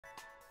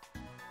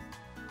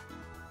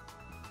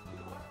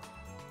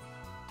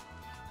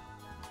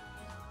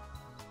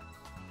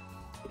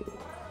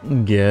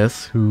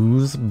Guess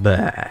who's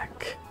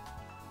back?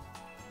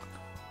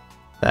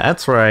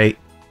 That's right.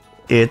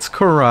 It's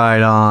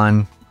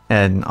Koraidon.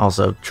 And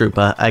also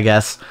Troopa, I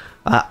guess.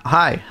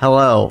 Hi,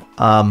 hello.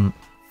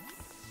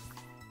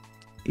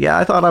 Yeah,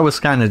 I thought I was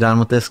kind of done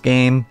with this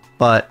game,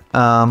 but,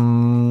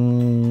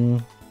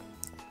 turns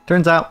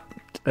out,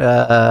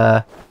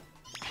 a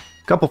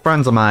couple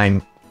friends of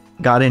mine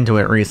got into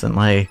it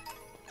recently.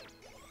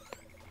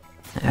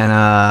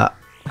 And,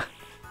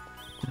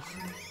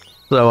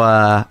 so,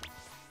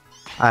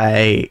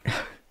 I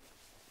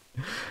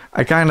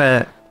kind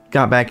of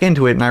got back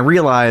into it and I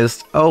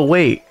realized, oh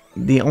wait,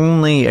 the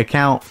only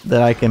account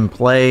that I can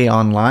play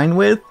online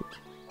with,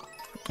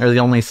 or the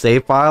only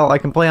save file I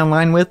can play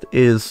online with,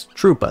 is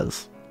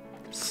Troopa's.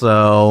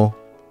 So,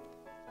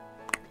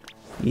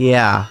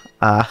 yeah,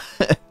 I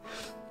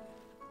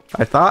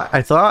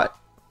thought,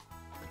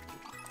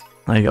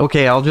 like,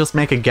 okay, I'll just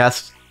make a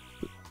guest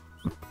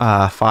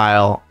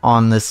file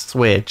on this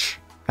Switch,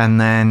 and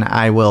then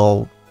I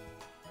will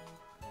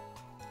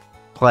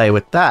play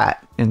with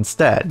that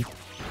instead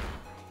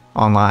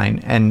online,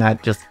 and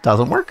that just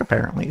doesn't work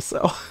apparently,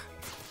 so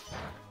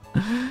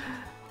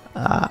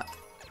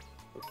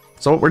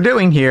so what we're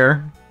doing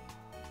here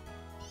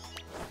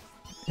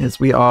is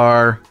we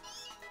are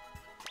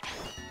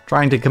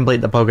trying to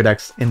complete the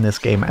Pokédex in this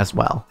game as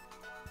well.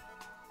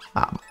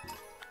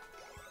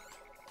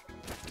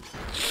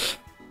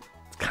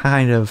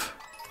 Kind of,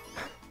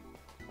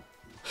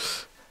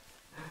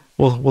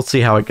 we'll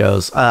see how it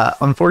goes.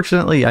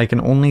 Unfortunately, I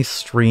can only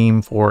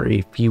stream for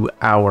a few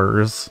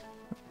hours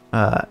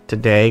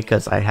today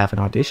because I have an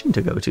audition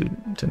to go to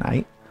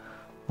tonight.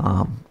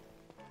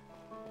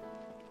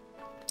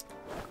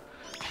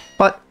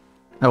 But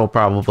I will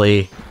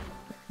probably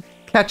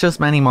catch as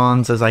many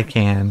mons as I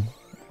can.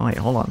 Oh, wait,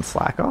 hold on.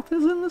 Slackoff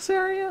is in this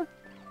area?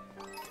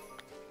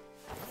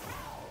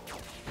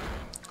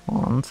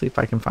 Hold on, let's see if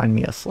I can find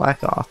me a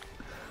Slackoff.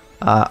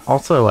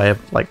 Also, I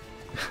have, like,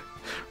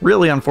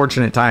 really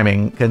unfortunate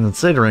timing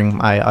considering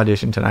my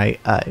audition tonight.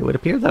 It would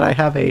appear that I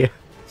have a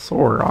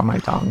sore on my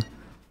tongue.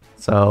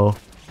 So,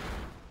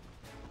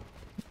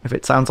 if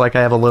it sounds like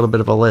I have a little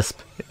bit of a lisp,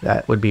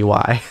 that would be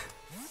why.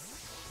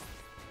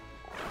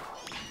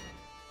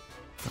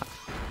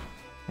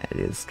 It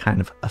is kind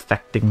of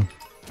affecting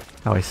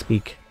how I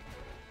speak.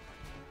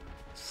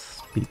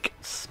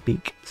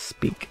 Speak.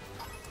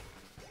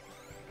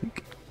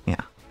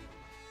 Yeah.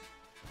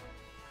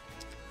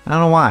 I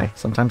don't know why.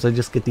 Sometimes I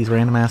just get these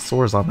random ass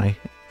sores on my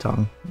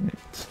tongue.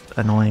 It's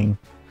annoying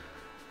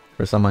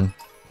for someone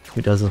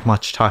who does as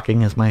much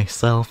talking as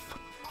myself.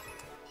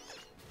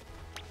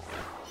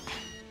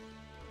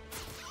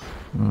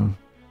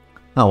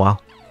 Oh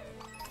well.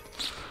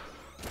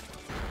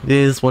 It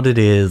is what it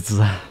is.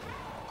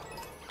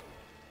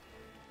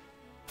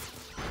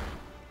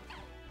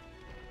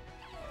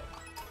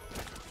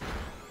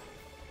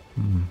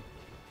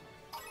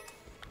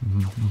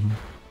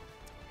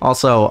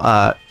 Also,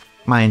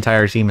 my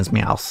entire team is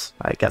Meowth.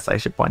 I guess I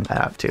should point that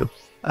out too.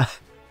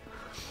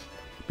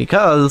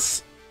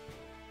 Because,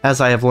 as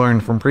I have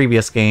learned from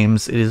previous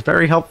games, it is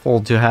very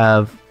helpful to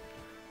have,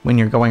 when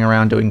you're going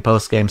around doing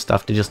post-game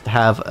stuff, to just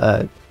have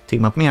a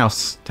team of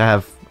Meowths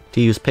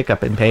to use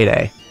pickup in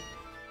Payday.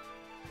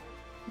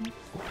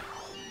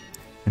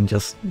 And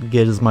just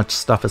get as much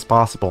stuff as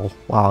possible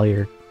while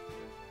you're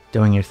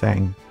doing your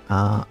thing.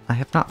 I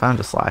have not found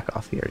a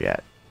Slackoff here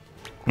yet.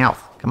 Meowth,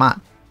 come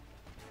on.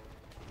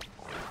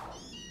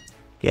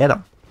 Get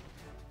him.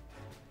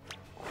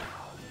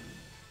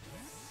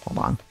 Hold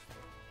on.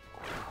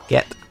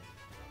 Get.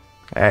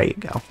 There you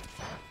go.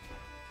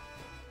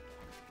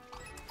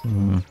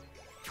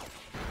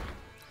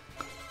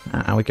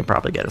 We can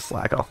probably get a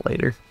Slackoff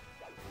later.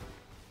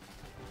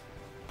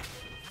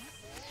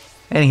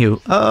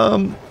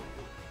 Anywho,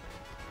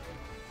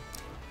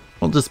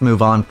 we'll just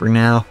move on for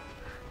now.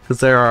 Because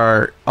there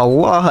are a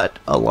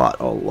lot of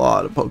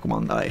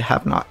Pokemon that I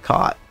have not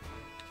caught.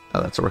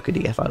 Oh, that's a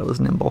Rookidee. I thought it was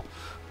Nimble.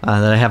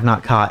 That I have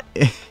not caught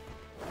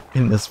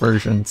in this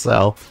version,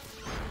 so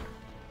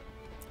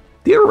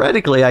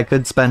theoretically I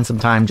could spend some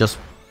time just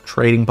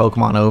trading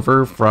Pokemon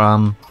over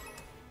from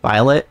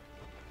Violet,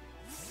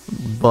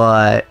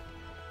 but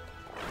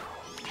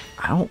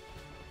I don't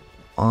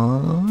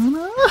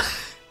wanna.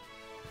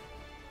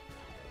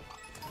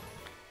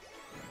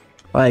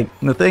 Like,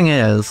 the thing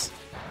is,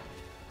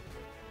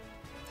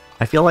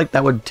 I feel like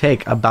that would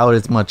take about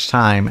as much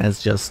time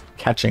as just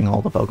catching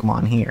all the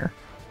Pokemon here.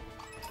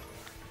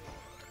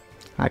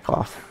 Hi,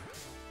 Cough.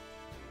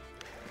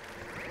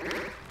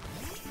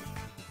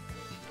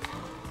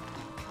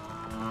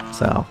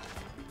 So,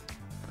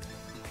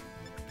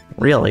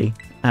 really,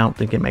 I don't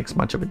think it makes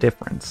much of a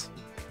difference.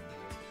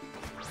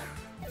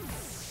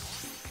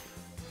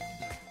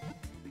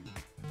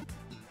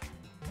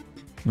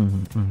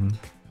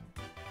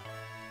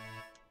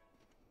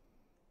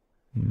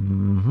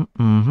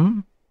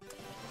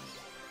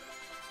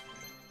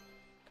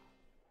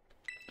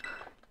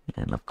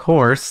 And of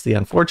course, the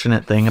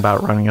unfortunate thing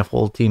about running a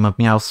full team of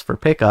Meowths for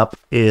pickup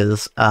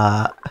is,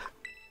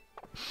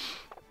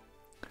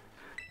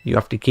 You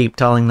have to keep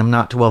telling them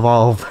not to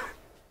evolve.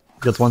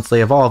 Because once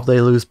they evolve, they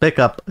lose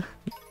pickup.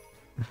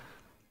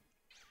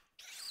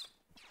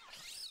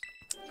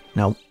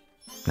 No.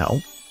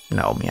 No.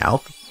 No,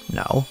 Meowth.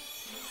 No.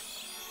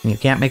 And you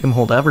can't make them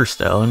hold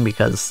Everstone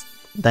because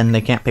then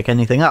they can't pick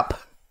anything up.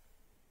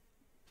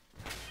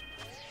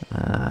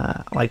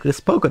 Like this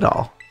Polka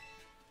Doll.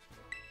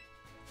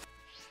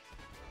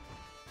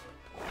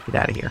 Get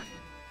out of here.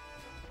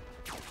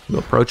 You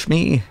approach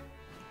me,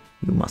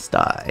 you must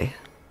die.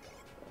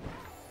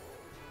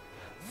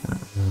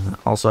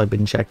 Also, I've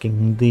been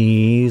checking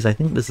these. I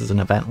think this is an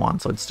event one,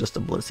 so it's just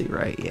a Blissey,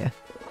 right? Yeah.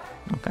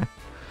 Okay.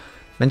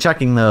 Been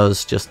checking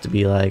those just to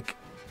be like,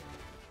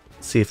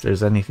 see if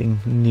there's anything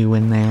new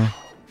in there.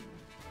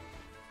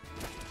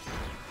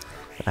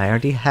 But I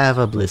already have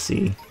a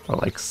Blissey, or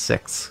like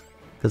 6,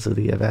 because of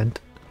the event.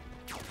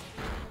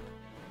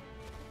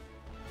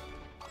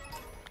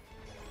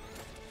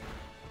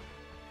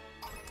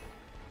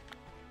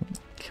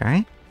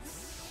 Okay.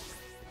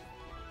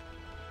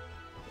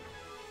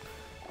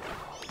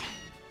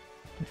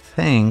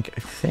 I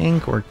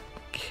think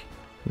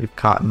we've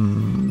caught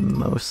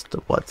most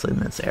of what's in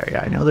this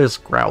area. I know there's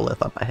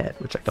Growlithe up ahead,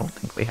 which I don't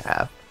think we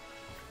have.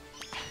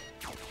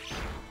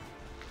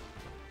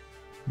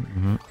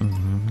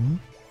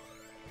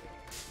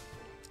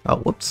 Oh,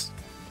 whoops.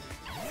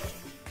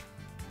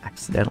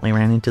 Accidentally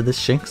ran into this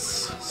Shinx,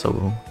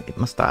 so it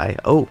must die.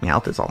 Oh,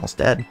 Meowth is almost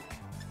dead.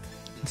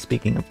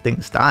 Speaking of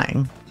things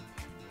dying.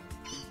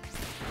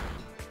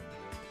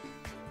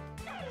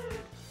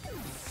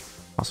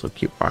 Also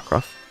cute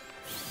Rockruff.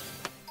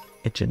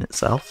 Itching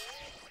itself.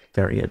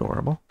 Very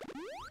adorable.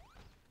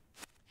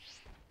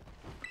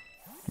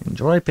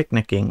 Enjoy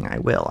picnicking. I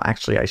will.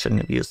 Actually, I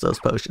shouldn't have used those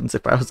potions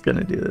if I was going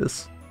to do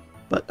this.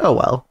 But oh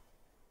well.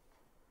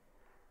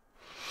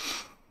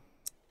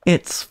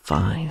 It's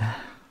fine.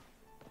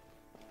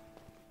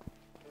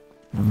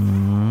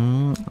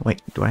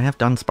 Wait, do I have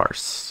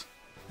Dunsparce?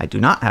 I do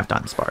not have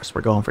Dunsparce.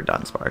 We're going for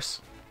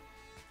Dunsparce.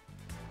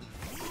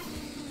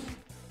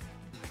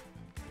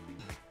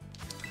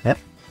 Yep.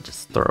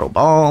 Just throw a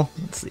ball.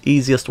 It's the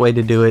easiest way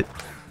to do it.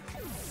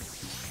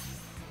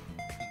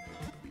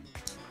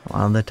 A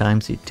lot of the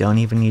times you don't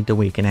even need to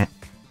weaken it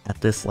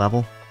at this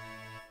level.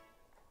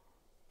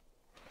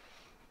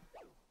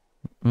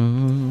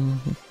 Good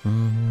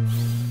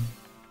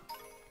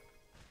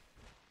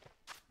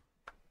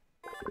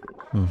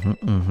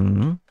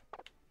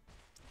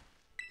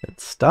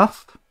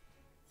stuff.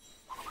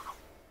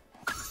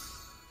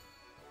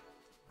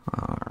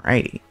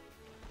 Alrighty.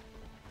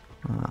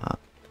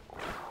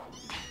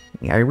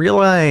 Yeah, I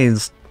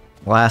realized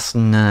last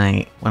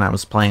night when I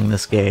was playing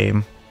this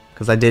game,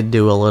 because I did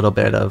do a little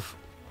bit of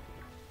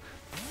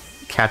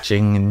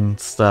catching and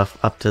stuff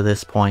up to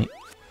this point.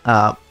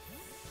 So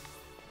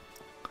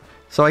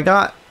I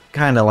got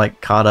kind of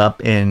like caught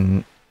up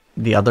in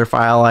the other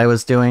file I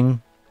was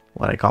doing,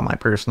 what I call my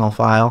personal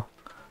file.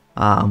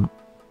 And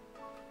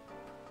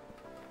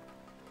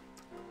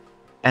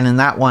in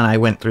that one, I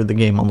went through the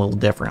game a little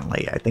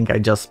differently. I think I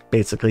just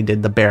basically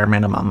did the bare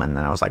minimum, and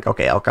then I was like,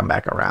 okay, I'll come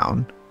back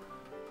around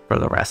for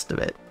the rest of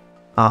it.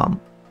 So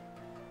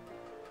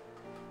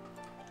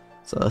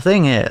the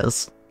thing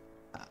is,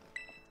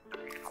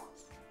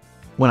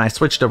 when I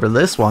switched over to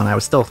this one, I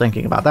was still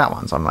thinking about that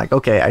one. So I'm like,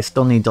 okay, I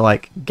still need to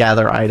like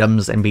gather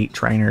items and beat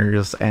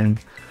trainers and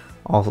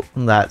all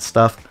that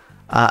stuff.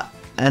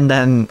 And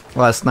then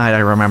last night I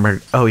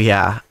remembered, oh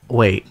yeah,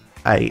 wait,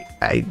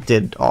 I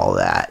did all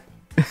that.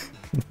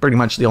 Pretty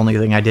much the only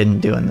thing I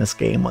didn't do in this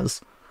game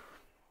was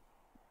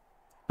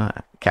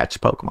catch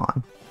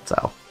Pokemon.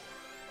 So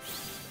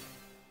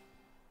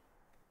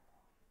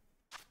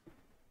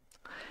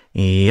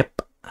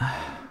yep.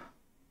 Alright,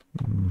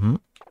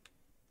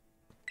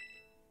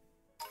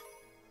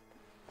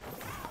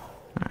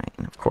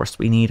 and of course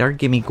we need our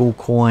Gimme Gold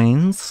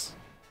coins.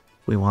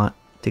 We want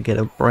to get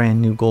a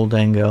brand new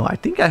Goldango. I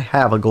think I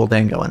have a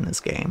Goldango in this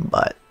game,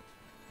 but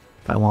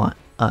if I want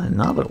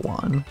another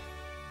one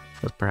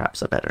with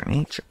perhaps a better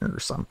nature or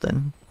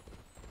something,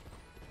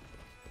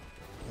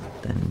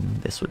 then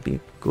this would be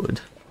a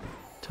good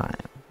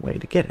way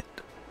to get it,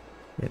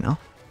 you know?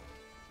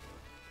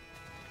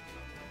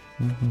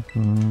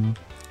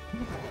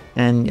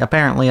 And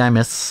apparently I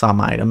missed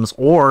some items,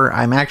 or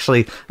I'm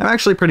actually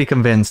pretty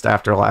convinced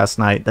after last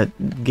night that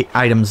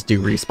items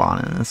do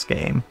respawn in this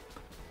game.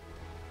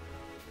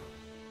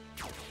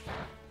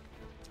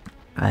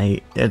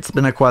 It's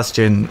been a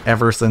question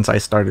ever since I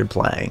started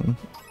playing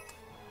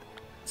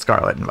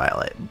Scarlet and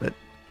Violet, but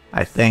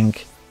I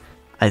think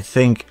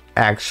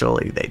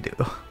actually they do.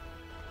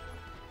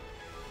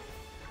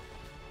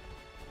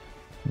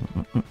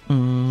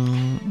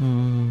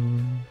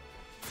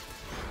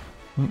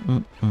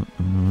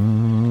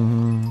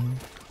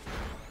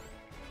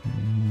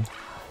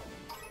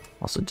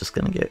 Also just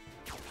gonna get...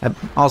 I'm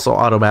also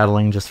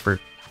auto-battling just for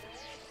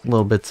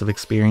little bits of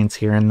experience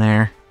here and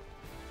there.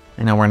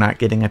 I know we're not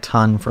getting a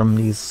ton from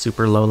these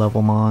super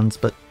low-level mons,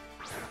 but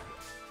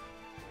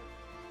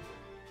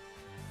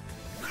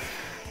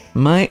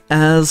might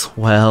as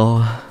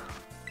well.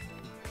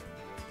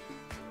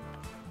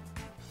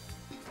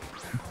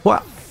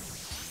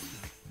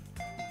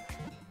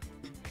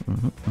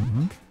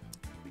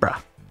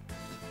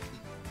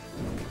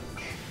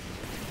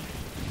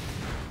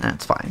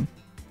 That's fine.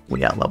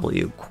 We outlevel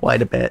you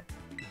quite a bit.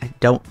 I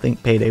don't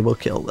think Payday will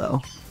kill,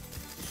 though.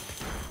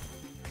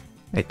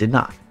 It did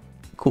not.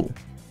 Cool.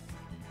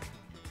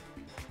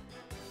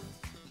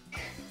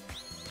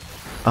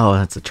 Oh,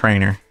 that's a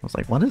trainer. I was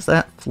like, what is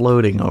that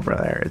floating over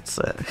there? It's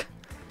a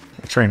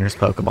trainer's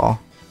Pokeball.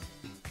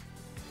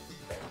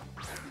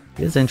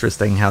 It is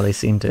interesting how they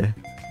seem to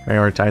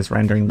prioritize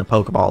rendering the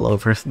Pokeball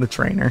over the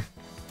trainer.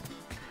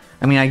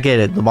 I mean, I get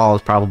it. The ball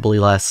is probably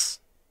less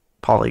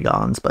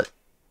polygons, but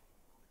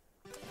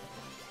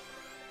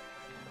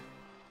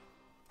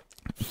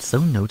it's so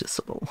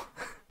noticeable.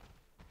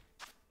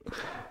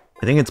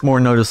 I think it's more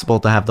noticeable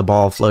to have the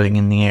ball floating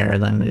in the air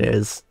than it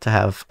is to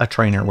have a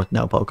trainer with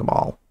no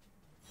Pokeball.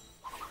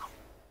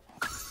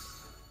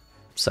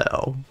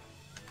 So,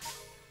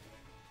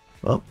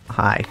 oh,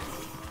 hi.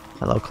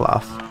 Hello,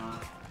 Cloth.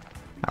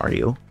 How are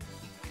you?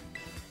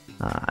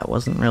 I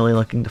wasn't really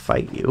looking to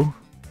fight you,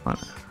 but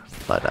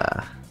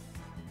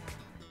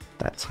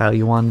that's how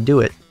you want to do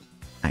it.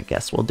 I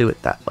guess we'll do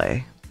it that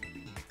way.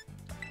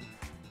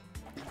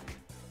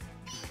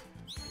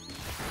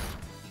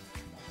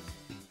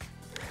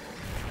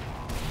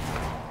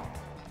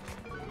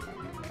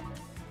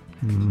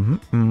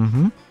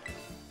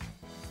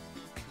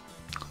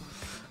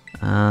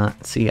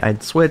 See,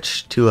 I'd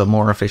switch to a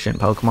more efficient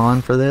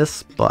Pokemon for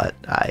this, but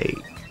I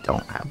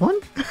don't have one.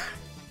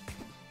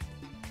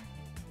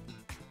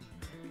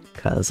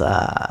 Because,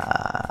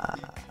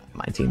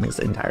 my team is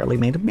entirely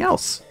made of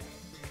Meowths.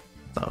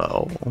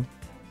 So...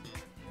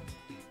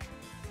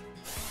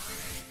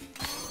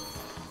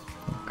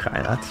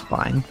 okay, that's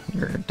fine.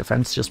 Your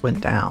defense just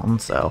went down,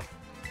 so...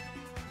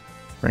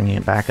 bringing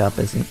it back up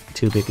isn't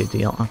too big a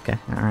deal. Okay,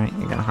 alright,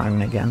 you're gonna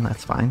harden again,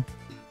 that's fine.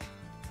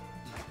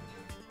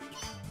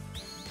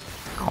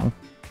 Ow.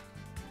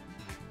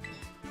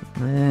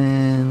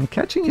 And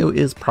catching you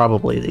is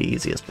probably the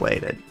easiest way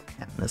to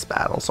end this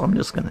battle, so I'm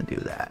just gonna do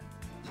that.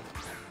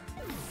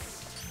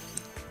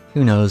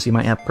 Who knows, you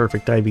might have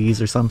perfect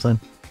IVs or something.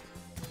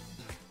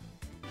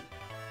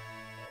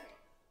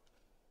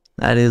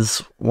 That is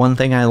one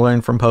thing I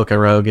learned from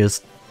Pokerogue,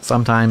 is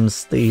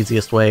sometimes the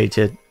easiest way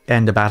to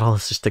end a battle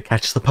is just to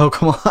catch the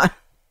Pokemon.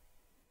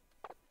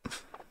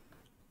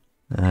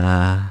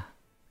 No.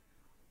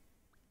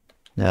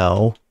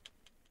 No.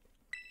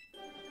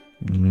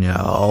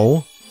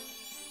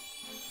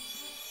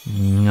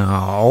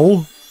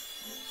 No.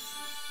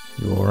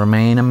 You will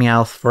remain a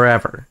Meowth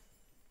forever.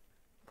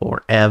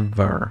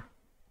 Forever.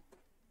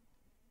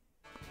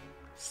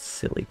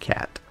 Silly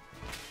cat.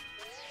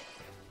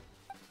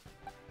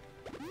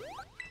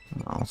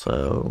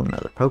 Also,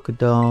 another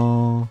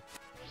Pokédoll.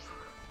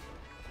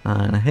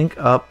 And I think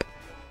up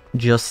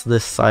just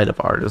this side of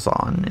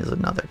Artisan is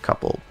another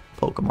couple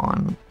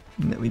Pokemon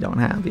that we don't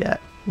have yet.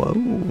 Whoa,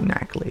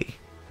 Knackley.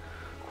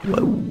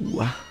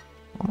 Whoa.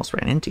 Almost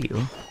ran into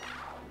you.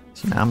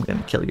 So now I'm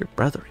gonna kill your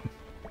brethren.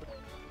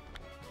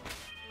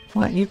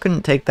 What? You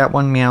couldn't take that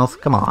one,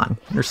 Meowth? Come on.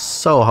 You're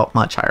so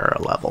much higher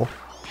a level.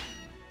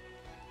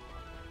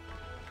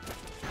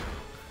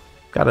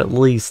 Got at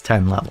least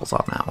 10 levels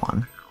on that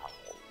one.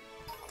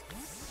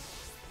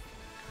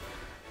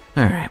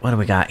 Alright, what do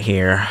we got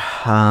here?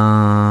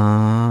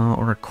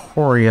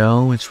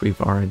 Oricorio, which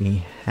we've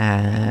already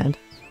had.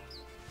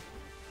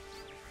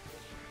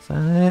 Is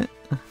that it?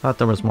 I thought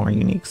there was more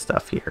unique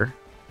stuff here.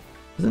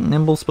 Isn't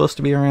Nimble supposed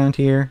to be around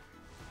here?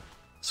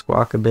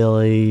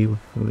 Squawkabilly,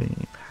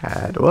 we've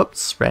had...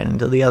 whoops, ran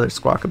into the other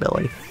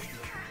Squawkabilly.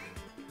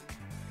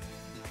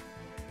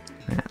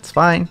 That's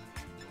fine.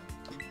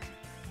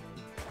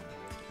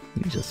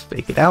 You just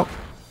fake it out,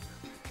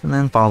 and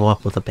then follow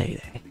up with a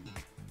Payday.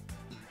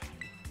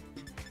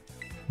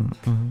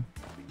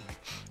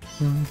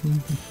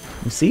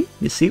 You see?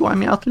 You see why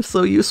Meowth is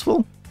so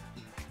useful?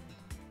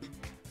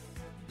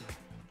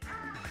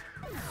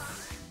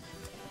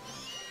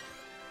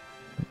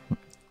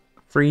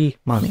 Free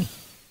money.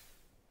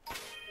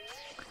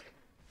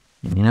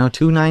 And you know,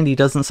 290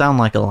 doesn't sound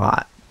like a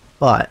lot,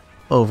 but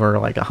over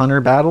like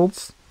 100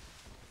 battles,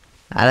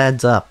 that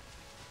adds up.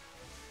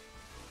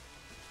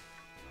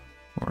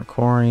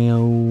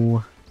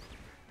 Oricorio,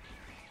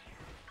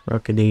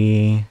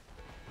 Rookidee,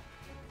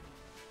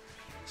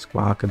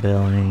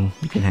 Squawkabilly.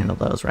 You can handle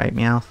those, right,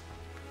 Meowth?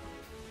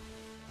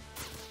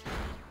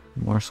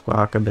 More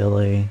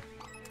Squawkabilly.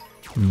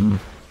 Ooh,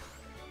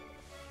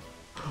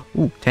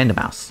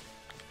 Tandemaus.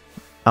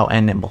 Oh,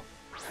 and Nimble.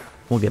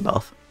 We'll get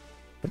both.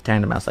 But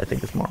Tandemaus I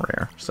think is more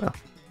rare, so.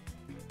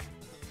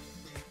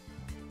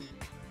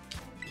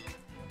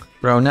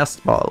 Bro,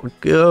 Nest Ball,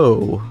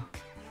 go!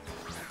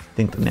 I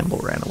think the Nimble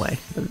ran away,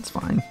 but it's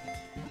fine.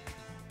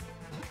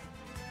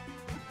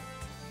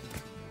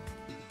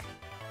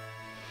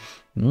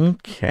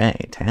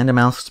 Okay,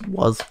 Tandemaus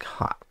was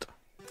caught.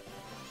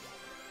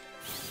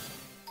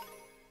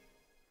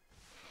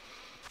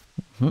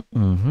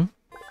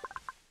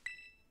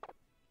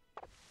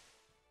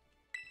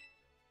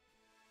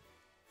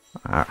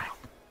 Alright.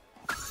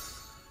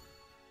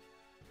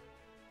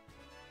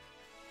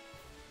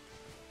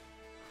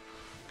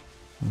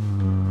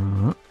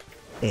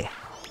 Yeah.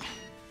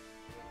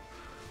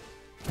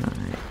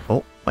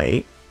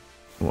 Wait.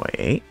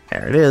 Wait.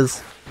 There it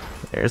is.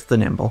 There's the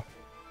nimble.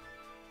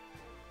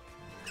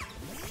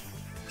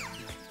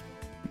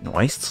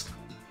 Nice.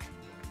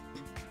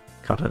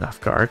 Caught it off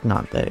guard.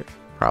 Not that it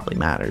probably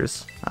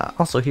matters.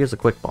 Also, here's a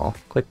quick ball.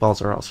 Quick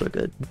balls are also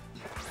good.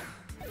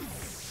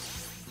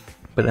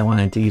 But I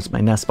wanted to use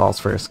my nest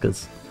balls first,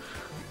 because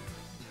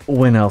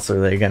when else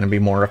are they going to be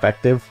more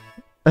effective?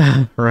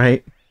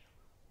 Right?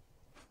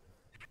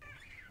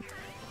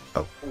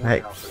 Oh,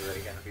 hey.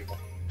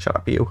 Shut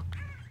up, you.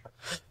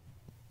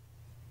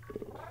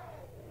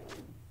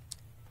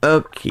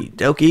 Okie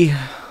dokie.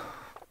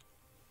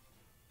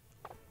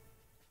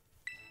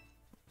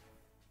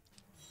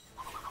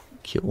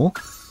 Cool.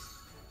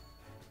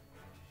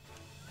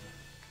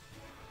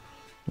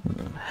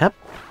 Hep.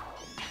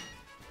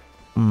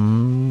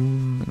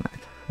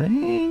 I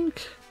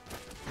think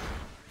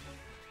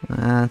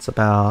that's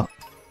about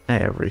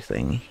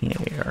everything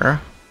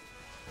here.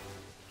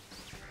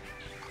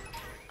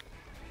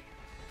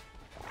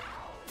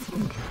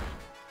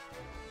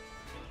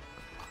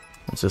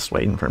 I was just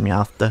waiting for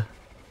Meowth to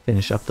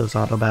finish up those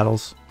auto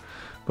battles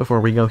before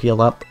we go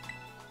heal up.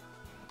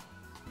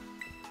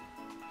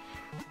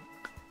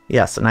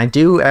 Yes, and I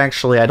do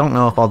actually, I don't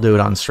know if I'll do it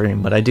on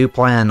stream, but I do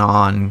plan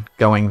on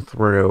going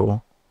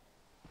through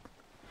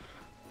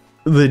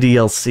the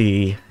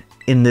DLC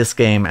in this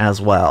game as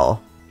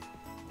well.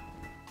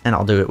 And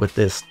I'll do it with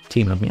this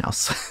team of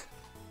Meowths.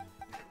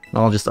 And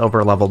I'll just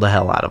overlevel the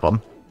hell out of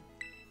them.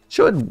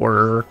 Should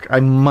work.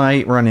 I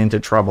might run into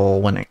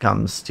trouble when it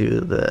comes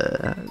to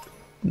the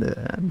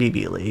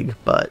BB League,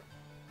 but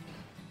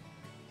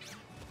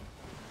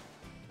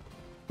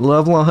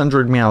level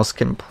 100 Meowths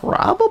can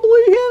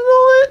probably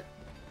handle it.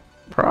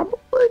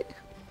 Probably.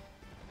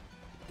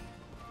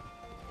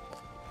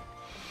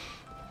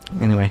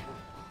 Anyway,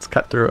 let's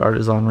cut through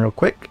Artisan real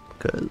quick,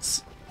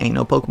 because ain't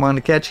no Pokemon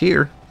to catch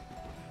here.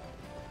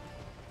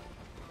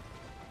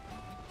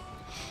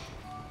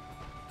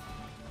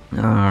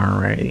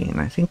 Alrighty,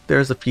 and I think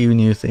there's a few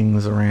new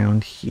things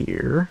around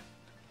here,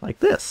 like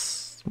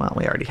this. Well,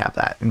 we already have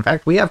that. In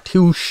fact, we have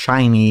 2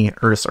 shiny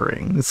Ursa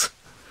rings,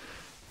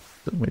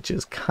 which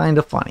is kind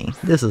of funny.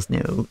 This is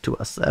new to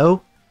us,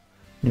 though.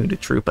 New to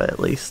Troopa, at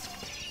least.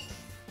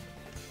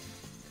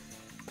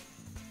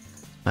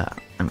 Let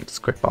me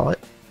just quick ball it.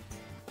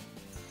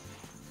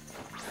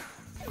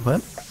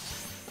 What?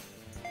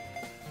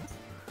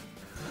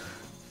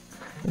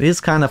 It is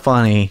kind of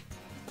funny.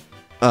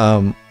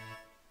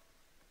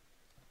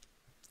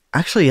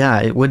 Actually,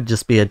 yeah, it would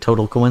just be a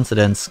total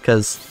coincidence,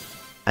 because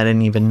I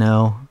didn't even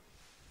know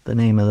the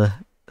name of the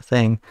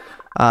thing.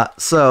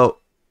 So,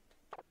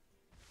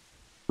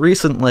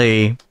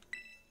 recently,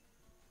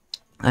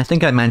 I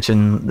think I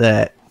mentioned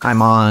that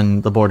I'm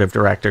on the board of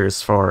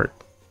directors for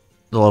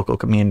the local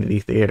community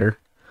theater.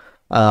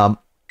 And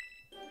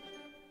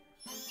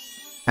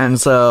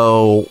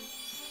so,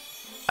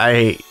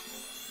 I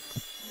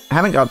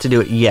haven't got to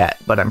do it yet,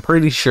 but I'm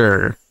pretty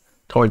sure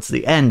towards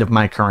the end of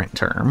my current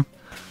term,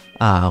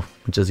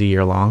 which is a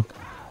year long,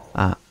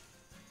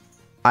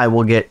 I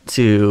will get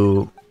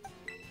to,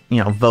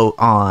 vote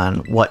on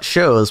what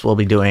shows we'll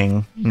be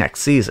doing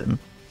next season.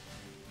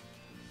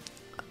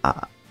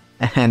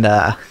 And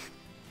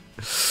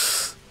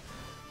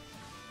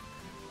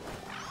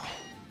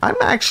I'm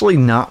actually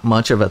not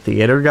much of a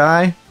theater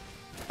guy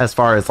as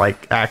far as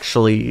like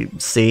actually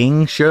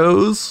seeing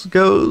shows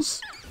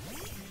goes.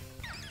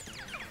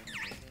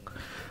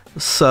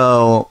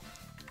 So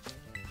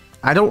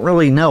I don't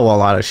really know a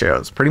lot of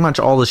shows. Pretty much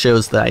all the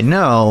shows that I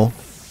know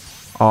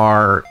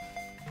are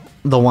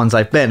the ones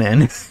I've been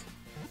in.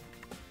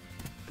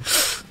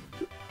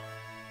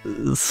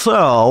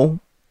 So,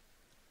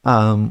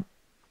 I've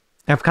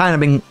kind of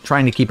been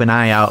trying to keep an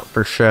eye out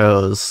for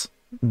shows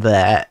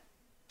that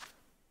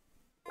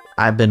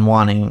I've been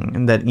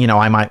wanting, that,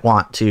 I might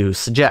want to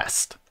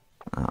suggest.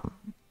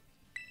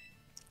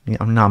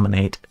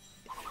 Nominate,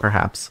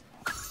 perhaps.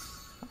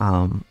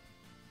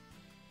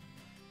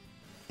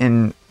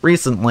 And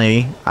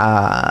recently,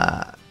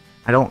 I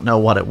don't know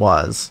what it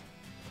was.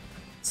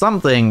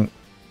 Something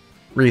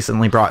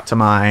recently brought to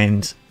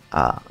mind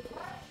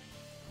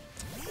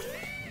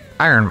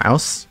Iron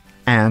Mouse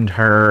and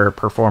her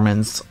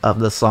performance of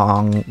the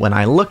song When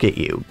I Look at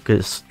You,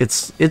 because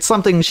it's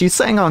something she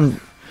sang on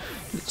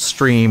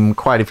stream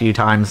quite a few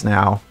times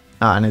now,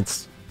 and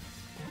it's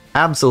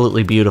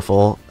absolutely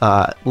beautiful.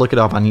 Look it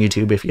up on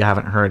YouTube if you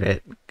haven't heard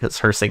it, because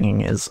her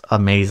singing is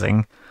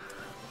amazing.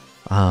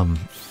 But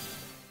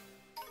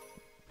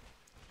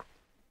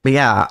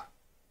yeah,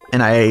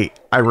 and I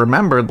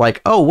remembered,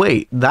 like, oh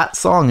wait, that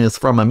song is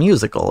from a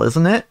musical,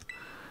 isn't it?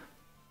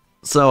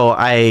 So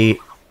I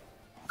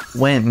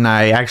went and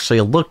I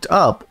actually looked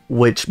up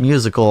which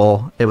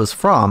musical it was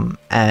from,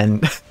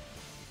 and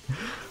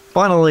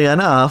funnily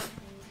enough,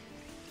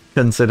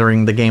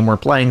 considering the game we're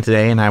playing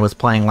today and I was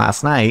playing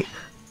last night,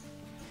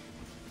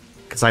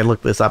 because I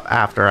looked this up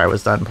after I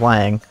was done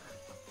playing,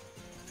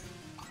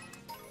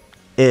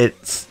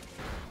 it's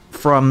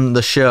from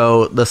the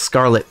show The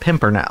Scarlet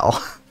Pimpernel.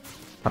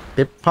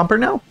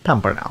 Pimpernel?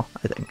 Pimpernel,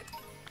 I think.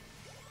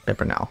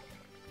 Pimpernel.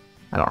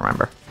 I don't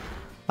remember.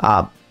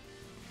 I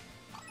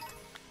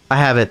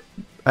have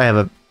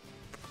a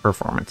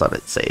performance of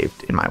it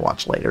saved in my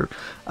watch later.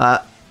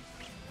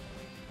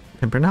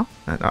 Pimpernel?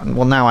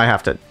 Well, now I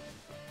have to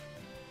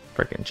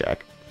freaking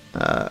check.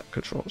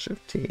 Control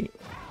Shift T.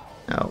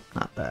 No,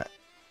 not that.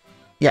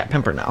 Yeah,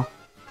 Pimpernel.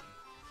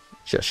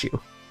 Just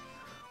you.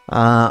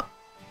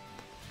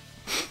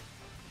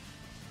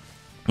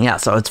 Yeah,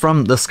 so it's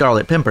from the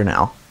Scarlet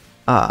Pimpernel,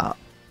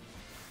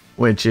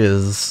 which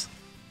is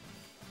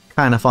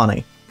kind of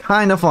funny.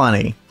 Kind of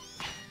funny.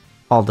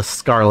 All the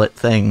scarlet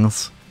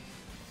things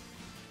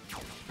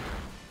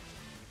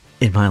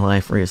in my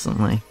life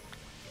recently.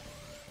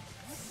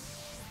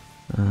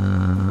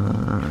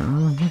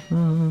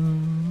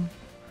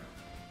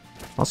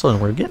 Also,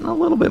 we're getting a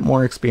little bit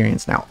more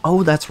experience now.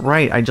 Oh, that's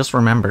right. I just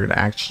remembered,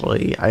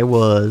 actually. I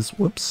was...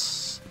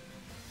 Whoops.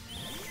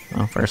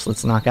 Well, first,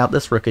 let's knock out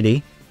this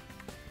Rookity.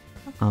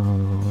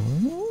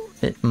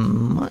 It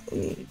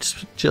might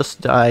just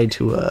die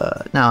to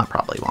a... No, it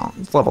probably won't.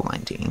 It's level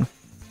 19.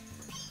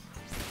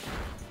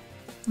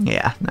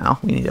 Yeah, no.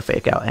 We need a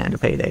fake out and a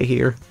payday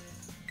here.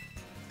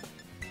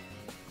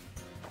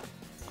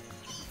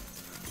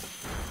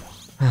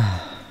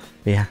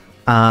 Yeah.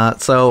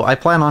 So I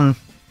plan on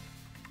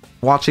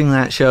watching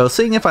that show,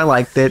 seeing if I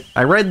liked it.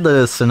 I read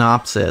the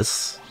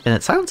synopsis, and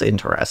it sounds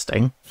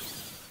interesting.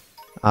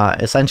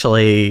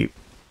 Essentially,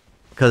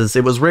 because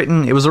it was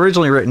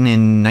originally written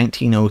in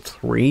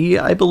 1903,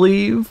 I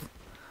believe.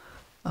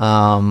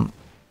 And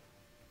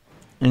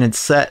it's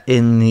set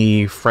in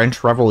the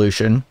French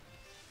Revolution,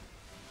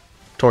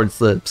 towards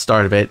the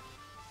start of it,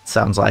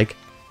 sounds like.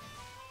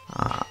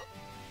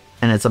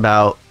 And it's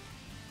about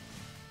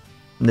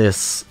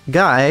this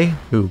guy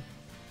who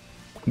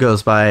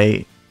goes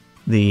by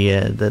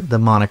the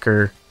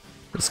moniker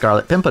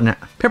Scarlet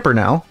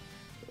Pimpernel,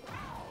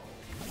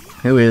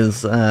 who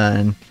is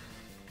an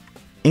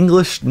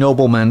English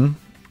nobleman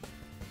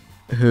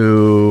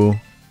who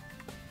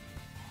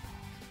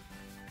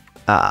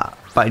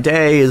by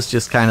day is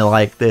just kind of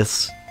like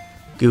this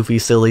goofy,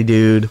 silly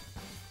dude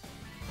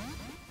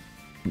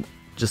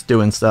just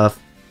doing stuff,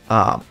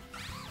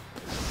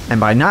 and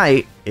by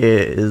night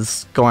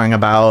is going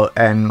about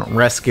and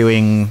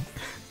rescuing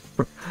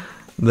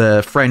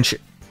the French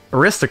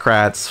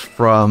aristocrats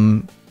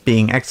from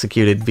being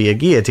executed via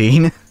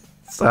guillotine.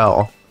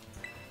 So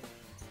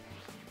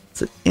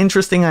it's an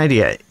interesting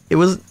idea.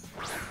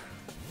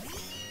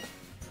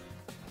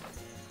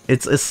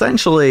 It's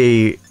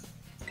essentially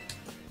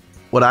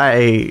what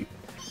I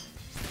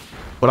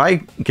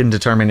can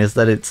determine is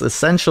that it's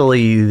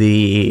essentially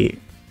the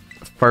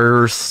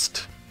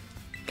first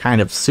kind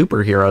of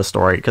superhero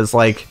story, because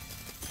like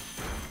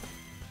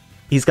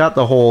he's got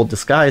the whole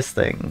disguise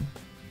thing.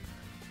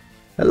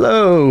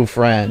 Hello,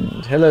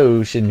 friend.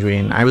 Hello,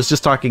 Shinjuin. I was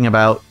just talking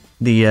about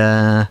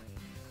the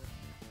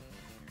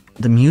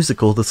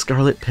musical The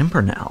Scarlet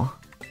Pimpernel,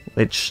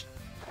 which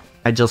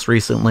I just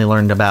recently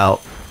learned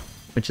about,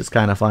 which is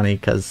kind of funny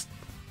because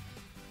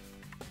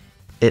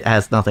it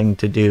has nothing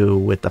to do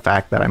with the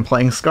fact that I'm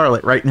playing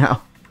Scarlet right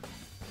now.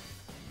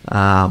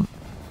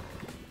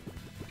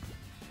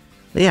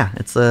 But yeah,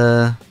 it's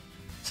an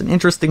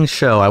interesting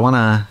show.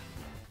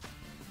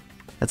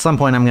 At some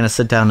point I'm gonna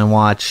sit down and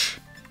watch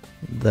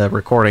the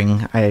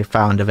recording I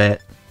found of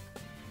it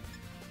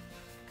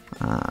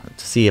to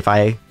see if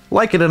I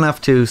like it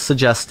enough to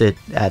suggest it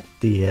at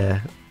the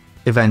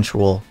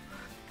eventual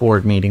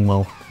board meeting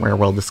where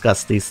we'll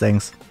discuss these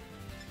things.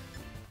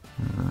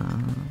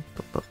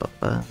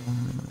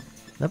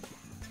 Yep.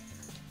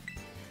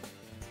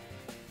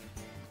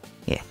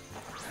 Yeah.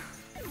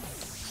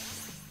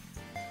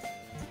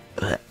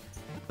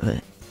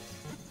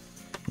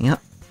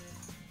 Yep.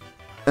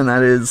 And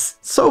that is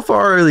so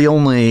far the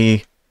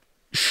only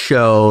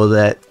show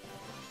that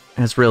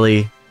has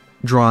really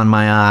drawn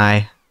my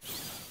eye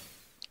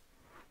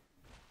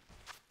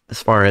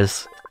as far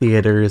as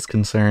theater is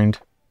concerned.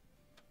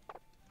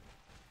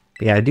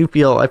 But yeah, I do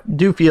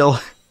feel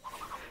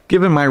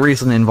given my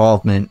recent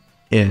involvement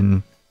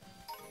in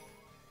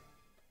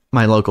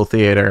my local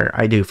theater,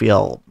 I do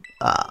feel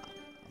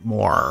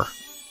more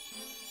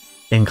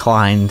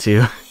inclined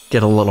to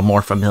get a little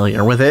more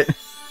familiar with it.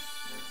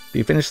 Have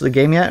you finished the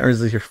game yet, or is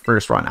this your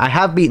first run? I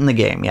have beaten the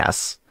game,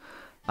 yes.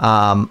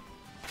 I'm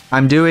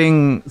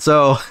doing...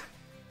 So,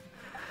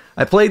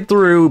 I played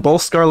through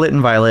both Scarlet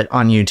and Violet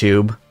on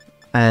YouTube,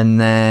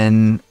 and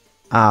then,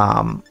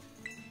 I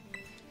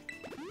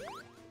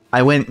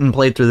went and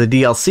played through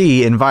the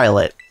DLC in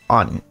Violet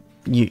on...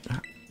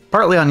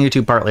 partly on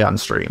YouTube, partly on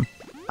stream.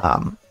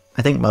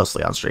 I think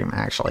mostly on stream,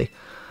 actually.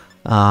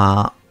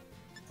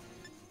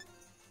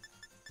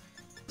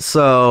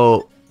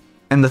 So...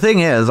 And the thing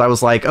is, I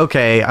was like,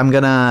 okay, I'm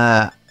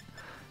gonna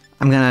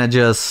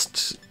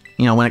just,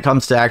 you know, when it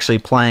comes to actually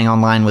playing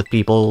online with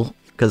people,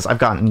 because I've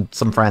gotten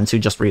some friends who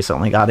just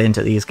recently got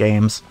into these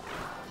games.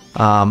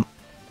 When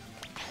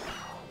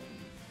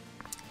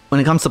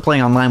it comes to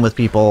playing online with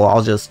people,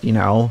 I'll just, you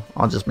know,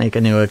 I'll just make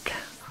a new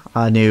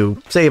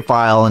save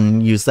file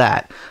and use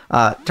that.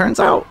 Turns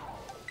out,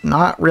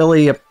 not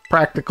really a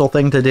practical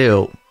thing to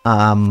do.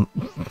 So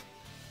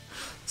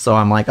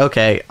I'm like,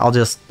 okay, I'll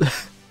just...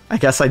 I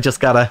guess I just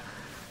gotta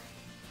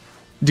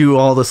do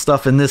all the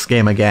stuff in this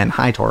game again.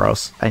 Hi,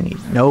 Tauros. I need...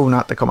 No,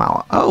 not the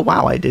Komala. Oh,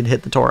 wow, I did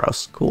hit the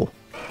Tauros. Cool.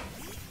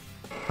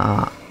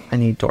 I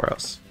need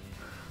Tauros.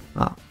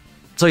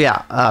 So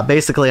yeah,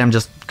 basically I'm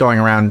just going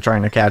around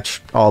trying to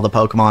catch all the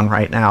Pokemon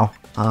right now.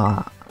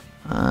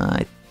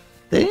 I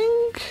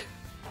think...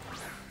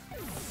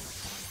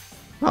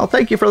 Well,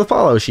 thank you for the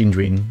follow,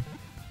 Shinjuin.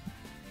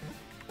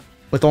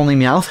 With only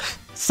Meowth?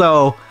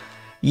 So,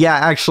 yeah,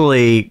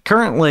 actually,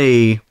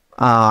 currently,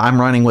 I'm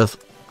running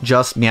with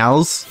just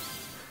Meows,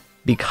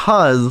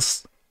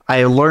 because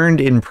I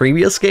learned in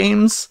previous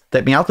games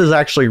that Meowth is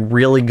actually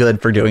really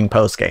good for doing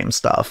post-game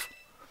stuff.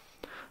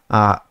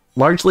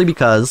 Largely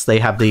because they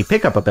have the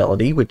pickup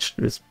ability, which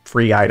is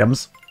free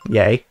items.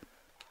 Yay.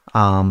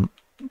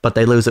 But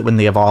they lose it when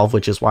they evolve,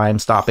 which is why I'm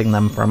stopping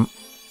this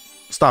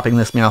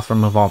Meowth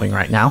from evolving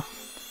right now.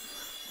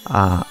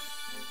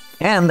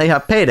 And they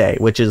have Payday,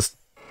 which is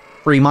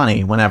free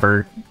money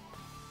whenever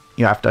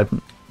you have to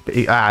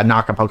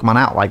knock a Pokemon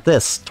out, like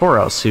this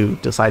Tauros, who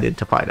decided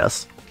to fight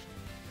us.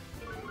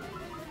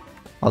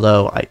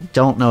 Although I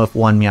don't know if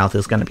one Meowth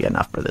is going to be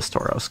enough for this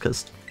Tauros,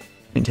 because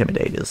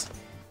Intimidate is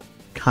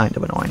kind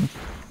of annoying.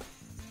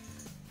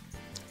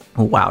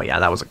 Oh, wow, yeah,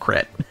 that was a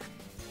crit.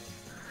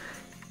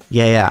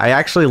 Yeah, I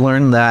actually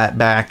learned that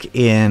back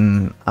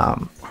in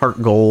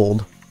Heart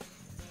Gold.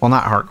 Well,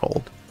 not Heart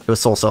Gold. It was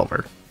Soul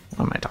Silver.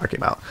 What am I talking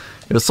about?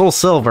 It was Soul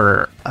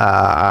Silver.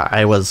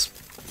 I was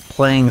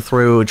playing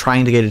through,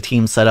 trying to get a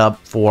team set up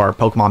for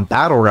Pokemon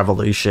Battle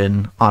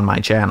Revolution on my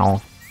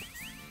channel.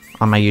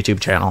 On my YouTube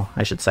channel,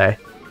 I should say.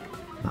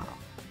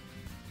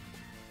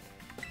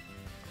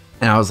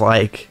 And I was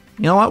like,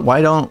 you know what,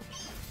 why don't...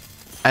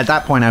 At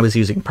that point, I was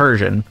using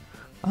Persian.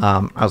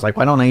 I was like,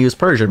 why don't I use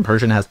Persian?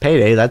 Persian has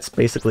Payday, that's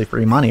basically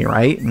free money,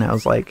 right? And I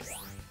was like,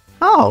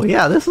 oh,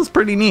 yeah, this is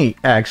pretty neat,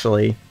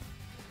 actually.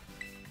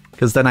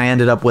 Because then I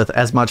ended up with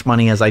as much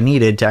money as I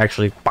needed to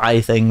actually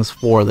buy things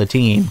for the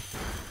team.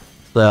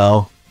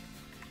 So...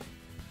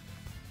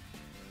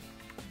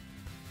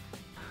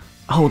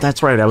 Oh,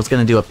 that's right, I was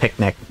going to do a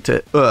picnic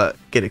to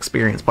get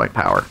experience point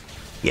power.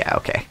 Yeah,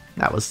 okay,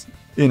 that was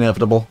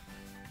inevitable.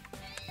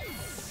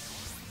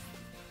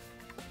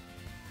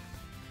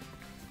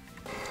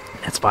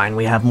 That's fine,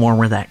 we have more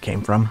where that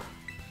came from.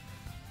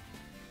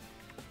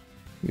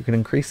 You can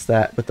increase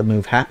that with the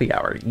move Happy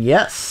Hour.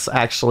 Yes,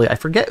 actually, I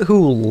forget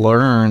who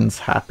learns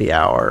Happy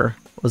Hour.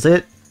 Was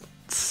it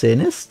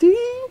Sinisty?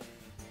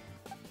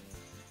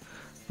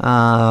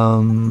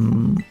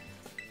 I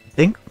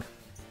think...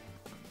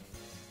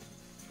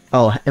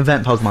 Oh,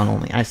 event Pokemon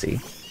only, I see.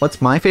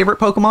 What's my favorite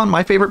Pokemon?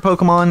 My favorite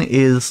Pokemon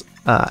is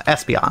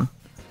Espeon.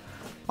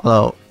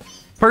 Although,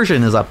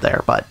 Persian is up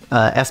there, but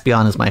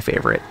Espeon is my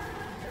favorite.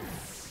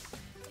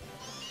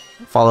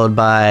 Followed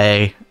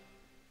by...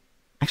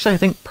 Actually, I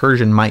think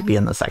Persian might be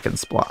in the second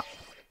slot.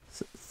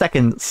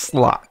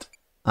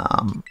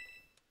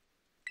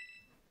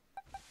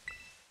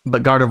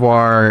 But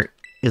Gardevoir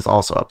is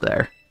also up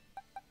there.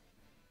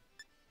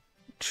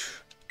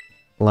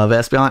 Love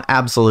Espeon?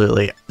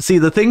 Absolutely. See,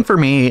 the thing for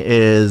me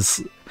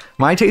is...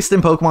 My taste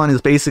in Pokemon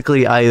is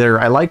basically either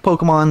I like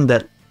Pokemon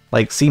that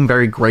like seem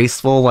very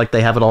graceful, like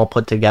they have it all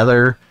put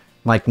together,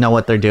 like know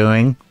what they're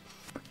doing,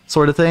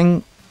 sort of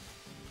thing.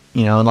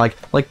 You know,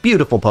 like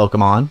beautiful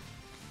Pokemon.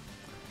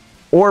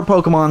 Or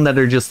Pokemon that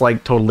are just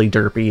like totally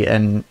derpy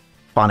and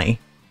funny.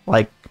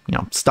 Like, you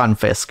know,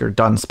 Stunfisk or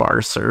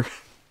Dunsparce or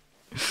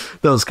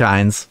those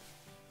kinds.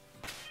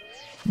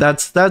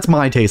 That's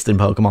my taste in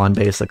Pokemon,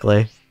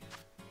 basically.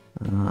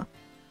 You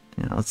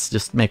know, let's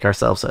just make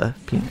ourselves a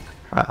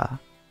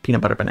peanut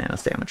butter banana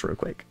sandwich real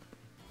quick.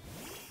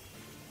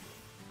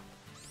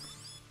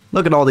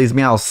 Look at all these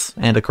Meowths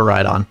and a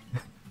Koraidon.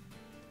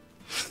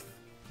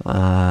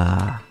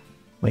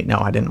 Wait, no,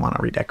 I didn't want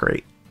to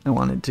redecorate. I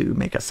wanted to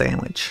make a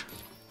sandwich.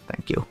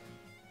 Thank you.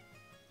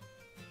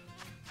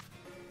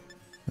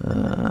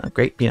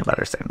 Great peanut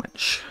butter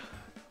sandwich.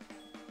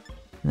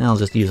 And I'll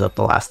just use up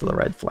the last of the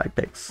red flag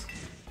picks.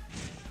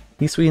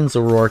 Hisui and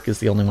Zoroark is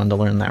the only one to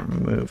learn that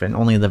move, and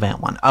only the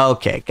event one.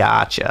 Okay,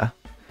 gotcha.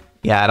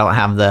 Yeah, I don't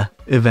have the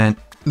event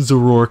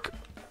Zoroark.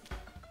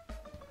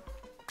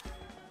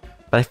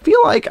 But I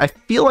feel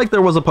like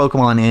there was a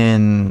Pokemon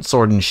in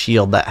Sword and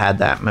Shield that had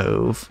that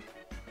move.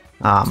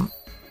 I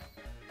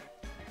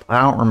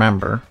don't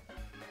remember.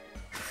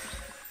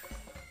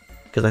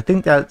 Because I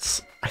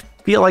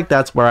feel like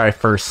that's where I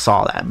first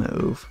saw that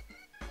move.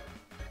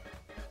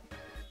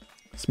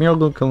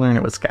 Smeargle can learn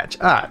it with Sketch.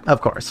 Ah,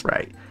 of course,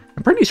 right.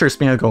 I'm pretty sure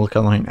Smeargle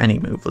can learn any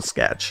move with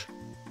Sketch.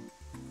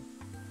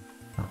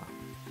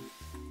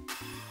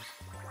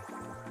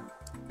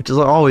 Which has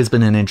always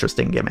been an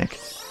interesting gimmick.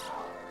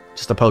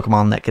 Just a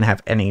Pokemon that can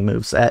have any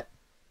moveset.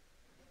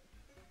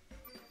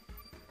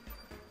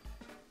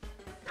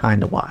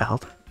 Kinda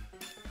wild.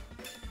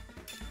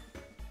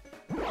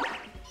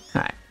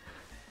 Alright.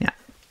 Yeah.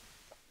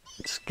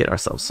 Let's get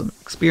ourselves some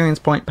experience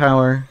point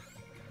power.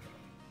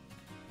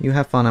 You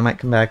have fun. I might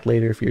come back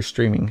later if you're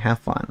streaming. Have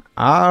fun.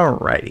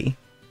 Alrighty.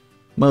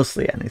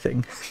 Mostly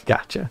anything.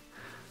 Gotcha.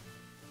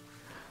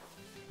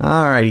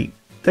 Alrighty.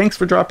 Thanks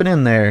for dropping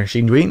in there,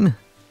 Sheen.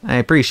 I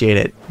appreciate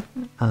it.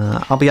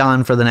 I'll be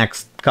on for the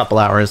next couple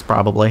hours,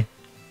 probably.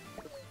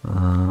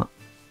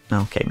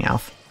 Okay,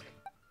 Meowth.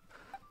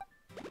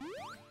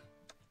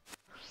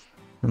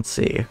 Let's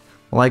see.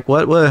 Like,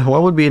 what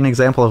would be an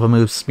example of a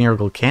move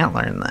Smeargle can't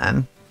learn,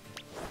 then?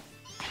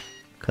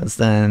 Because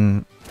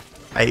then...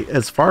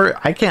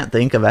 I can't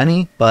think of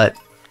any, but...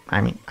 I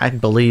mean, I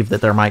believe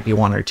that there might be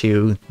one or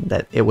two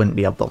that it wouldn't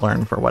be able to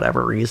learn for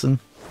whatever reason.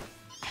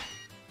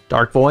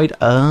 Dark Void?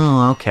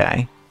 Oh,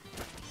 okay.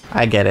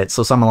 I get it.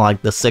 So some of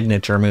like the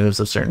signature moves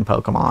of certain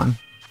Pokemon.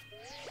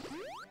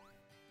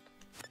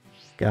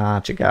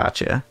 Gotcha,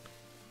 gotcha.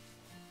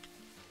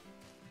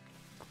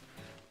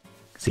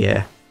 So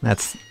yeah,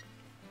 that's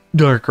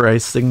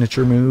Darkrai's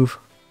signature move.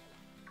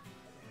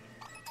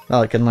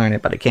 Well, it can learn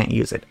it, but it can't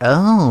use it.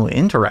 Oh,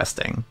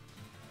 interesting.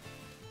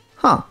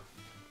 Huh.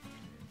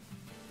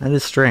 That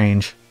is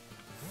strange.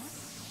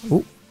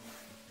 Ooh.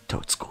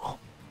 Toad School.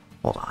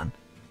 Hold on.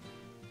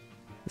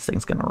 This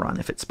thing's gonna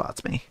run if it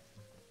spots me.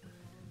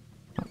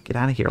 Oh, get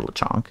out of here,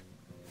 Lechonk.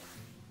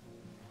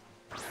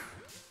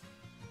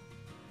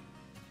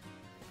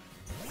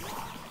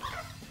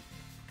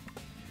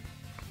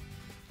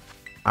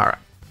 Alright.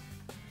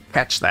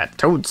 Catch that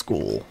Toad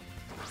School.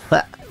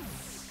 God,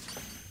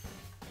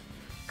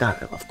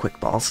 I love quick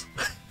balls.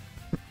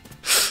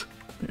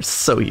 They're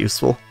so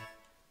useful.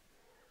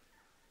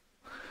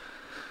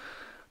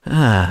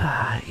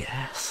 Ah,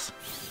 yes.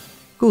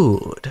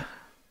 Good.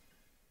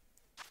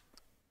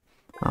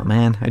 Oh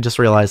man, I just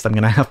realized I'm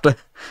gonna have to...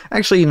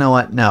 Actually, you know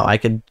what? No, I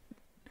can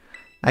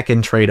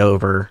trade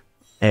over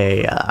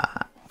a...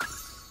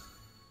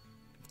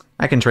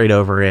 I can trade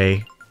over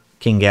a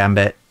King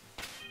Gambit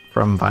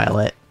from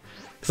Violet.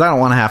 Because I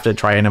don't want to have to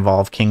try and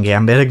evolve King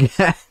Gambit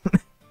again.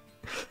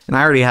 And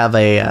I already have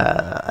a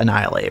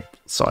Annihilate,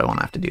 so I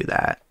won't have to do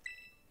that.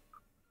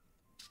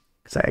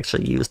 Because I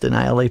actually used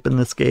Annihilate in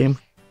this game.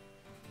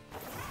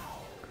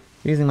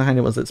 The reason behind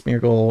it was that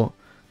Smeargle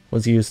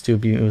was used to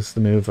abuse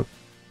the move of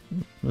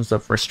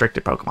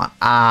restricted Pokemon.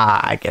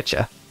 Ah, I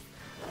getcha.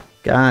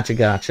 Gotcha,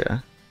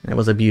 gotcha. And it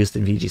was abused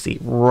in VGC.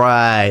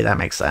 Right, that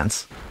makes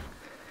sense.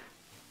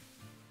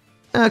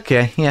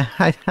 Okay, yeah,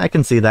 I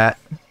can see that.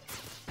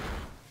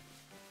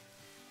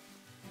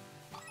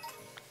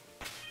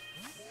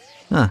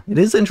 Huh, it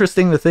is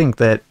interesting to think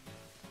that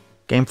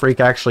Game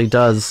Freak actually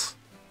does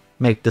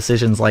make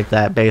decisions like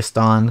that based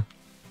on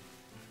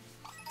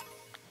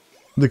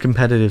the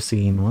competitive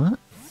scene. What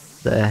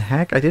the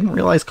heck? I didn't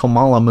realize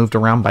Komala moved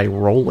around by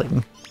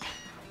rolling.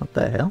 What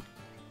the hell?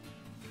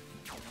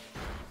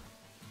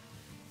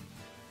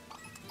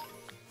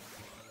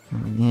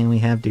 And we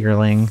have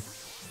Deerling.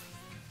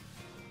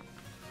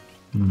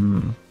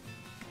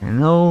 I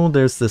know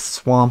there's this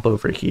swamp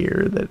over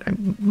here that I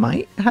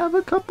might have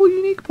a couple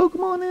unique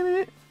Pokemon in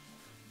it.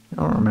 I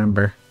don't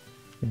remember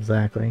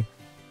exactly.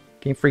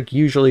 Game Freak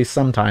usually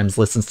sometimes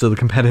listens to the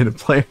competitive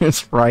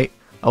players, right?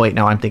 Oh wait,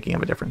 no, I'm thinking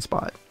of a different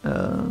spot.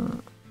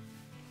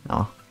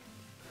 No.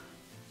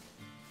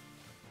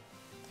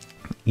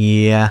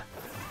 Yeah.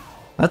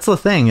 That's the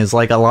thing, is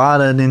like a lot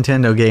of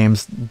Nintendo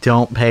games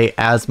don't pay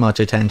as much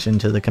attention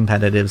to the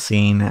competitive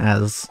scene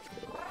as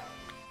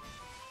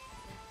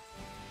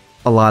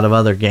a lot of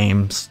other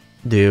games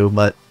do,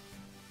 but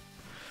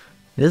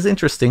it is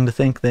interesting to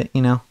think that,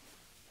 you know,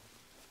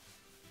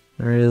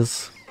 there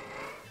is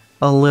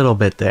a little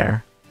bit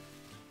there.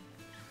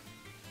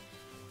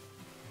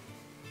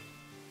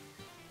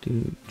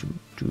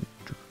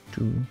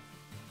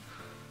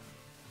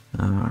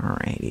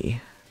 Alrighty.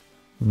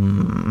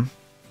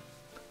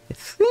 I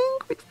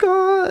think we've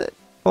got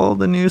all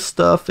the new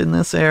stuff in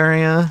this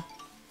area.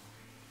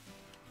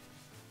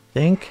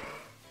 Think?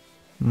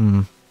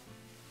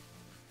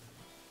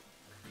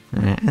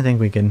 Alright, I think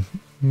we can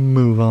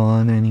move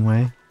on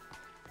anyway.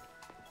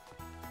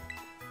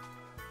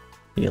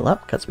 Heal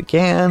up, because we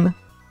can.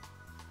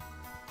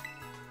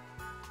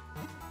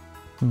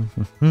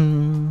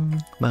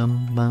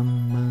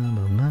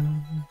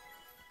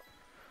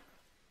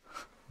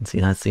 See,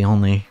 that's the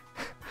only...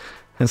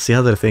 That's the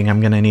other thing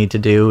I'm gonna need to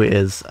do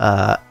is,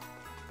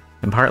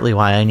 and partly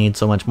why I need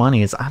so much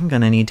money is I'm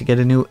gonna need to get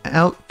a new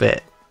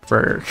outfit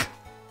for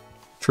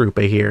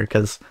Troopa here,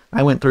 because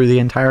I went through the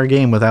entire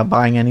game without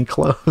buying any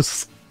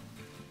clothes.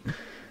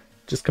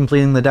 Just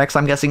completing the decks,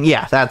 I'm guessing?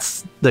 Yeah,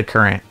 that's the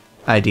current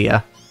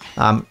idea.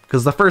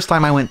 Because the first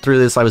time I went through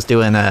this, I was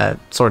doing a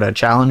sort of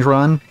challenge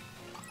run,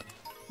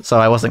 so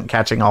I wasn't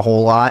catching a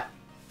whole lot.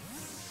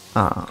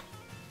 Oh,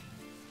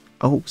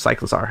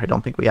 Cyclizar, I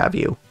don't think we have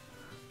you.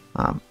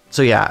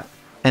 So yeah,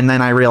 and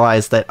then I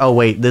realized that, oh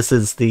wait, this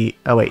is the...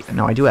 Oh wait,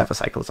 no, I do have a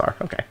Cyclizar,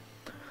 okay.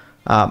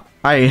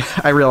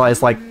 I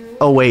realized, like,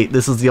 oh wait,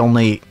 this is the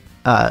only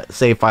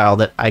save file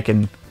that I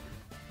can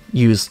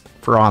use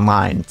for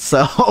online,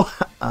 so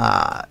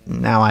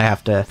now I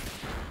have to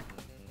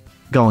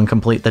go and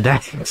complete the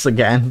decks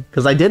again,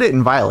 because I did it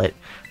in Violet.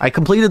 I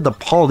completed the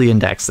Paldean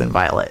decks in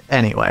Violet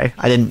anyway.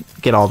 I didn't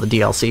get all the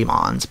DLC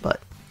mons, but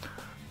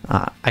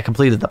I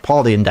completed the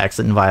Paldean Dex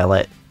in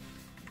Violet.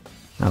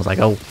 And I was like,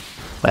 oh,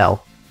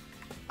 well,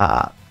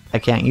 I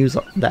can't use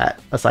that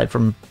aside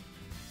from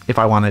if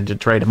I wanted to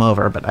trade him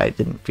over, but I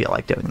didn't feel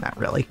like doing that,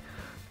 really.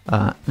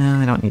 No,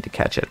 I don't need to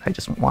catch it. I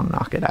just want to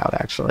knock it out,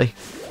 actually.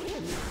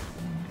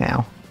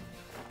 Now.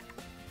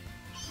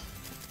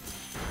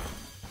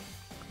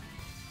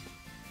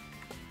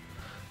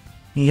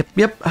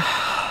 Yep.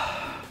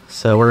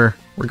 So we're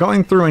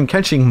going through and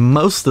catching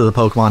most of the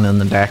Pokemon in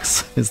the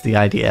Dex is the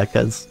idea,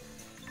 because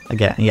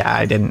again, yeah,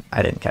 I didn't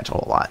catch a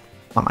whole lot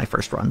on my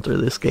first run through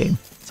this game,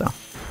 so.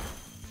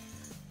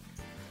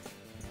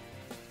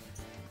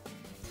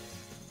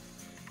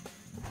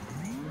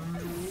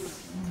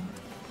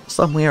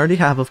 Some we already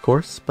have, of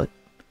course, but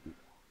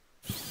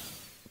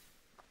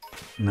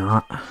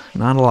not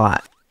a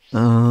lot. Wait,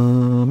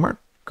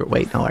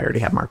 no, I already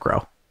have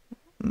Markrow.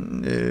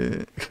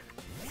 I'm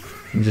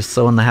just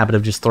so in the habit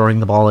of just throwing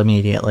the ball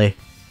immediately.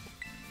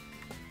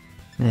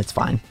 It's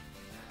fine.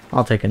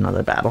 I'll take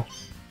another battle.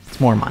 It's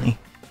more money.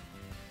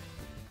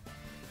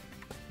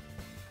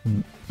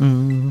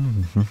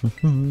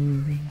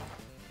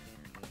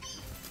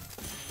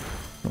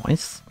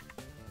 Nice.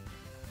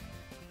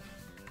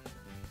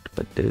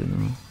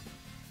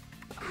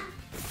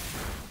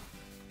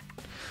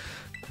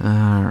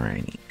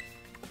 Alrighty.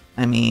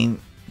 I mean,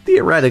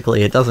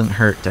 theoretically, it doesn't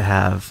hurt to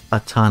have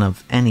a ton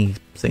of any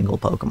single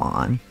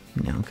Pokemon,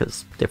 you know,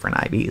 because different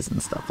IVs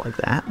and stuff like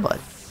that, but...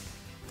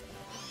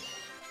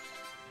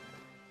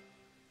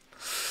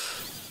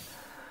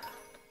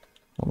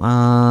 Hold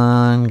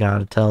on,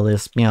 gotta tell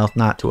this Meowth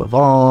not to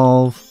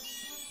evolve.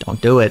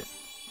 Don't do it.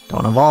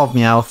 Don't evolve,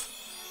 Meowth.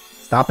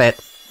 Stop it.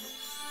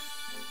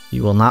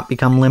 You will not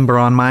become limber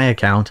on my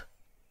account.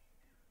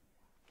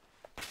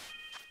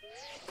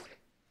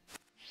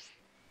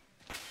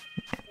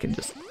 I can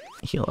just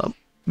heal up.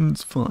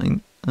 It's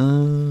fine. Yeah,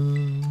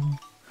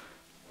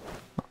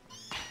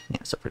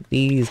 so for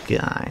these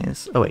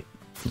guys... Oh wait,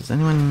 has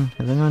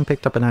anyone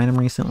picked up an item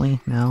recently?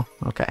 No?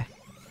 Okay.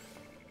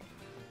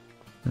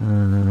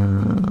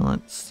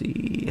 Let's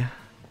see.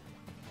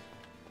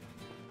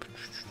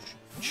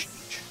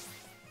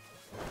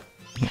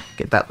 Yeah,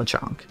 get that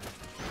Lechonk.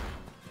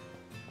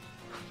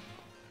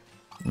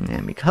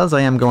 And because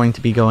I am going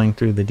to be going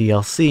through the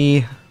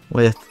DLC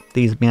with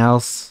these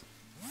Meowths,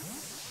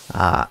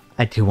 I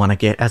do want to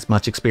get as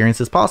much experience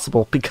as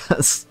possible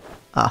because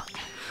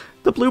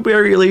the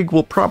Blueberry League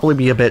will probably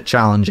be a bit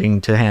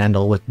challenging to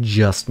handle with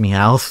just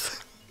Meowth.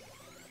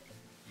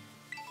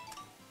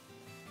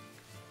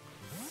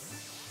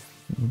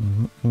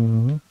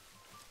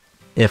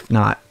 If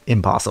not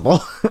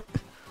impossible.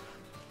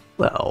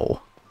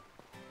 So,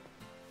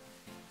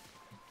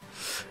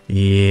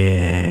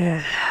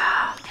 yeah.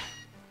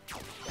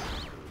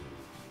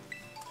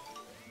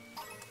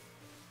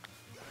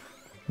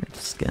 We're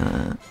just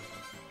gonna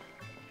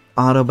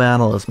auto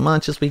battle as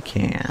much as we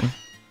can.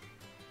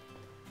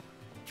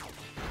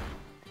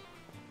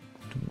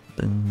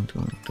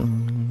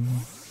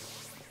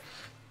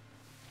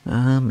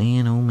 Oh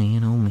man, oh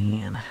man, oh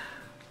man.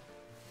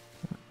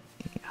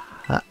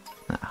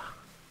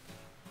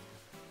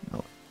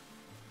 Oh.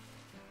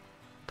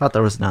 Thought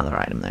there was another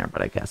item there,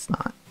 but I guess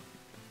not.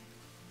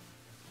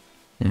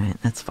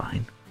 Alright, that's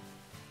fine.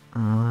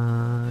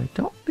 I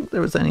don't think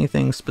there was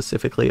anything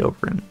specifically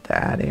over in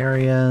that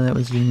area that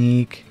was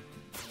unique.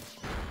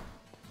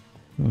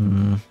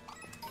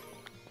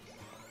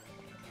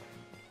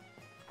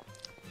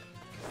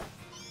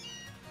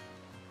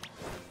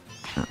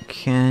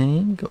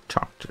 Okay, go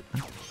talk to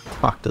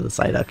the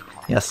Psyduck.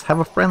 Yes, have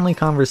a friendly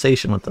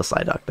conversation with the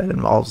Psyduck that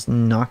involves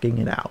knocking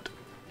it out.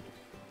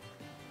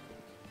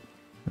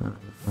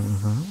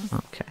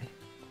 Okay.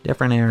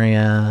 Different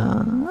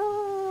area.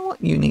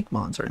 What unique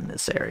mons are in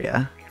this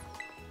area?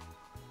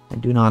 I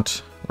do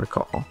not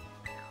recall.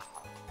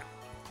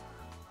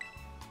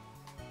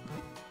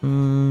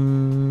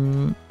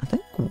 I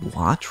think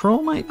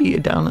Wattrel might be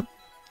down at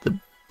the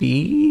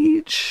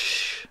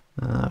beach.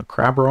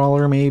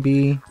 Crabrawler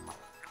maybe.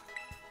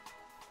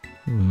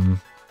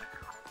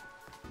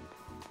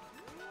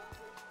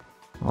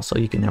 Also,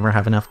 you can never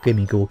have enough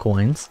Gimme Ghoul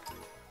coins.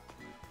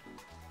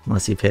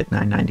 Unless you've hit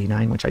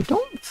 999, which I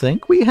don't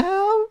think we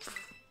have.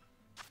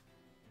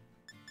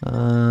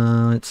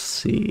 Let's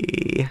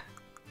see.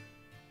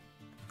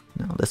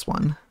 No, this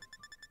one.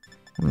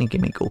 How many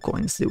Gimme Ghoul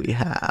coins do we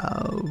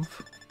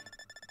have?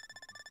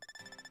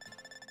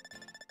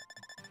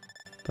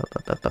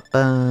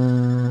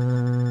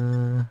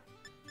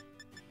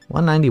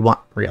 191.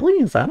 Really?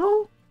 Is that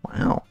all?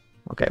 Wow.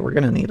 Okay, we're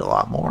gonna need a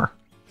lot more.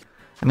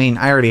 I mean,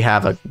 I already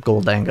have a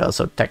Goldango,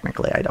 so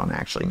technically I don't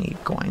actually need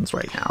coins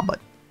right now, but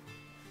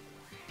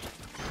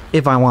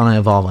if I want to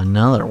evolve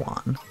another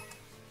one,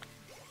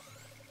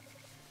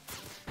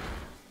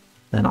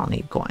 then I'll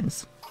need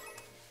coins.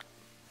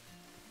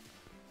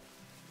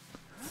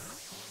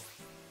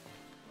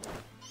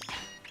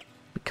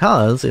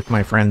 Because if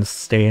my friends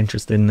stay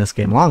interested in this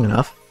game long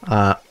enough,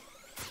 I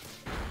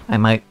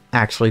might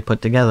actually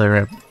put together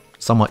a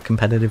somewhat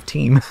competitive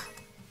team.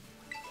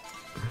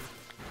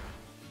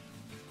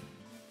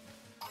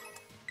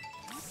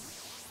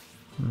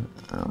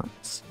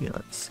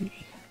 Let's see.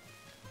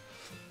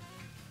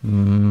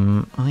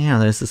 Oh yeah,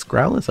 there's this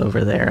Growlithe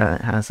over there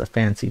that has a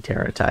fancy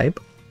Terra type.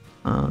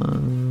 I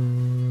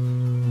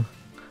don't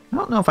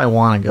know if I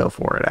want to go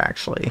for it,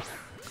 actually.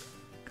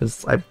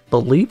 Because I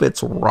believe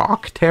it's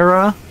Rock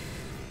Terra,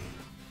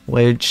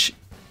 which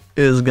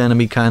is going to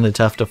be kind of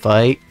tough to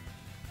fight.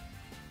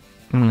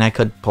 I mean, I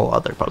could pull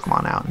other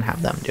Pokemon out and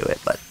have them do it,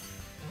 but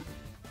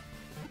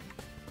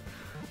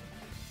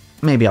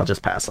maybe I'll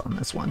just pass on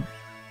this one.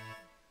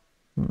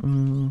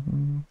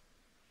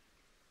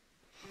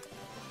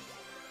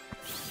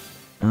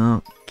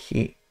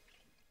 Okay.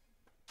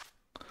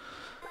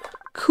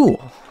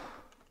 Cool.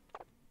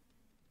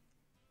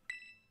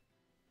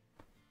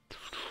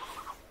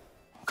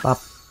 Up.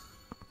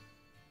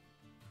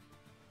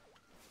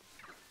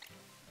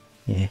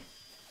 Yeah.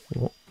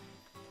 Cool.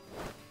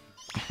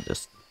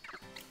 Just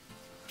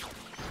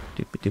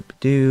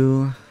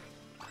doop-a-doop-a-doo.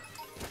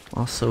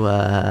 Also,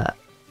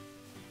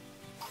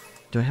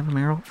 do I have a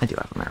Marill? I do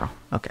have a Marill.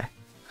 Okay.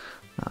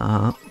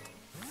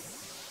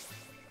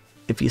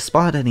 If you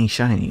spot any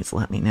shinies,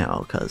 let me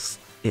know, because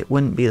it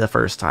wouldn't be the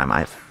first time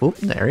I've... Oop,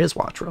 there is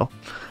Watchrill.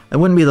 It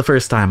wouldn't be the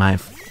first time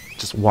I've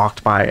just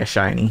walked by a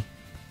shiny.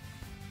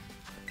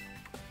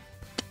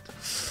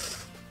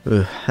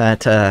 Ugh,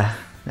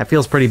 that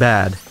feels pretty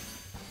bad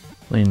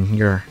when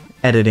you're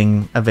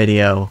editing a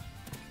video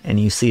and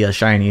you see a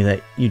shiny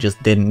that you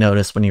just didn't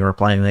notice when you were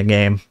playing the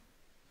game.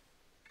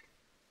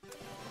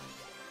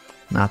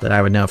 Not that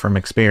I would know from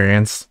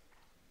experience.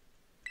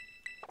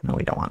 No,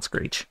 we don't want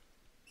Screech.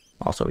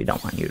 Also, we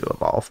don't want you to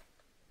evolve.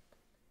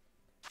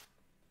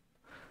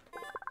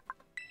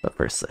 But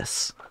first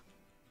this.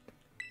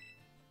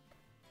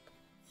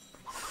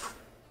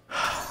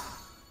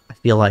 I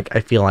feel like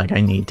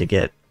I need to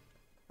get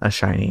a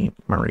shiny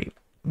Marie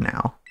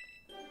now.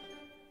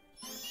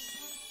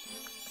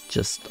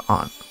 Just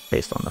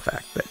based on the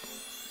fact that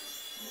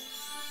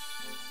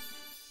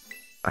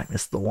I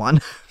missed the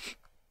one.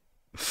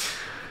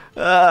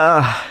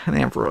 And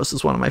Ampharos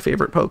is one of my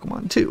favorite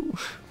Pokemon too.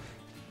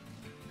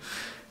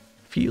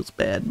 Feels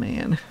bad,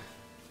 man.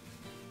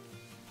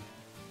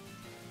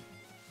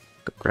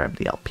 Go grab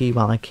the LP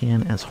while I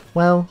can as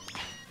well.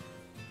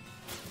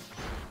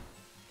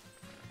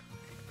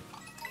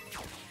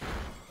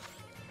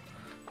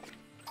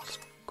 Just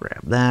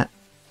grab that.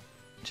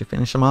 Did you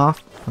finish him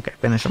off? Okay,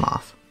 finish him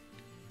off.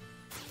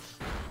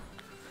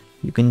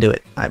 You can do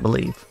it, I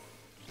believe.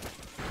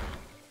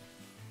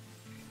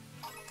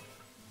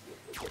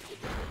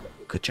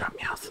 Good job,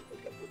 Meowth.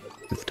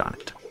 You've done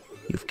it.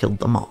 You've killed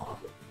them all.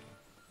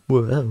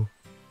 Whoa.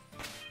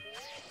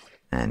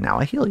 And now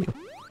I heal you.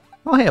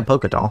 Oh, hey, a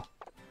Pokédoll.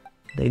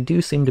 They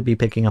do seem to be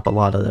picking up a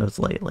lot of those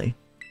lately.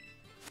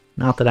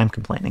 Not that I'm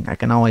complaining. I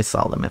can always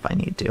sell them if I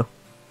need to.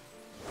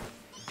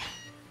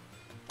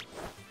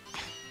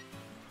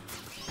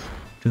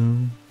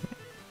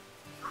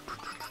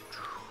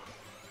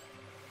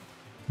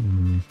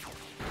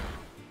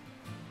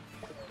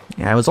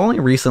 Yeah, I was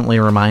only recently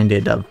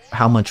reminded of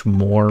how much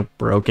more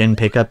broken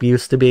pickup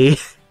used to be.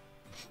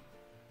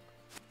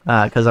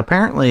 Because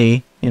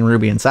apparently in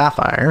Ruby and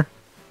Sapphire,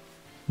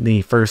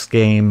 the first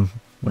game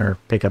where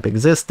pickup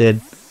existed,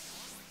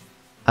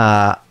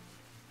 it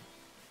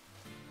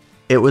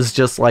was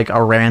just like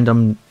a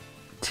random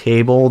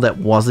table that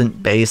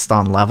wasn't based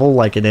on level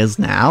like it is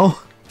now.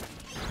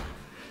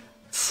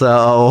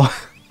 So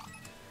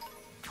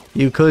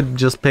you could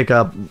just pick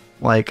up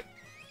like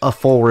a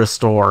full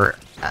restore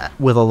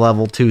with a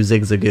level 2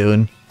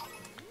 Zigzagoon.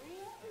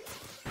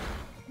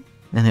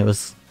 And it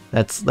was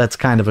that's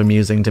kind of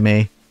amusing to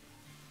me.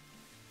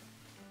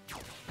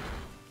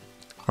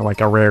 Or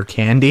like a rare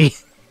candy.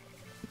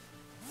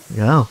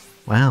 Oh,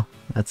 wow.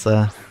 That's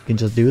you can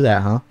just do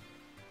that, huh?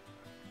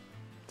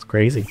 It's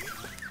crazy.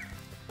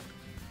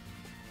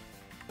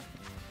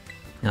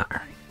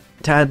 Alright.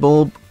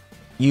 Tadbulb,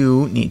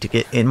 you need to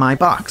get in my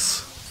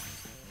box.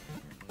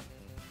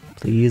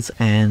 Please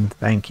and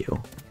thank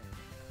you.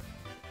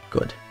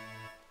 Good.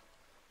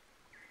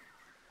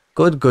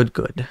 Good, good,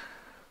 good.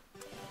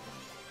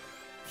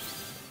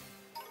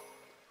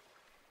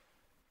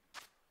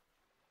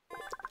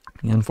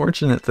 The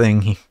unfortunate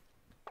thing,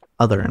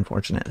 other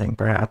unfortunate thing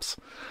perhaps,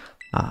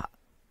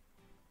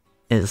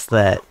 is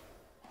that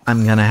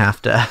I'm gonna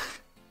have to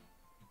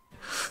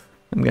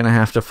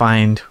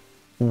find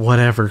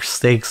whatever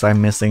stakes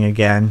I'm missing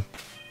again,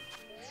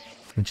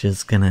 which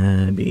is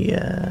gonna be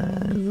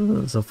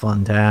it's a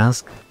fun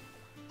task.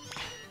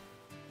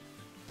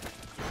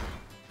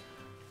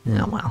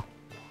 Yeah, well,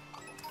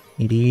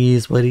 it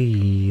is what it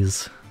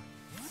is.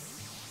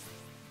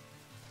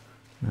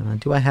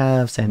 Do I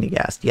have Sandy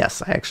Ghast?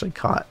 Yes, I actually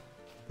caught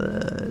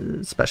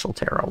the special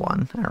Terra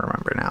one. I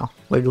remember now.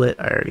 Wiglet,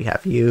 I already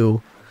have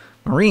you.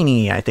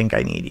 Marini, I think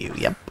I need you.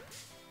 Yep.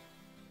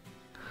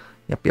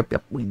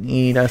 Yep. We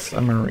need us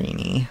a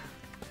Marini.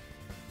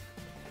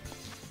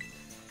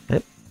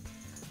 Yep.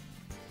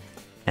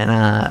 And,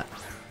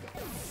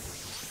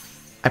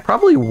 I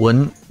probably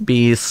wouldn't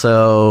be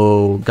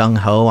so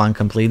gung-ho on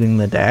completing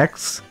the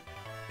decks,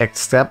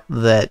 except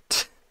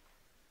that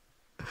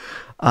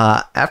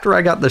After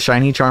I got the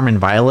shiny charm in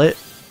Violet,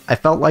 I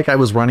felt like I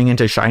was running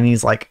into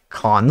shinies like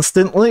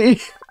constantly.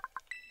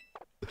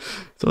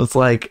 So it's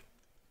like,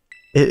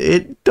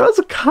 it does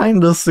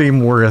kind of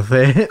seem worth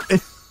it.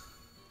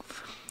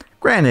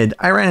 Granted,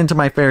 I ran into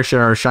my fair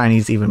share of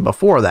shinies even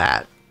before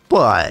that,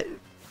 but...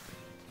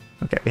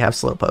 Okay, we have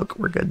Slowpoke,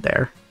 we're good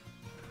there.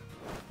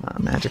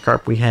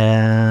 Magikarp we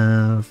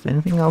have...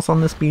 Anything else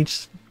on this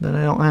beach that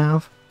I don't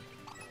have?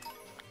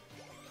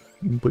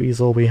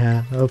 Weasel we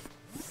have.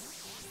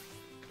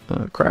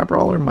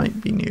 Crabrawler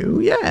might be new.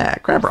 Yeah,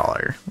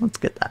 Crabrawler. Let's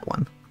get that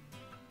one.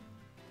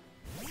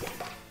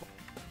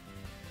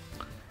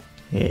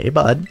 Hey,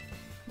 bud.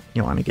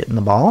 You want to get in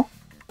the ball?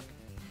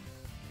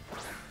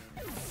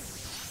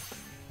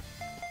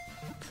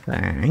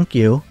 Thank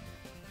you.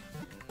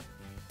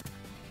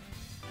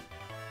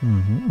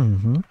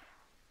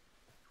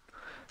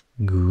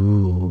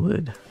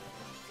 Good.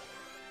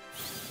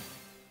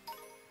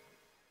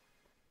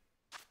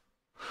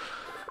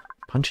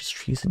 Punches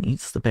trees and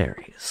eats the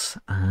berries.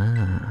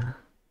 Ah,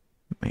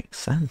 makes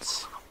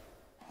sense.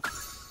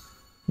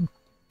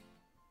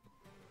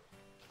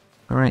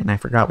 Alright, and I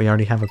forgot we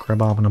already have a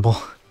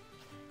Crabominable.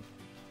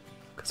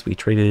 Because we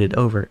traded it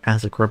over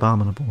as a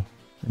Crabominable,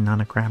 and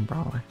not a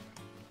Crabrawler.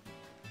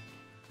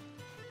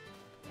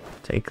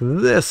 Take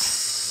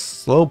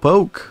this,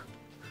 Slowpoke!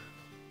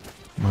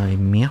 My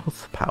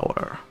mouth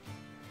power.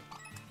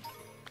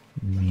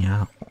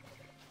 Meow.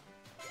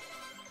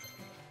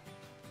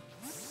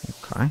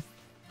 Okay.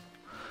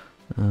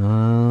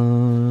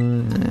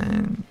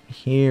 And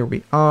here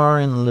we are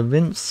in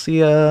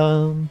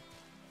Levincia.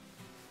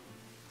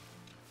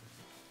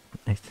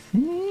 I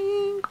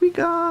think we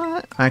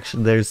got...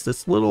 Actually, there's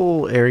this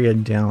little area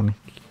down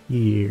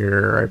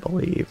here, I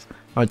believe.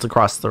 Oh, it's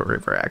across the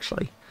river,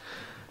 actually.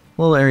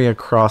 A little area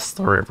across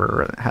the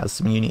river that has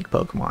some unique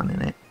Pokemon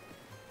in it.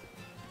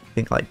 I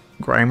think, like,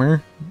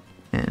 Grimer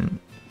and...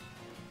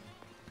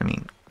 I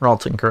mean,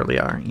 Ralts and Curly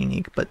are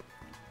unique, but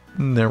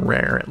they're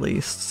rare at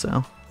least,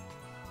 so...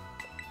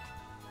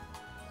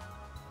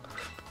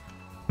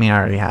 I mean, I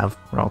already have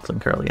Ralts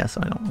and Curly,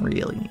 so I don't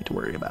really need to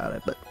worry about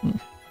it, but...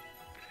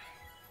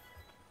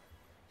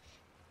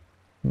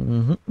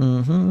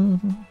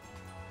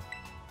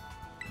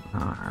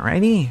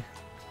 Alrighty.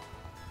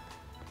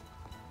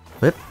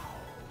 Whip.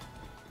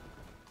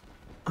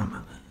 I'm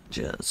gonna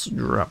just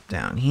drop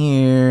down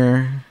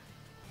here.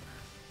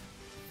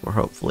 Or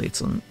hopefully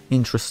some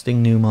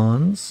interesting new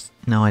mons.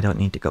 No, I don't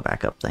need to go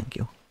back up, thank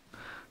you.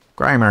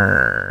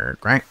 Grimer.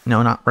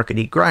 No, not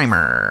Rookity.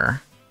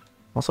 Grimer.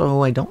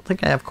 Also, I don't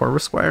think I have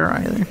Corvisquire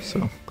either,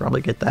 so probably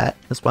get that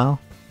as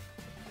well.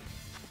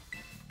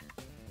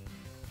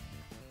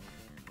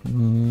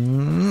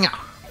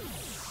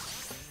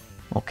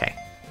 Okay.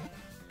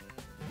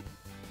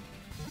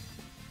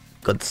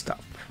 Good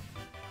stuff.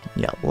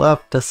 Yeah,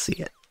 love to see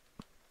it.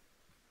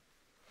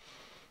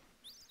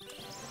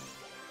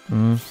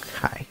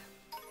 Okay.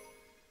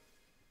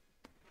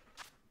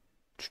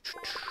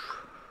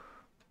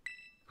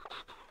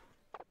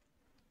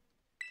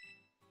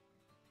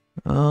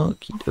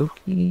 Okie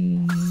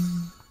dokie.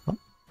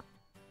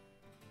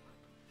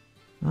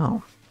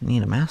 Oh, I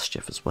need a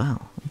Mastiff as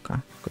well. Okay,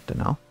 good to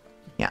know.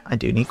 Yeah, I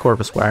do need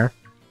Corvisquire.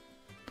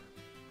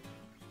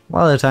 A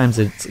lot of the times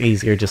it's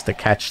easier just to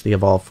catch the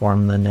evolved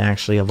form than to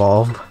actually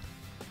evolve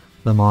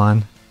them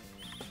on.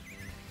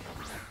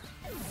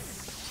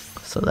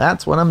 So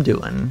that's what I'm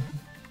doing.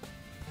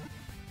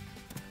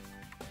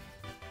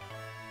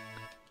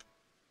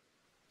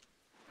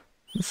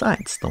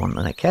 Besides, the one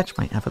that I catch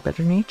might have a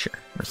better nature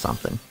or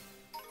something.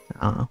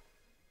 I don't know.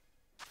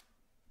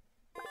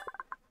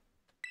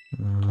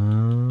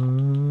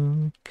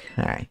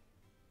 Okay.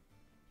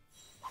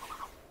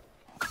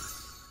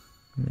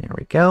 There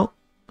we go.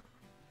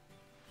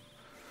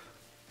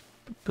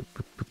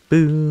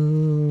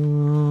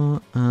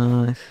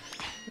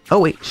 Oh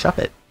wait,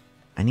 Shuppet.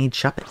 I need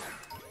Shuppet.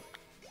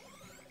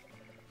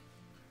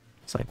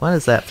 It's like, what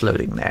is that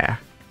floating there?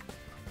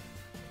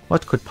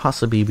 What could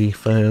possibly be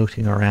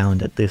floating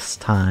around at this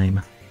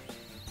time?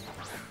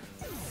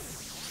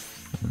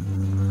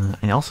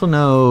 I also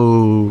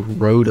know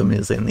Rotom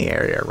is in the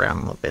area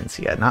around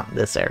Levincia. Not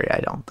this area,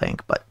 I don't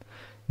think, but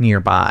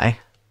nearby.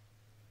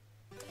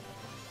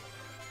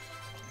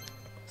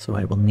 So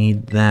I will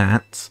need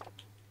that,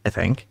 I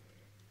think.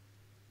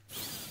 I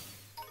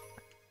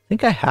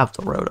think I have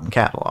the Rotom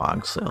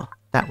catalog, so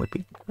that would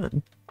be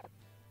good.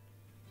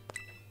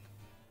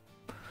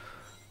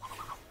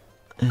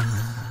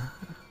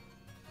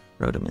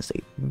 Rotom is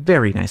a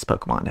very nice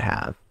Pokemon to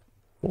have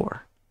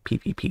for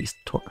PvP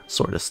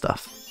sort of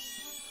stuff.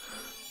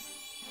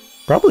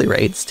 Probably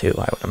raids too,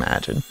 I would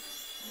imagine.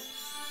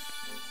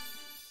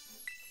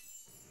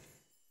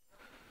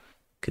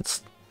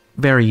 It's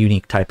very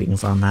unique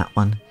typings on that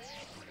one.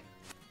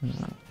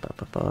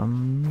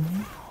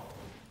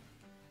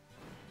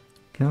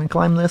 Can I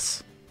climb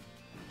this?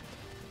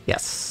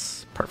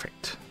 Yes,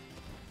 perfect.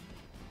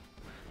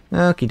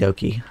 Okie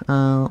dokie.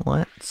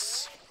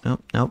 Let's... Oh,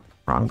 nope,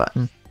 wrong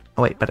button.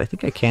 Oh wait, but I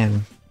think I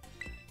can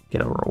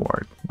get a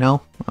reward.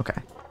 No?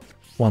 Okay.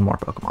 one more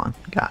Pokemon.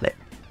 Got it.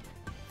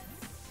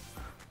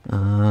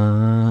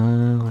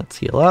 Let's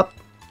heal up.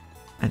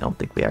 I don't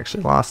think we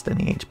actually lost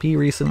any HP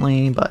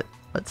recently, but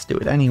let's do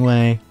it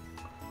anyway.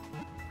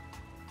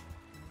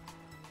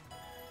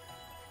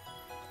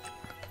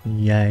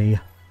 Yay.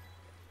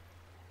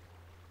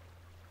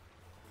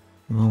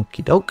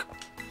 Okie doke.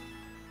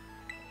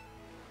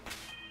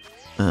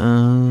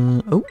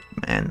 Oh,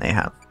 and they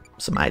have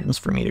some items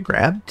for me to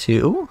grab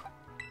too.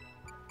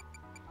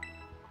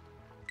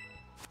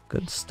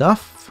 Good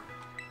stuff.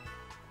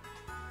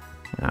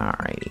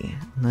 Alrighty,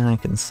 and then I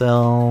can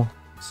sell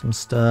some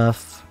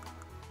stuff.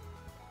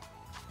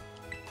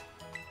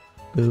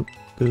 Boop,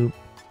 boop.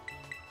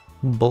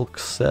 Bulk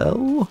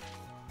sell.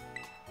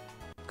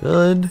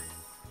 Good.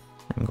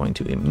 I'm going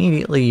to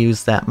immediately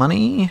use that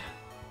money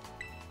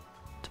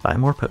to buy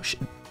more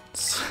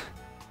potions.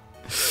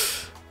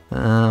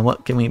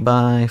 What can we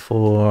buy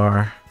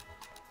for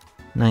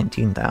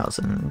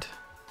 19,000?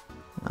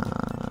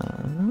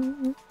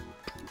 How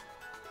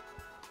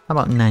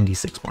about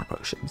 96 more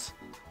potions?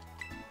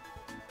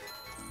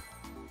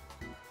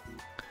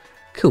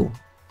 Cool.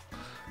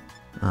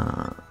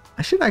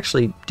 I should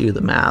actually do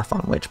the math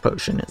on which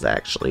potion is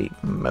actually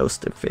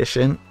most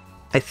efficient.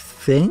 I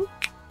think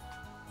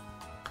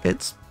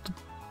it's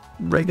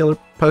regular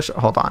potion.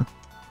 Hold on.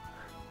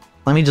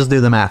 Let me just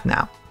do the math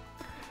now.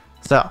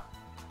 So,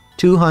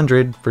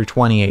 200 for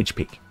 20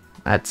 HP.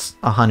 That's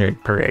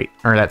 100 per 8,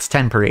 or that's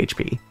 10 per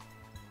HP.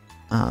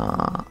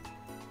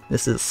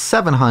 This is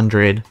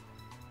 700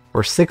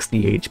 for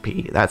 60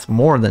 HP. That's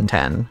more than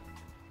 10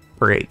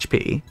 per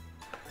HP.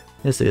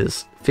 This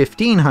is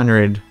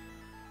 1500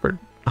 for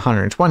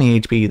 120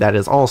 HP. That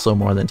is also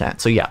more than 10.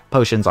 So yeah,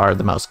 potions are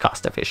the most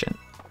cost efficient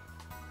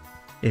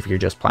if you're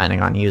just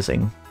planning on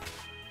using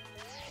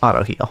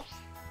auto heal.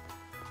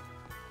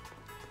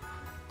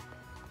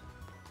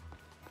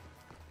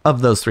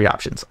 Of those three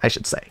options, I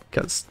should say,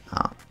 because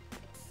I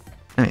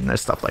mean,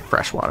 there's stuff like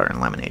fresh water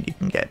and lemonade you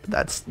can get, but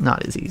that's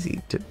not as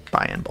easy to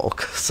buy in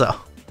bulk. So,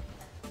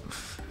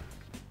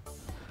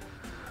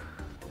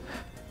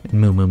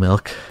 Moo Moo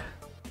Milk.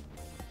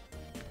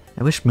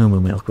 I wish Moo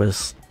Moo Milk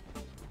was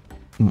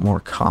more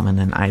common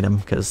an item,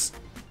 because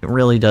it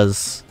really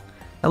does,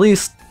 at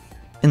least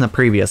in the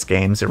previous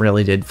games, it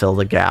really did fill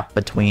the gap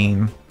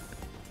between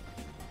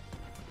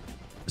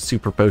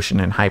Super Potion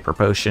and Hyper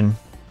Potion,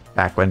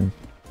 back when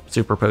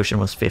Super Potion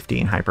was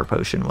 50 and Hyper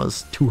Potion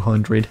was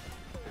 200.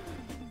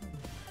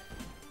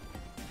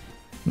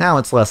 Now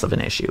it's less of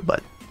an issue,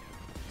 but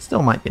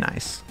still might be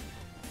nice.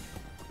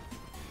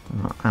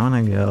 I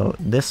want to go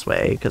this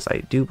way, because I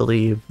do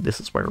believe this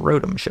is where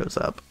Rotom shows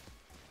up.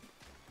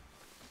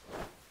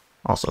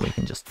 Also, we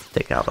can just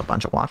take out a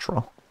bunch of Watch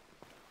Roll.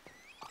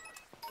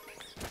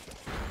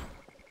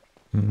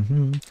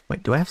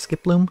 Wait, do I have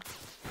Skip Bloom?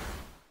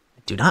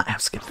 I do not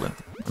have Skip Bloom.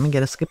 Let me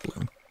get a Skip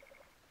Bloom.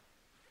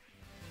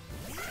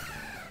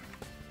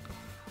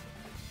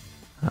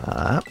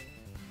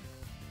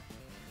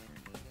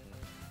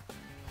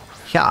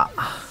 Yeah.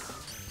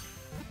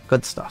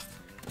 Good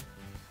stuff.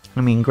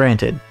 I mean,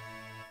 granted,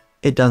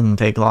 it doesn't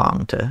take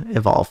long to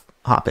evolve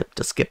Hoppip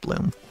to Skip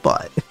Bloom,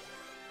 but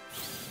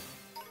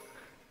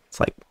it's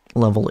like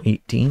level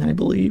 18, I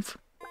believe.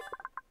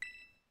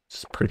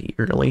 It's pretty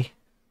early.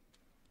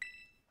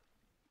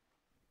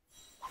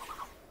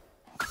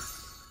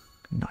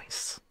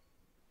 Nice.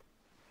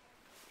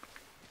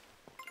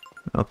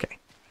 Okay.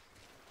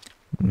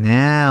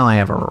 Now I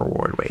have a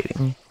reward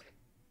waiting.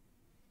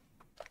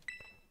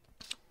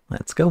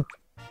 Let's go.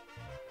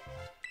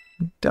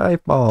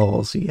 Dive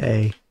balls,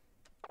 yay.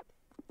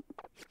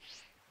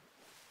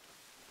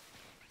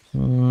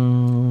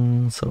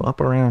 So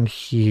up around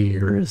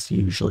here is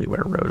usually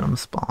where Rotom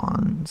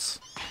spawns.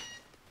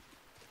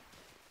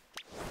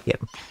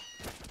 Get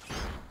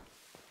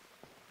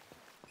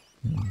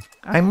him.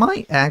 I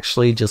might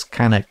actually just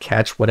kind of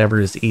catch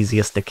whatever is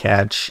easiest to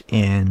catch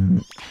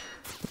in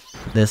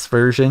this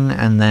version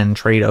and then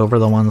trade over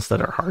the ones that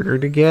are harder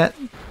to get.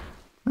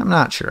 I'm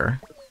not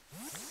sure.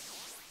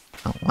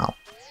 Oh, well.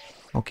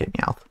 Okay,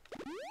 Meowth.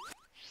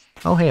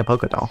 Oh, hey, a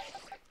Pokédoll.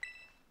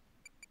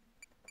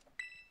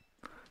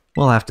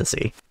 We'll have to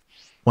see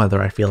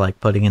whether I feel like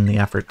putting in the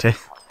effort to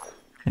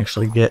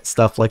actually get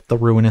stuff like the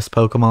Ruinous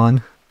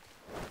Pokemon.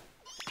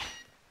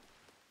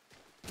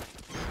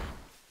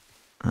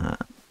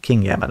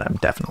 King Gambit, I'm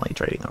definitely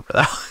trading over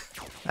though.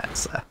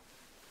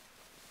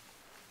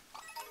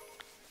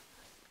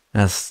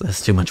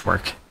 That's too much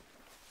work.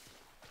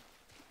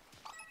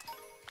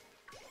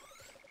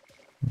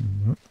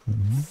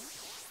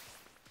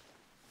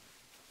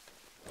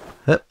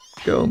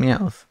 Go,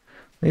 Meowth.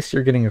 At least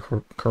you're getting a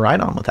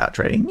Koraidon without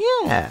trading.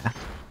 Yeah.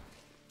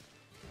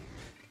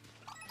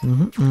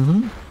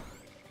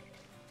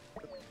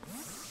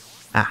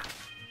 Ah.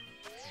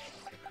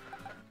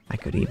 I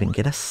could even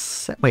get a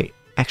wait,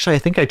 actually I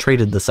think I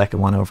traded the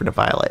second one over to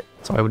Violet,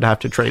 so I would have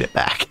to trade it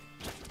back.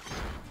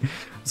 I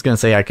was gonna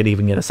say I could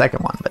even get a second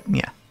one, but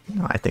yeah.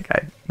 No, I think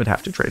I would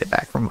have to trade it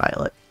back from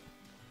Violet.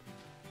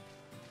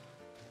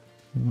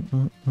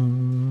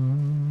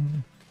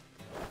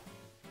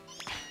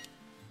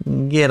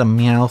 Get him,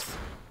 Meowth.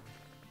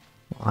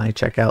 While I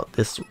check out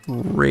this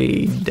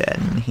raid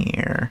den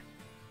here.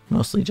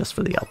 Mostly just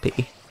for the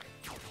LP.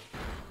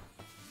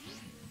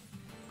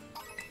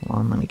 Hold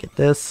on, let me get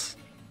this.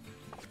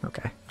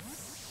 Okay.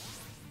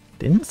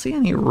 Didn't see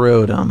any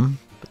Rotom,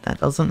 but that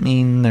doesn't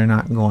mean they're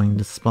not going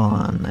to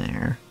spawn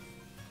there.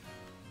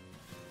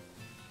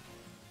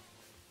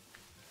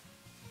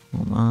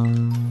 Hold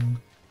on.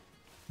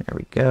 There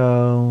we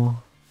go.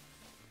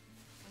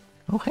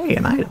 Oh hey,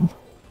 an item.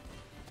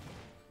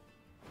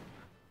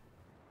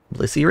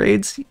 Blissey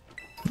raids?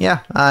 Yeah,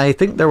 I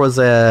think there was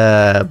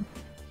an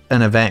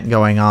event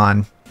going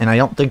on, and I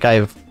don't think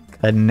I've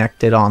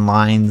connected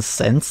online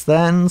since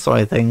then, so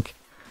I think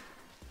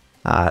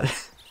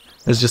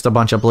there's just a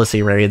bunch of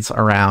Blissey raids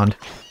around.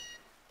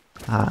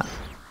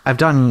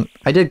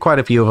 I did quite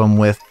a few of them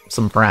with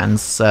some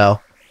friends, so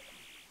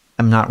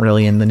I'm not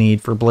really in the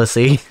need for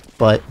Blissey,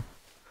 but...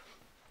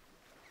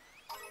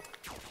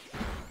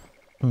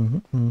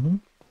 Oh,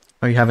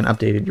 you haven't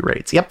updated your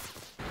raids. Yep.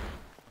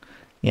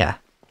 Yeah.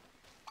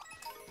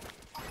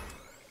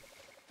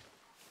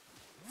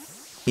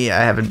 Yeah,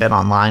 I haven't been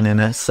online in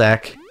a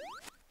sec.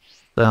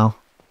 So.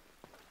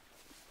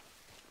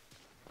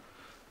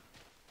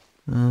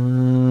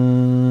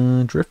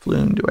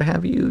 Drifloon, do I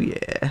have you?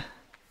 Yeah.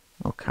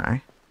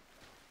 Okay.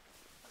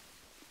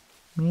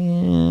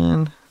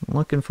 Man, I'm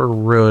looking for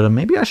Rotom.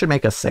 Maybe I should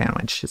make a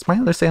sandwich. Is my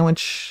other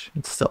sandwich?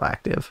 It's still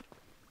active.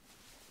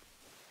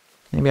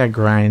 Maybe I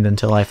grind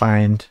until I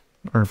find,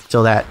 or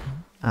until that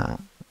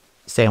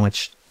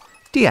sandwich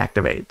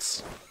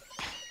deactivates.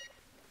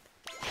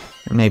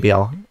 Or maybe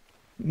I'll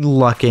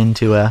luck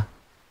into a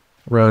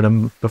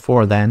Rotom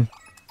before then.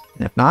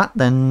 And if not,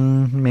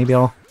 then maybe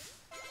I'll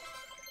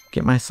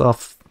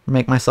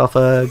make myself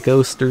a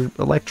ghost or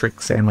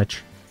electric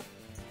sandwich.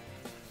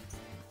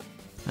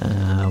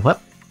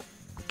 Well,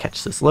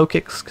 catch this low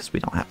kicks because we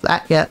don't have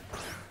that yet.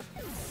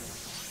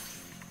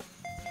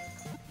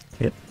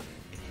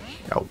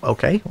 Oh,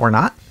 okay, or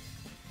not.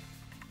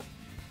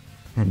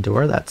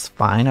 Endure, that's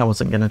fine. I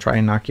wasn't going to try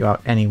and knock you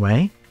out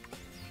anyway.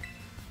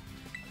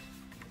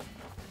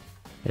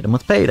 Hit him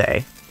with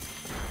payday.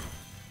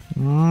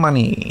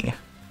 Money.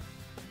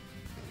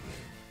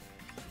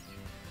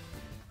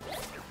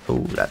 Oh,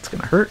 that's going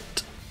to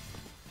hurt.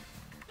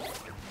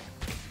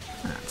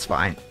 That's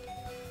fine.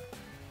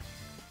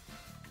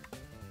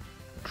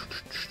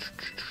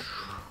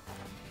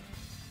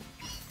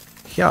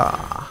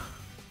 Yeah.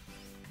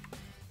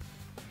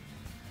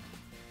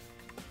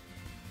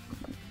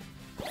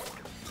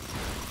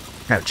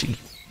 Ouchie.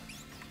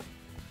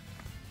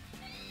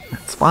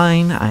 That's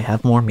fine, I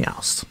have more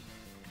meows.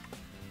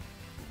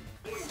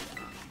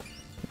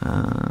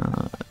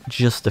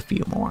 Just a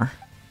few more.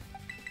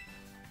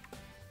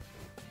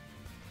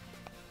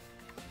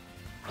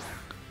 At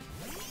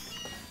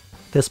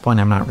this point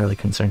I'm not really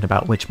concerned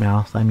about which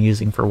mouth I'm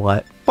using for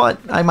what, but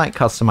I might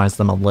customize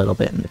them a little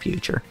bit in the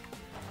future.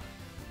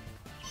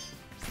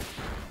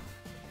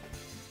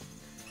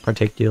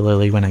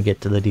 Particularly when I get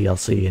to the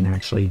DLC and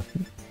actually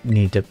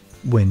need to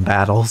win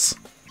battles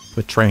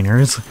with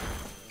trainers.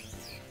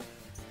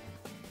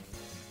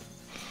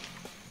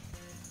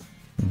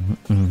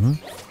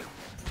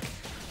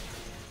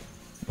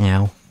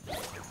 Ow.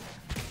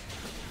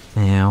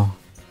 Ow.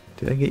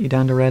 Did I get you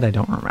down to red? I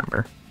don't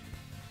remember.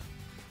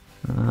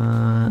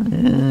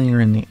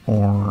 You're in the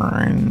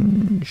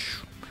orange.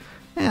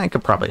 I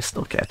could probably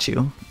still catch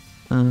you.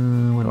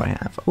 What do I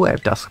have? Oh, I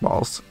have dusk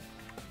balls.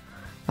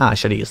 I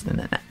should have used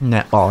the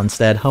net ball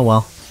instead. Oh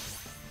well.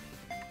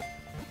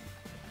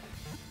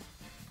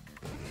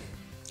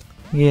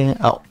 Yeah,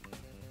 oh.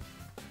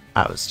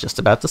 I was just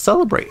about to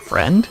celebrate,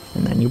 friend,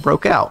 and then you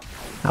broke out.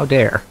 How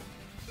dare.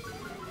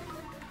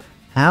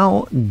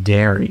 How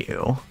dare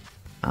you?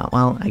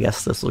 Well, I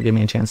guess this will give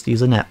me a chance to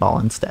use a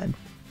netball instead.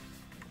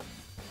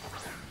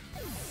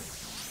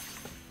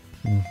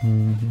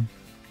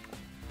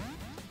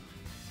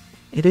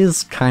 It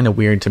is kind of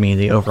weird to me,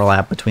 the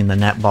overlap between the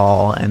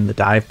netball and the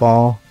dive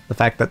ball. The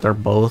fact that they're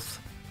both...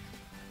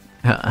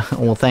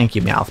 well, thank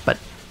you, Meowth, but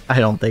I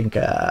don't think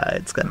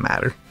it's gonna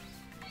matter.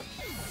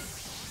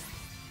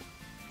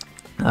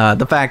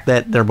 The fact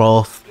that they're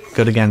both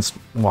good against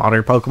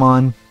water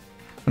Pokemon,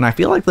 and I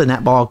feel like the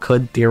netball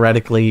could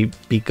theoretically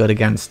be good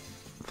against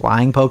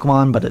flying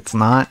Pokemon, but it's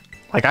not.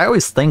 Like, I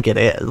always think it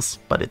is,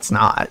 but it's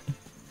not.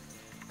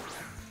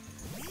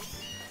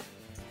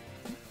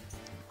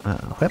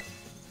 Whip.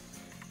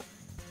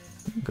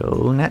 Go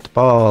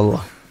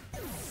netball.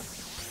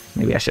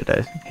 Maybe I should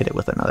have hit it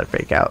with another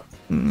fake out.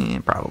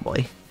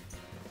 Probably.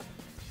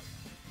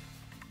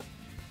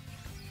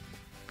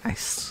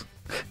 Nice.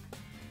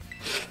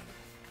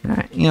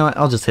 Alright, you know what?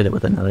 I'll just hit it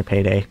with another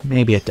payday.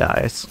 Maybe it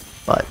dies,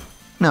 but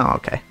no,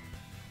 okay.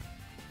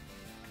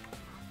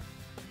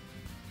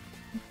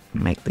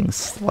 Make things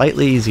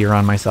slightly easier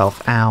on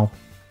myself. Ow.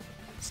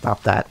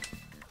 Stop that.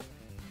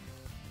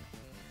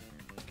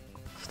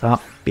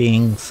 Stop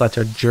being such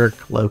a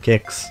jerk, low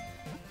kicks.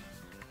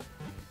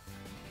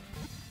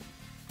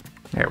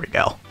 There we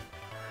go.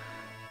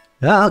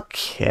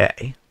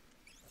 Okay.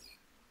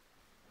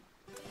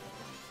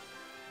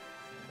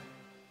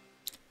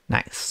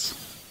 Nice.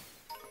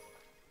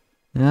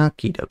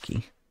 Okie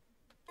dokie.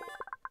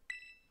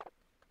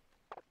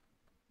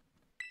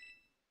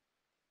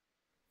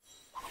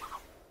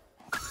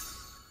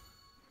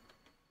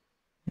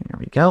 There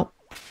we go.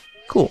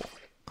 Cool.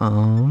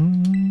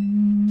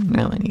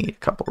 Now I need a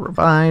couple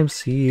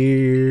revives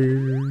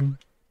here.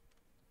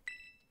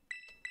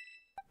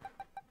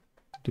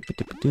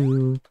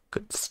 Doop-a-doop-a-doo.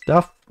 Good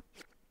stuff.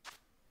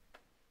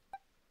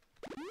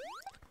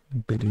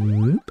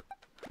 Ba-doop.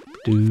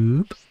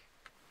 Doop.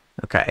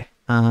 Okay.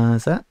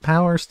 Is that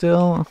power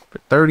still? For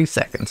 30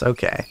 seconds.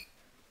 Okay.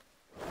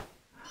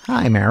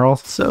 Hi, Meryl.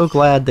 So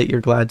glad that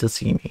you're glad to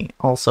see me.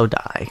 Also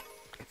die.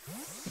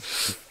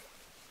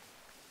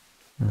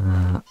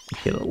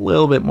 Get a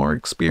little bit more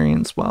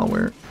experience while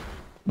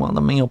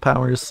the meal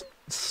power's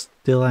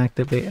still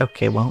activate.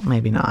 Okay, well,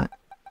 maybe not.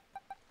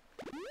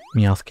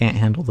 Meowth can't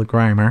handle the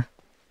Grimer.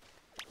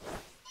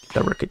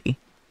 The Rookity.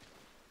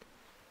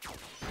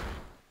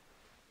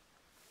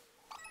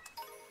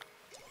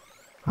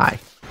 Hi.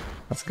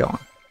 How's it going?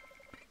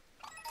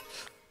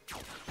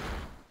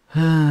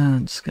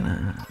 I'm just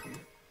gonna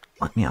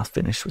let Meowth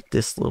finish with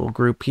this little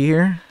group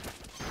here.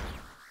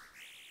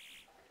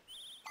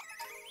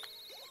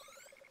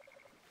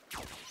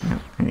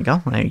 There you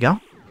go, there you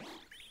go.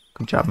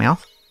 Good job,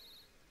 Meowth.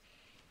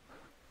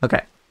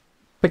 Okay.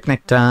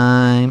 Picnic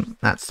time.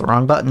 That's the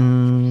wrong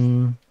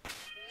button.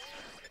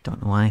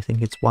 Don't know why I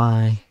think it's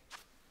Y.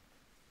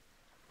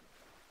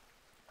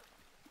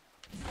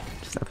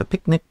 Just have a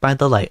picnic by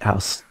the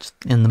lighthouse. Just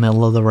in the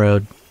middle of the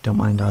road. Don't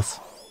mind us.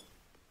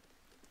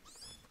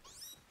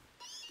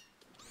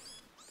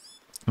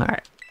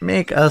 Alright.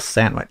 Make a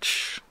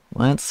sandwich.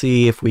 Let's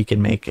see if we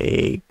can make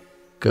a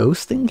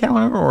ghost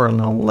encounter or an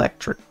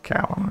electric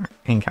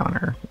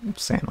encounter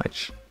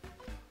sandwich.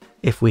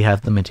 If we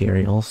have the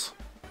materials.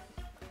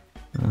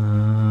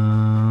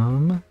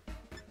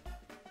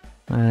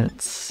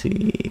 Let's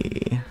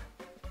see.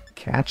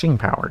 Catching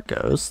power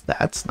ghost.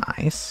 That's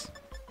nice.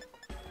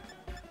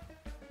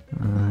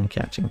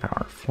 Catching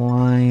power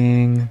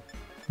flying.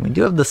 We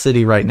do have the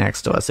city right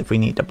next to us if we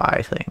need to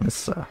buy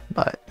things.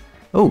 But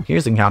oh,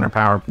 here's encounter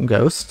power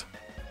ghost.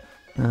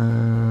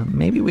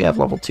 Maybe we have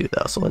level 2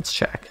 though, so let's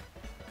check.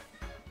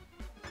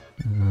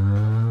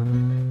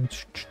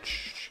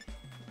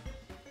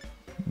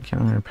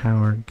 Encounter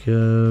power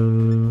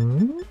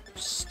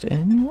ghost.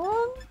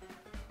 Anyone?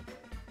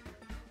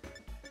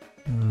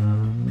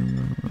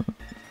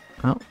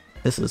 Oh,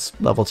 this is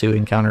level 2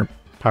 encounter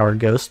power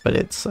ghost, but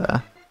it's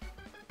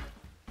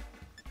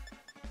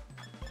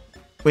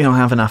we don't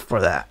have enough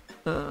for that.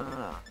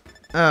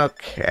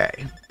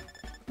 Okay.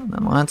 And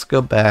then let's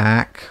go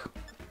back.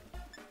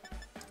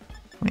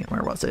 Wait,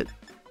 where was it?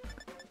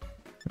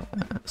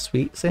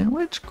 Sweet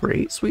sandwich?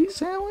 Great sweet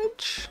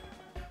sandwich?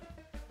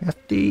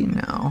 FD?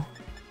 No.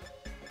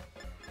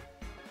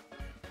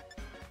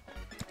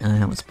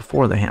 It was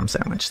before the ham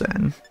sandwich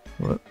then.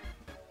 Whoop.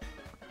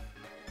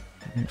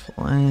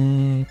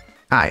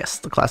 Ah yes,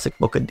 the classic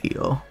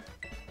bocadillo.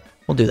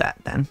 We'll do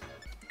that then.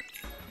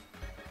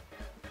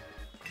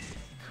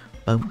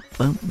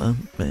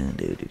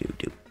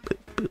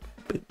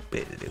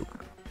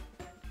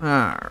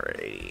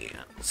 Alrighty,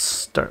 let's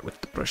start with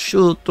the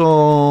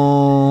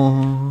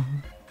prosciutto.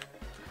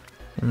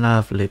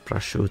 Lovely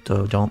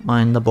prosciutto. Don't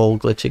mind the bowl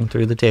glitching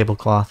through the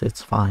tablecloth,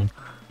 it's fine.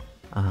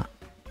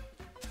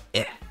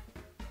 Yeah.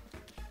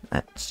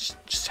 That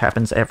just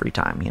happens every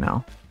time, you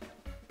know.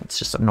 It's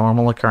just a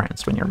normal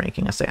occurrence when you're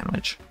making a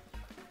sandwich.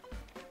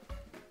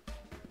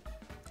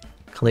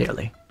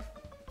 Clearly.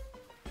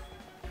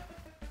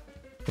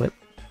 What?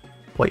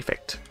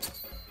 Perfect.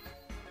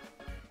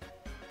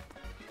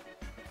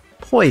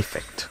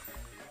 Perfect.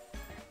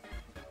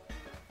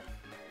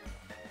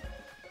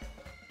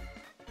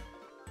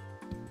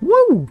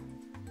 Woo!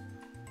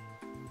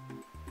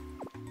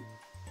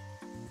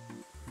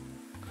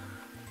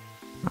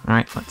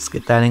 Alright, let's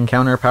get that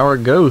encounter power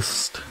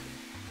ghost.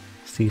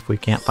 See if we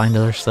can't find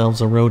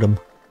ourselves a Rotom.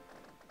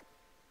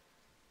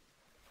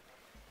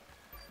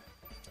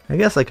 I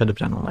guess I could have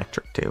done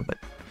electric too, but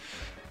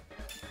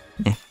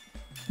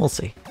we'll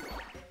see.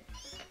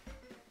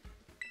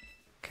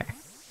 Okay.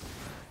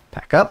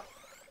 Pack up.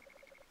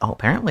 Oh,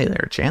 apparently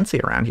there are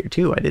Chansey around here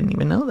too. I didn't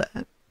even know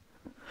that.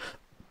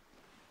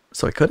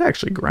 So I could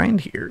actually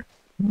grind here.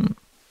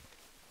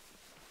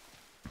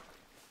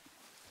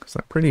 Because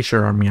I'm pretty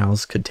sure our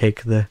Meows could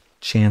take the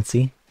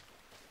Chansey.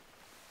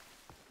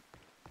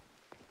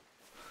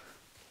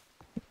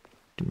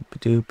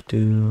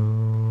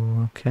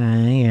 Doop-a-doop-doo.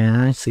 Okay,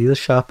 yeah, I see the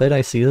Shuppet,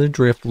 I see the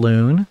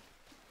Drifloon.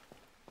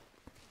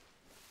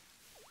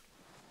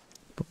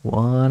 But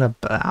what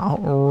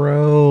about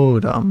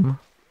Rotom?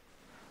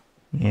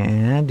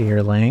 Yeah,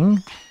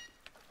 Deerling.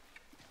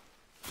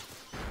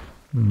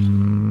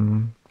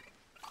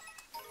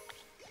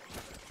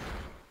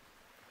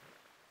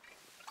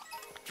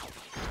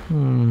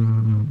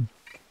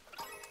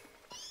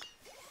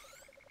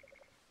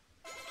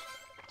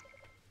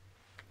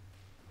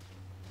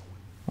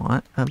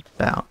 What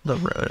about the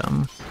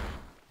Rotom?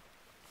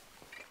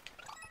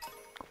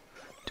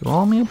 Do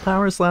all meal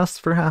powers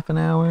last for half an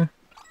hour?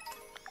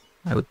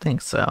 I would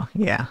think so.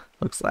 Yeah,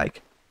 looks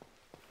like.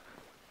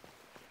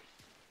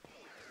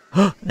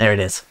 There it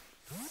is.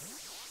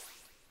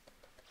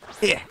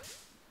 Yeah.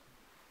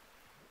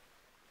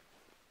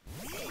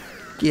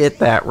 Get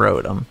that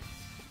Rotom.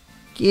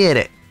 Get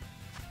it.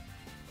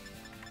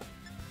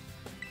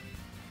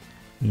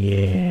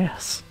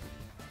 Yes.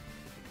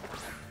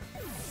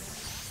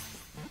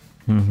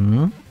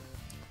 Mm-hmm.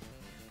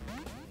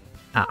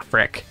 Ah,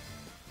 frick.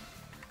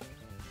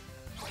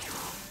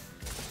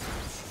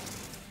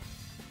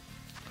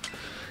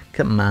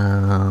 Come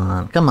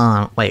on. Come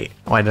on. Wait,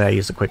 why did I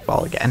use a quick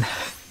ball again?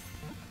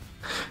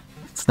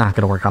 It's not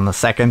gonna work on the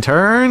second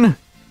turn.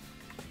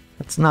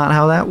 That's not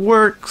how that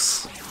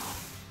works.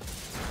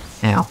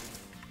 Ow.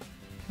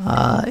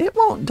 It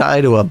won't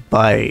die to a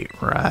bite,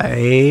 right?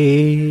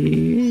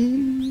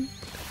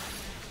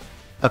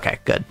 Okay,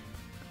 good.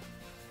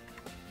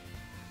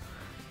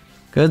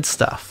 Good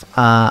stuff.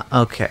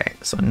 Okay,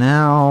 so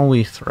now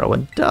we throw a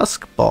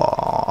dusk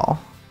ball.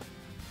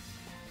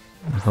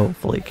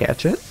 Hopefully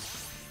catch it.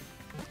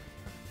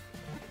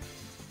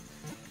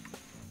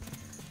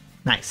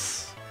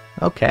 Nice.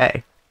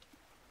 Okay.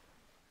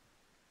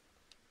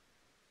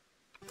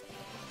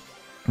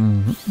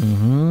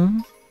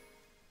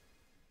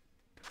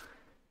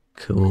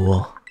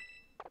 Cool.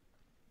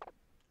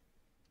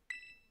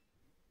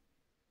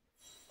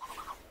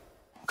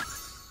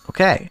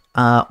 Okay,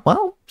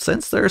 well,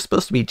 since there's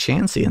supposed to be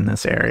Chansey in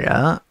this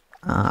area,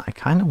 I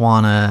kind of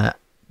want to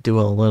do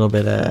a little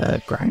bit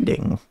of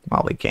grinding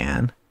while we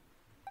can.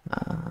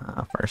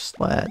 First,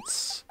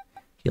 let's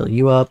heal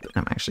you up.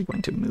 I'm actually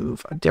going to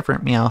move a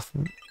different Meowth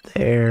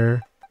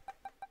there.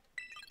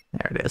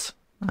 There it is.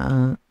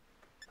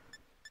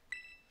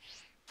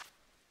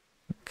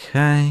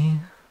 Okay.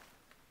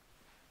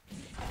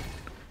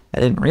 I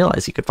didn't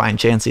realize you could find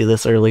Chansey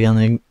this early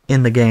in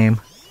the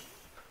game.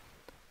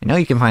 I know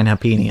you can find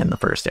Happiny in the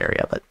first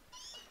area, but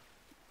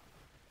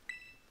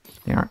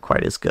they aren't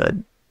quite as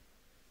good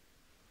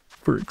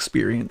for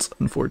experience,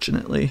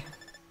 unfortunately.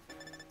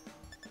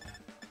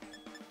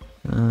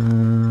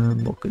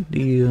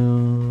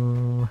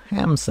 Bocadillo,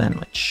 ham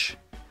sandwich.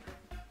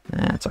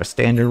 That's our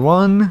standard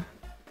one.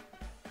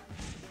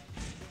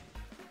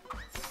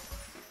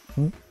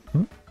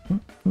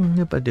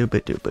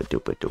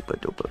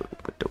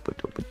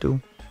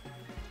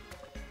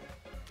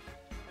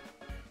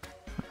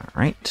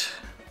 Alright.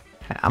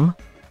 Ham.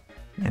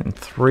 And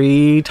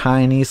 3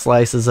 tiny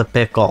slices of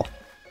pickle.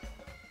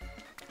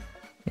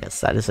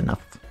 Yes, that is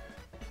enough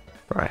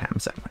for a ham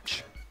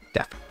sandwich.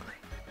 Definitely.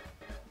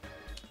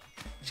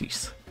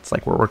 Jeez, it's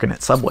like we're working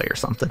at Subway or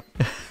something.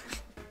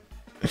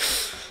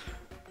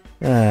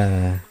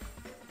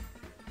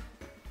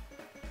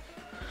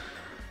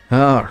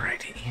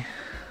 Alrighty.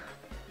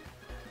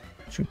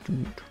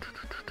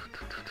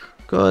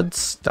 Good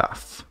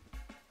stuff.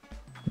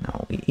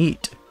 Now we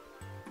eat.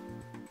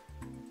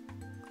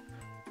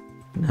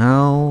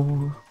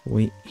 Now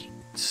we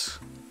eat.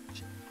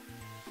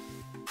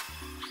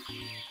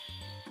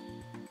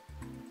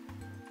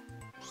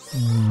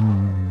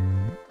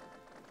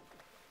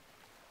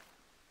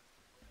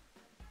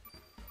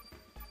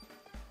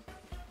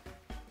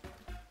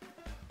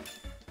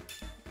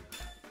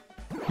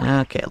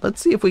 Okay,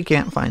 let's see if we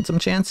can't find some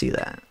Chansey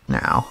then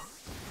now.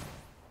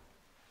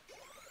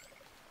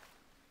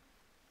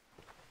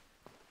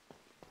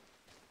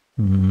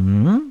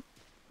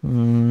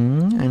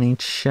 Any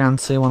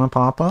Chansey wanna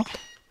pop up?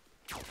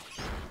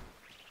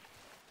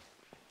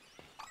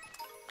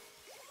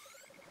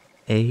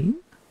 I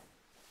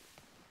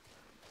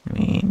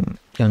mean,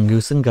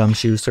 Yungoos and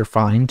Gumshoos are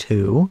fine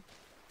too.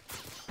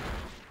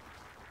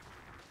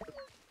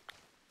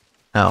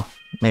 Oh,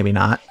 maybe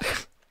not.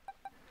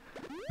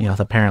 Meowth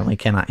apparently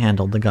cannot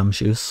handle the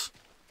Gumshoos.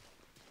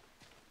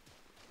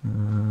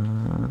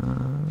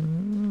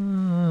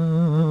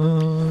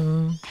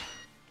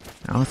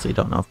 I honestly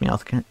don't know if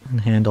Meowth can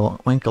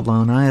handle Wink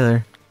alone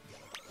either.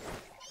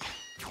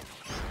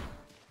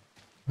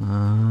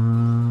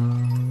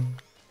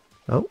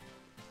 Oh.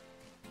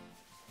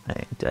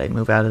 Did I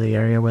move out of the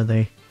area where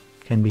they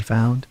can be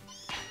found?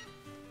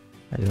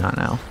 I do not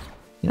know.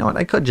 You know what?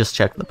 I could just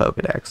check the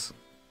Pokedex.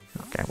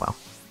 Okay, well.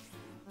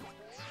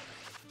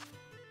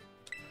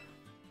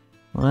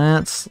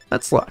 Let's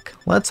look.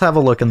 Let's have a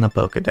look in the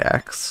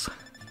Pokedex.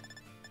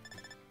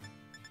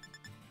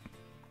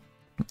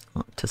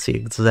 To see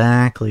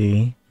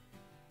exactly.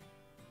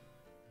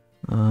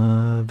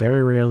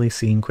 Very rarely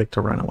seen quick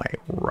to run away,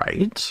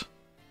 right?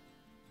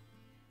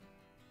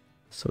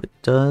 So it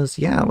does,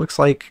 yeah, it looks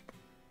like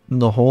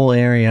the whole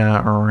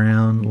area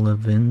around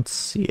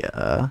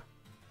Levincia,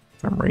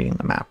 if I'm reading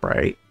the map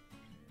right,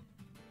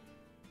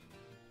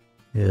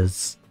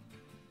 is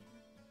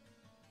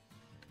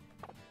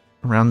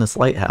around this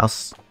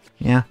lighthouse.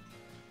 Yeah,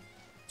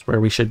 it's where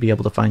we should be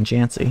able to find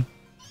Chansey.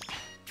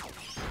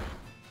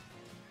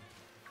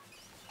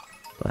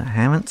 But I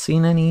haven't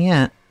seen any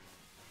yet.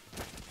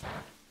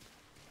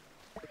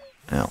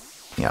 Oh,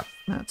 yep,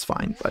 that's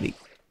fine, buddy.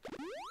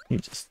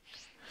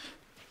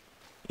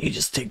 You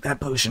just take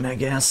that potion, I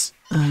guess.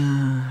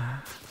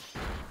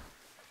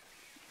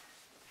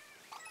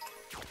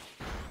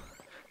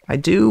 I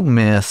do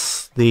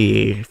miss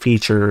the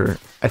feature,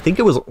 I think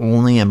it was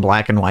only in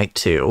Black and White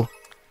too,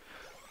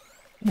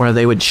 where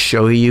they would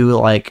show you,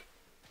 like,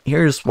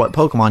 here's what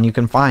Pokemon you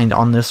can find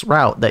on this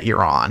route that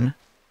you're on.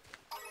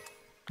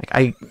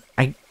 Like,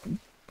 I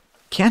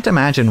can't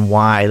imagine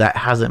why that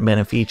hasn't been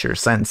a feature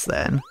since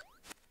then.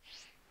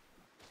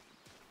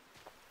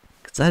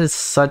 Because that is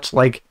such,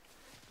 like,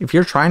 if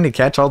you're trying to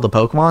catch all the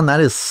Pokemon, that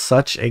is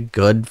such a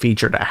good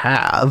feature to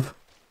have.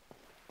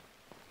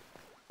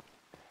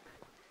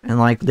 And,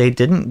 like, they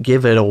didn't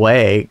give it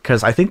away,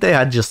 because I think they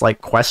had just,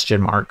 like,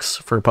 question marks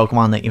for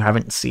Pokemon that you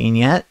haven't seen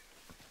yet.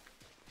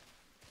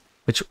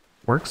 Which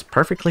works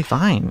perfectly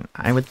fine,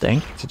 I would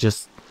think, to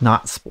just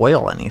not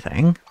spoil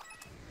anything.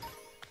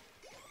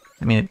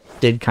 I mean, it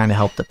did kind of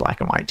help that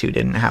Black and White 2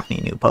 didn't have any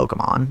new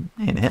Pokemon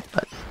in it,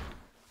 but...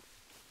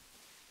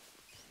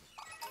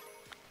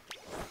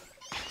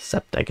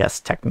 Except, I guess,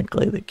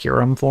 technically the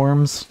Kyurem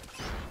forms.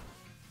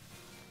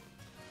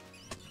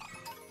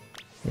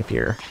 If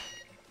you're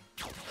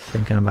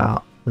thinking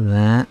about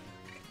that.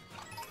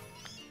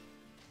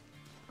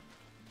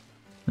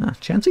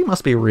 Chansey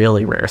must be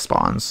really rare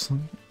spawns.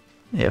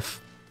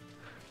 If,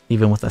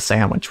 even with a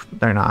sandwich,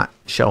 they're not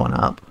showing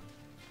up.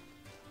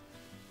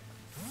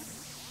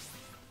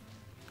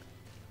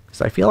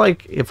 Because I feel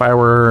like if I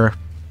were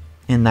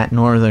in that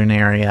northern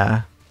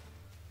area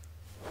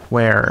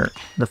where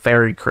the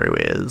fairy crew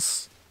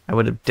is, I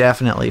would have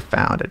definitely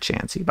found a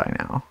Chansey by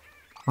now.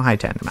 Oh, hi,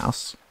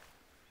 Tandemaus.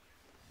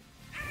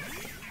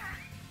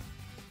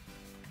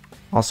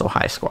 Also,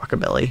 hi,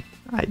 Squawkabilly.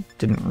 I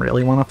didn't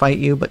really want to fight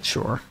you, but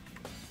sure.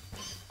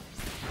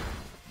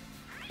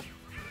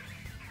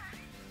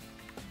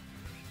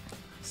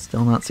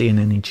 Still not seeing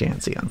any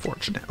Chansey,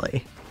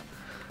 unfortunately.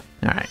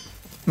 Alright,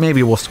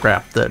 maybe we'll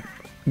scrap the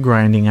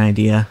grinding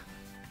idea.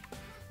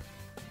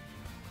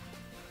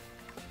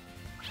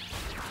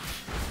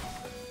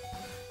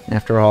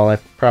 After all,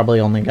 I've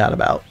probably only got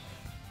about,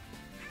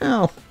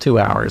 well, 2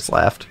 hours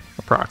left,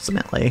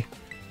 approximately,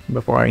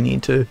 before I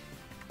need to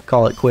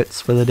call it quits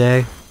for the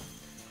day.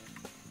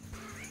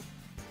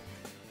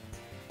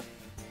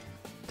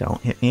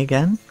 Don't hit me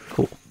again?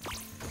 Cool.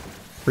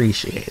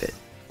 Appreciate it.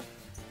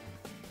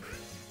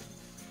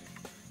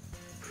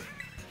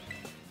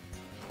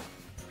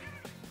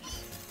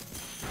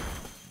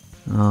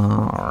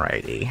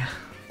 Alrighty.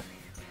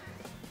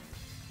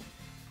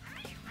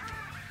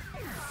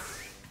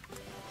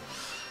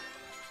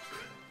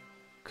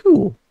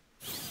 Cool.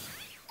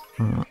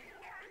 No.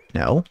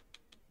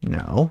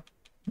 No.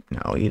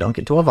 No, you don't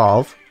get to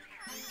evolve.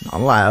 Not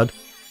allowed.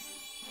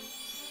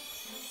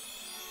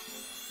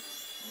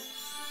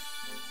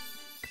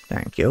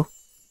 Thank you.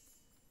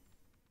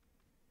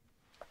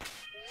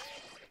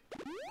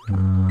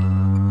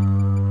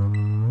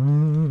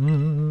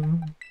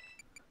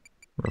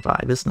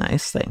 Revive is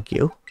nice, thank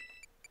you.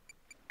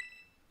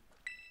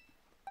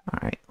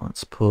 Alright,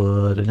 let's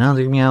put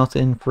another Meowth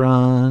in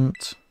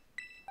front.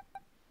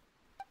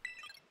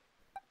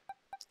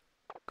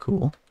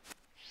 Cool.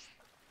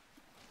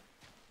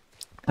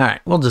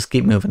 Alright, we'll just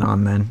keep moving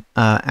on then.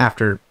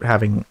 After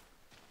having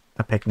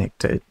a picnic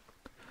to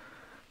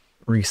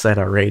reset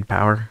our raid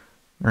power.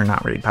 Or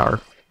not raid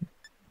power.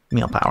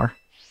 Meal power.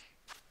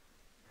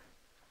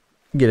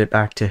 Get it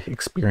back to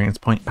experience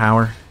point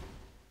power.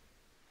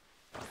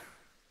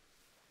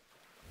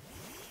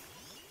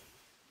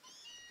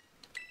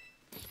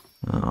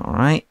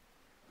 Alright.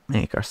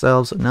 Make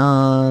ourselves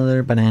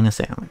another banana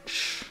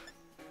sandwich.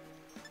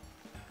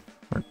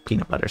 Or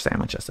peanut butter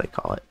sandwich, as they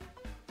call it.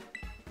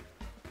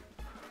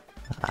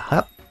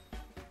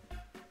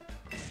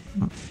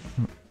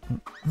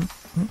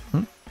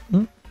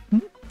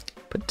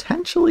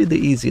 Potentially the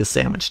easiest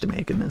sandwich to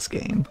make in this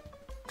game.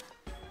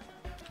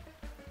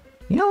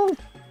 You know,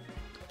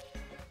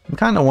 I'm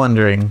kind of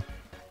wondering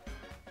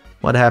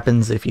what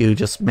happens if you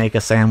just make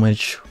a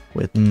sandwich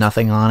with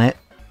nothing on it.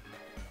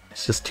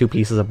 It's just 2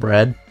 pieces of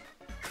bread.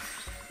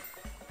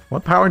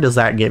 What power does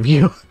that give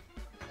you?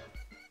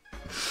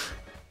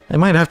 I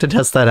might have to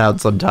test that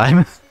out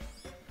sometime.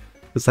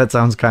 Because that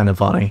sounds kind of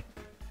funny.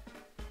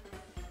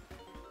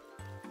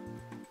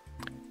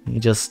 You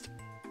just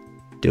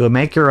do a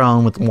make your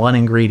own with 1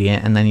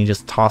 ingredient, and then you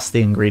just toss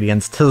the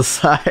ingredients to the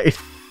side.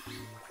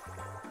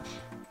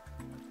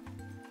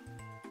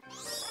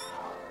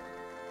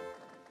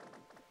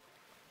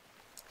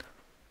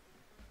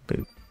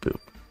 Boop, boop.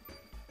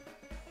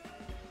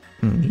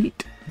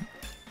 Neat.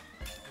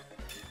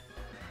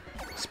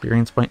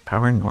 Experience point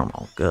power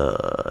normal.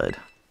 Good.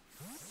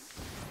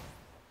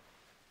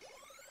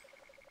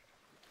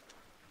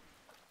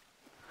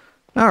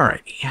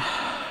 Alrighty.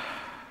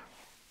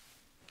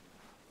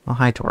 Well,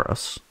 hi,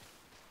 Tauros.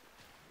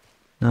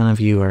 None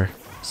of you are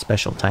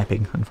special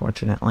typing,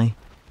 unfortunately.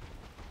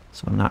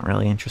 So I'm not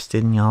really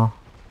interested in y'all.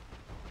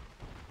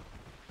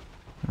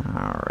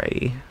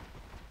 Alrighty.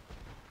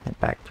 Head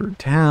back through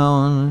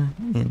town,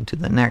 into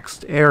the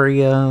next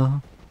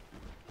area.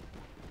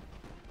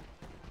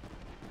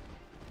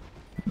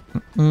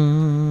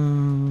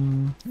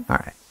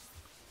 Alright.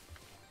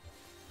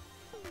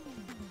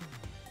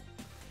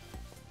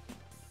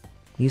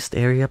 East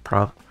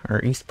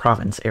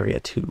Province Area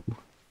 2.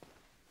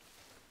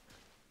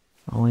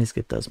 Always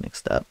get those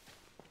mixed up.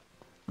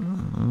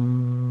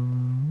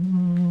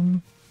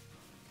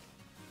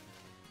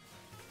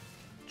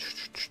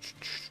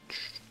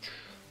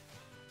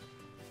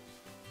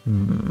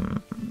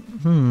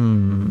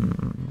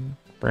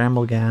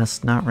 Bramble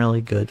gas, not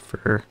really good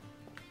for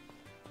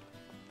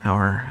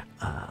our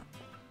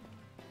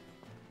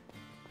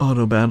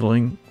auto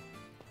battling,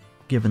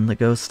 given the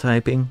ghost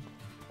typing.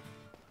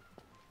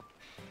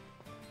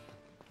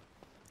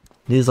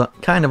 It is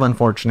kind of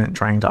unfortunate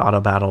trying to auto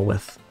battle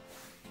with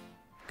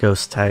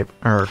ghost type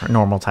or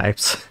normal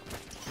types,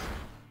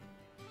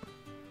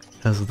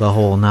 because of the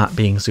whole not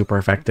being super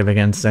effective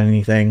against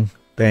anything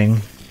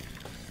thing.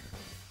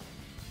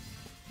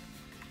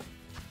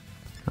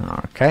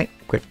 Okay,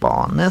 quick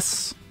ball on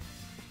this.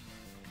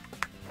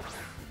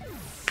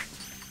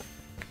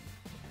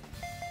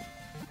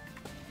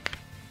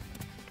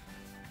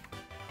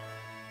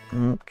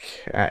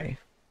 Okay.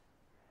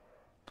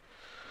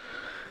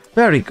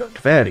 Very good,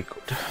 very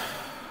good.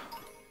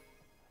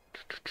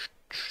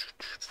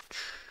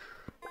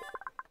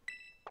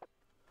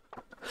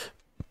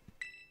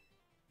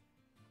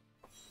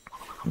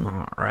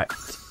 All right.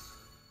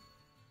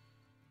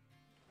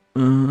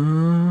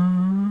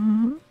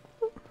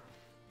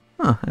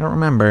 Huh, I don't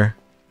remember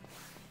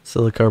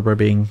Silicobra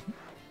being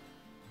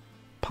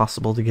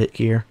possible to get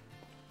here.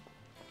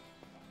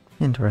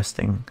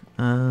 Interesting.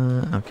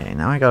 Okay,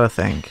 now I gotta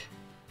think.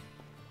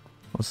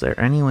 Was there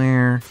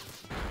anywhere...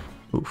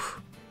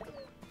 Oof.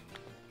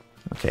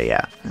 Okay,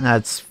 yeah,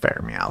 that's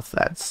fair meowth.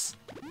 That's...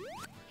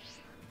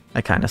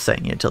 I kind of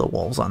sent you to the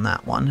wolves on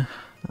that one.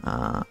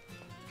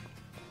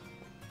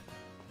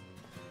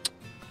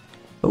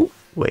 Oh,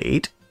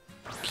 wait.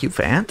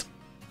 Qfant.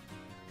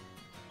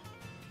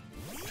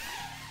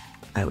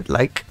 I would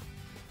like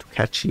to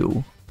catch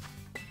you,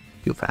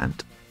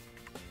 Qfant.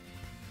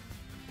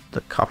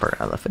 The copper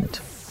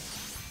elephant.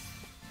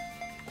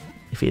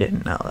 If you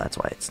didn't know, that's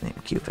why it's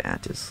named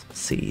Qfant, is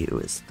Cu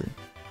is the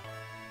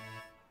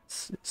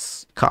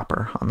it's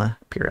copper on the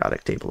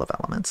periodic table of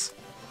elements.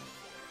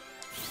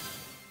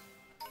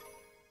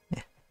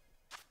 Yeah.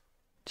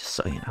 Just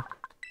so you know.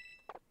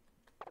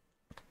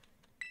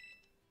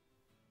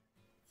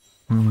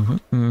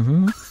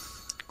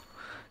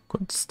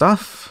 Good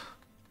stuff.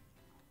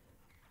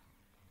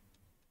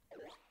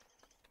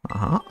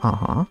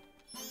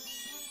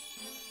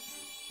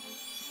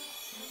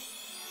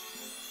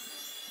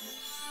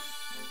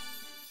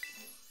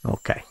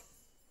 Okay.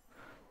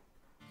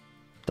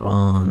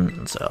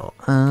 Done. So,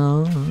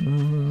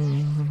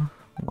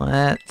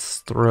 let's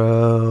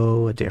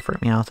throw a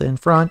different Meowth in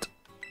front.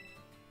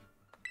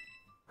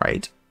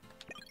 Right.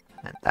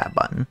 And that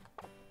button.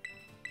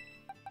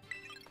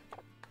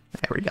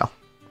 There we go.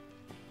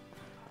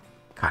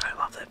 God, I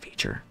love that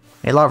feature.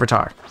 Hey,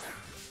 Larvitar.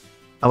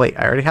 Oh wait,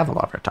 I already have a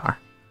Larvitar.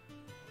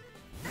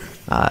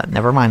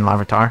 Never mind,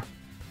 Larvitar.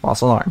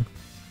 False alarm.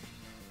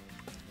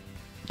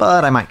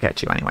 But I might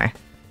catch you anyway.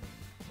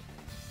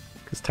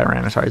 Because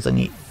Tyranitar is a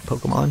neat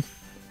Pokemon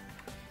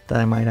that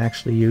I might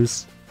actually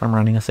use if I'm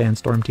running a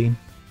Sandstorm team.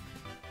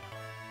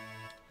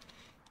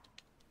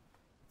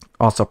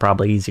 Also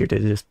probably easier to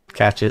just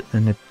catch it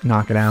than to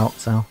knock it out,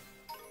 so.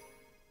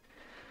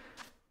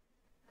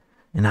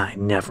 And I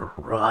never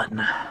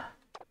run.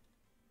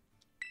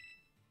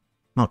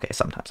 Okay,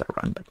 sometimes I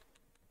run, but...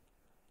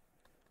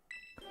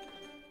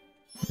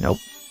 Nope.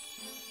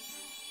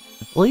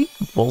 I believe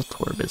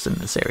Voltorb is in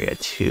this area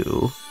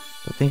too.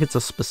 I think it's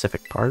a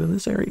specific part of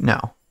this area.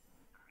 No.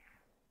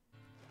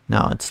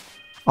 No, it's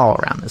all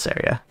around this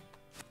area.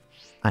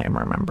 I am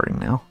remembering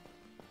now.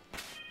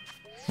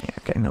 Yeah,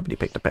 okay, nobody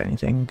picked up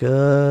anything.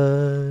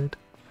 Good.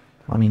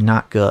 Well, I mean,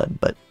 not good,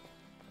 but...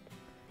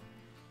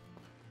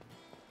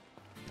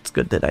 It's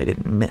good that I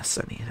didn't miss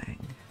anything.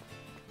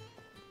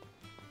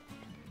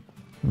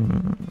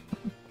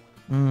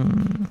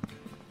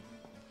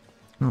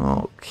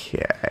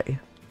 Okay.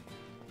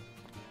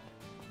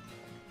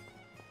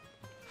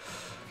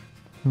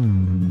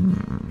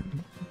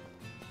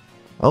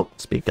 Oh,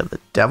 speak of the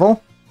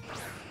devil.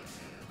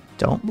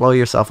 Don't blow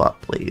yourself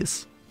up,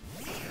 please.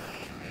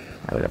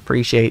 I would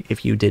appreciate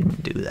if you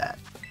didn't do that.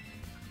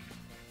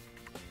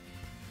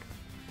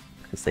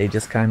 Because they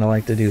just kind of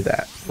like to do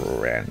that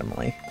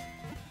randomly.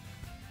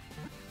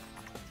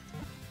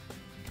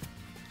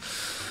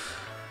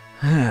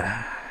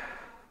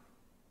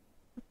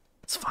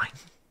 It's fine.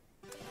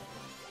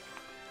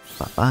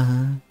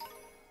 Bye-bye.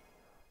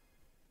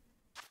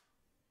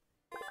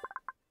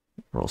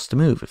 Rolls to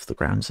move. If the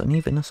ground is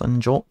uneven, a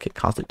sudden jolt could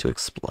cause it to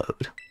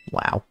explode.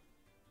 Wow.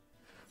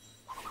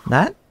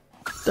 That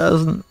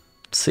doesn't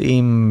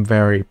seem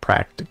very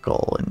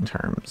practical in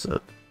terms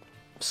of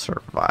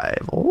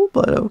survival,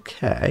 but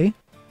okay.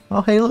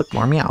 Oh, hey, look,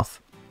 more Meowth.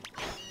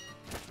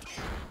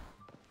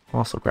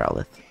 Also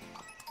Growlithe.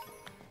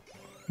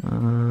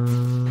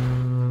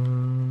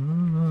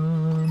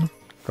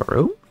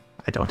 Varoom?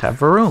 I don't have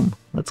Varoom.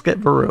 Let's get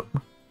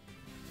Varoom.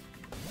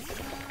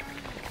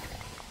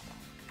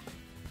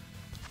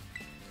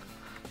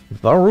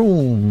 The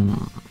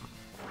Room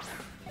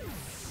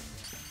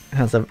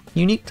has a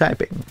unique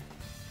typing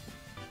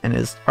and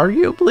is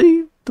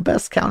arguably the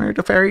best counter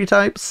to fairy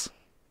types.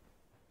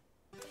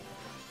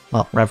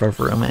 Well,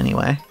 Room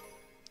anyway.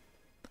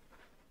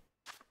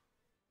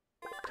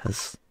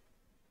 Because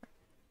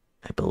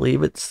I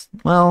believe it's,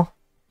 well,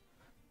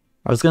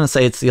 I was going to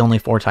say it's the only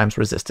 4 times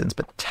resistance,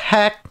 but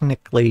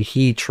technically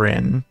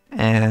Heatran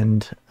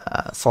and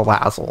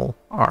Salazzle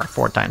are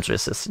 4 times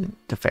resistant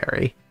to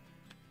fairy.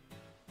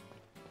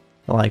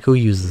 Like, who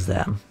uses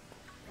them?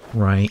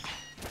 Right.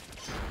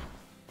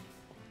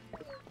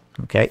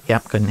 Okay,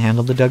 yep, couldn't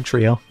handle the Doug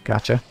Trio.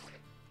 Gotcha.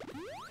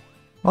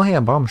 Oh yeah,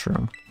 Bomb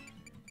Shroom.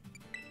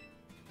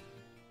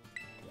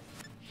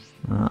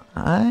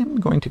 I'm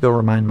going to go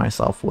remind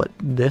myself what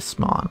this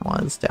Mon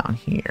was down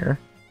here.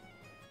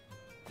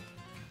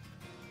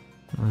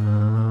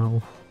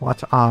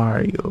 What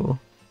are you?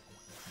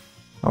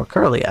 Oh,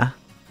 Kirlia.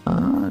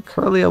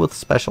 Kirlia with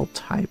special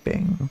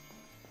typing.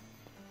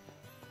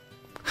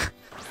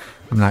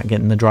 I'm not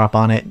getting the drop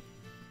on it.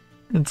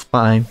 It's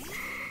fine.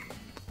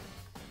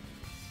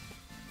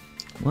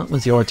 What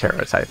was your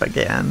Terra type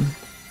again?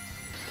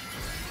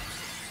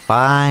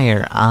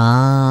 Fire.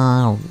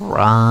 Alright.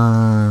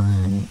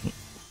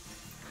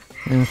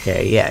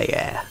 Okay,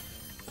 yeah.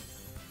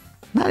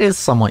 That is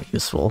somewhat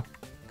useful,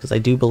 because I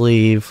do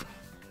believe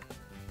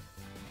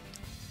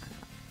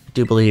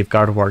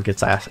Gardevoir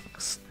gets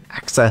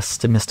access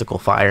to Mystical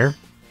Fire.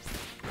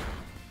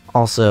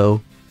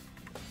 Also,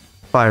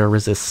 Fire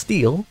resists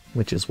Steel,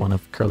 which is one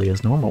of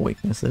Kirlia's normal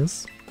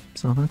weaknesses,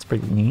 so that's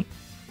pretty neat.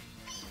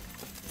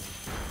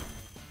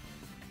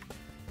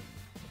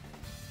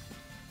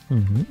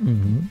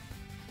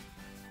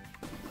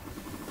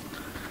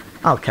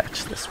 I'll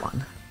catch this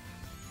one.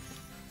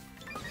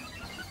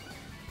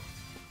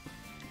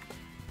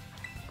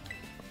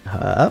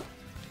 Up.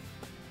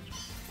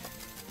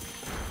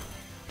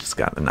 Just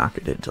gotta knock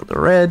it into the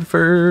red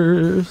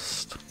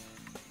first.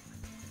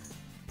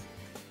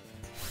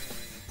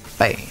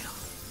 Bam.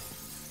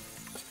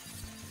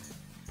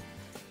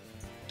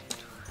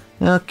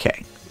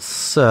 Okay,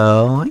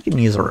 so I can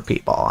use a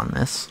repeat ball on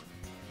this.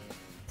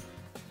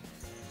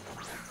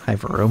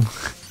 Room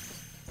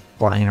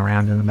flying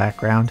around in the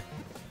background.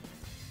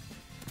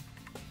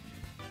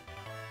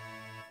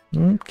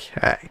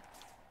 Okay.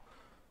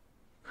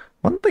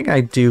 One thing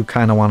I do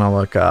kind of want to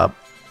look up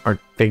or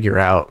figure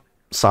out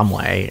some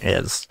way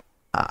is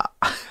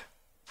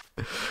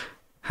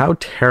how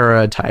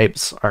Terra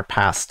types are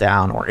passed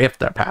down, or if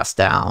they're passed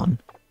down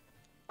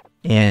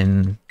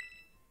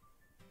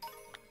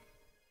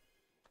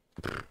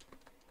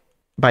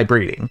by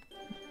breeding.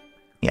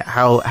 Yeah,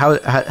 how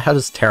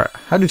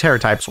do Terra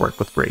types work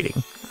with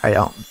breeding? I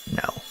don't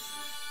know.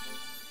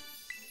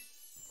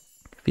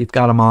 If you've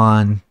got them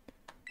on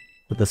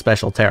with a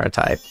special Terra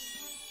type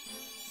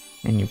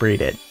and you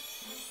breed it,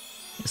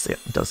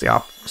 does the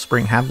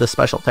offspring have the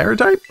special Terra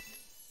type?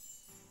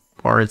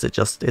 Or is it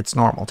just its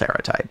normal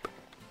Terra type?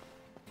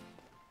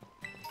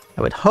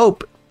 I would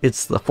hope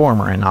it's the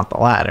former and not the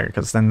latter,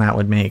 because then that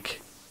would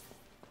make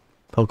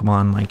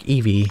Pokemon like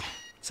Eevee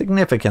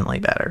significantly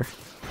better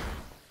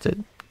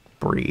to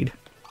breed,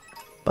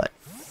 but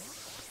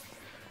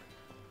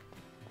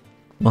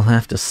we'll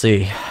have to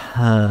see.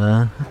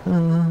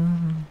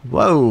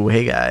 Whoa,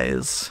 hey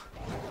guys.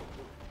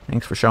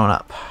 Thanks for showing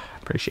up.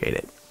 Appreciate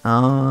it.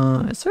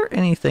 Is there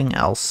anything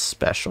else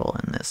special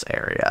in this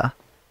area?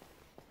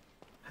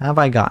 Have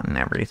I gotten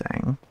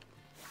everything?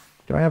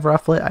 Do I have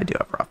Rufflet? I do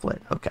have Rufflet.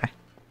 Okay.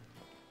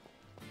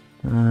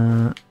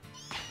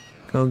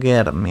 Go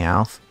get him,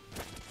 Meowth.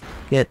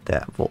 Get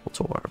that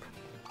Voltorb.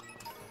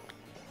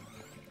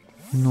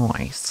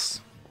 Nice.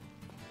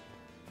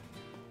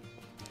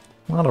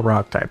 A lot of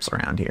rock types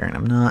around here, and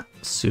I'm not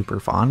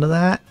super fond of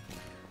that,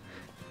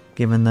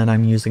 given that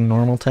I'm using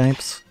normal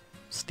types.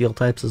 Steel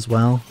types as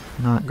well.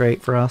 Not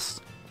great for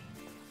us.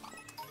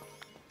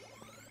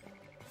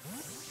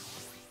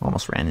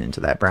 Almost ran into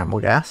that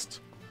Bramblegast.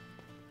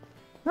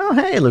 Oh,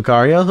 hey,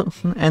 Lucario,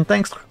 and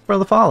thanks for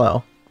the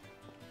follow.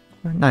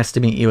 Nice to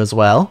meet you as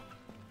well.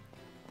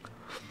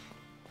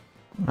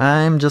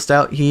 I'm just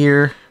out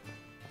here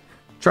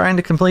trying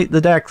to complete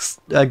the decks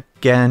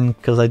again,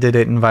 because I did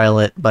it in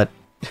Violet, but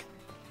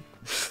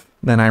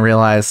then I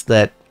realized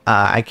that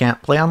I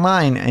can't play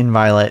online in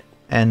Violet,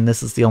 and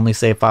this is the only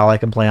save file I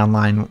can play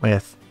online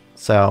with.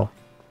 So,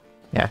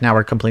 yeah, now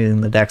we're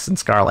completing the decks in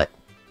Scarlet.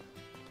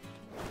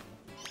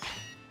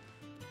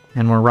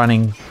 And we're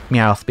running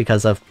Meowth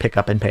because of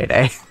Pickup and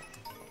Payday.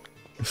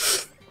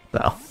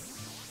 So.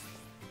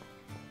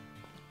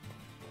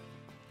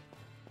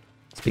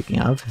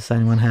 Speaking of, does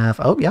anyone have...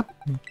 Oh, yep.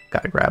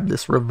 Gotta grab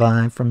this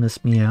revive from this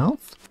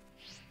Meowth.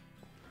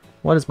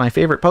 What is my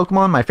favorite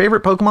Pokemon? My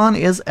favorite Pokemon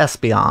is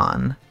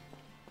Espeon.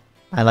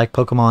 I like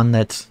Pokemon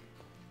that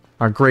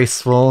are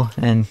graceful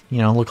and, you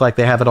know, look like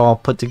they have it all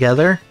put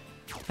together.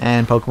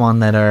 And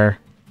Pokemon that are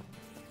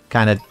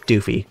kind of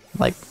doofy,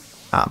 like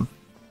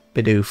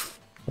Bidoof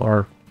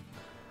or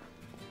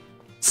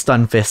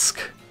Stunfisk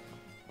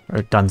or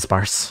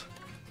Dunsparce.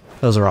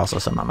 Those are also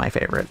some of my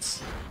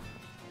favorites.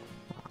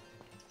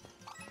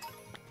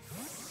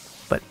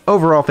 But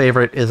overall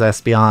favorite is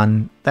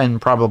Espeon, then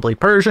probably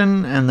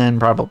Persian, and then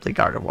probably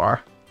Gardevoir.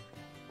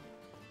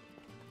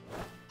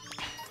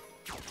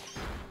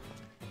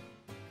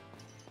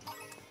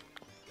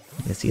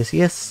 Yes, yes,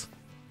 yes.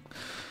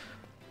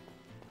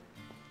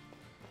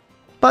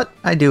 But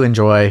I do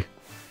enjoy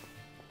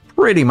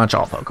pretty much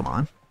all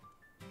Pokemon.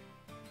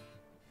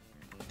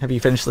 Have you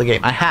finished the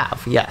game? I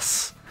have,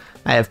 yes.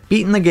 I have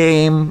beaten the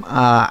game.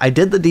 I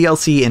did the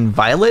DLC in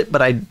Violet,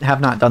 but I have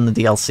not done the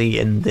DLC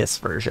in this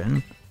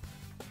version.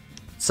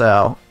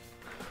 So,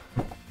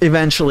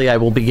 eventually I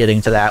will be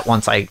getting to that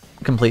once I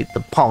complete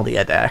the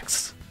Paldea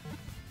Dex.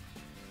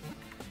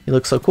 You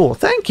look so cool.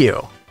 Thank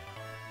you!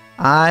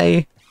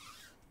 I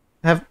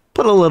have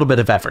put a little bit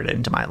of effort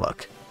into my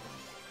look.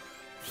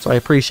 So I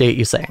appreciate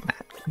you saying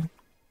that.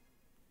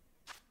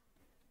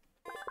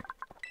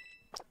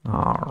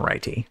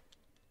 Alrighty.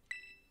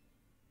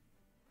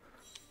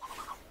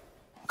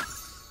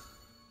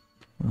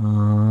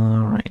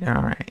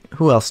 Alright.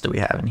 Who else do we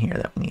have in here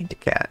that we need to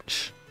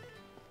catch?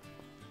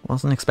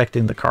 Wasn't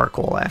expecting the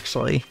Carkol,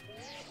 actually.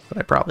 But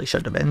I probably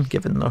should have been,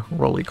 given the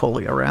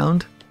roly-coly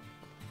around.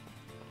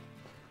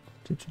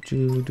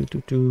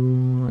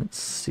 Let's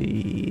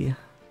see.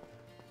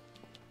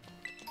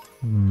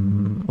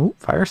 Oh,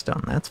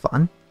 Firestone, that's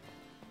fun.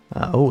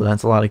 Oh,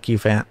 that's a lot of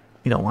Q-Fant.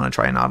 You don't want to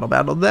try and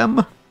auto-battle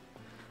them.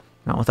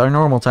 Not with our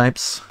normal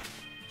types.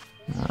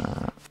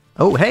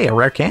 Oh, hey, a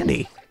rare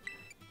candy.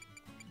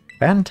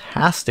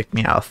 Fantastic,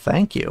 Meowth,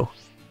 thank you.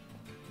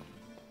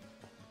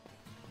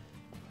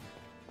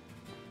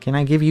 Can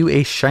I give you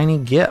a shiny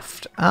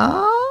gift?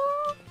 Well,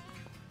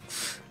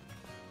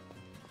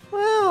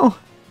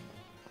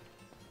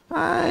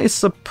 I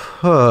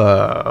suppose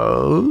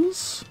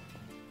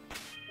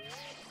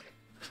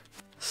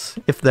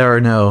if there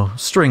are no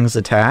strings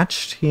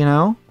attached, you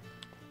know?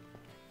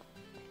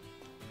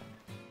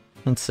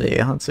 Let's see,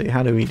 how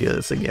do we do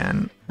this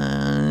again?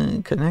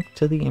 Connect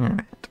to the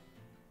internet.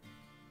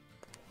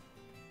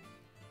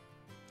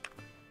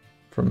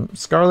 From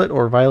Scarlet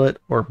or Violet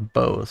or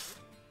both?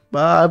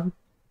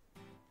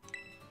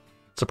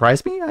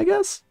 Surprise me, I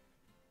guess?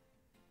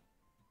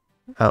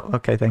 Oh,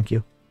 okay, thank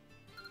you.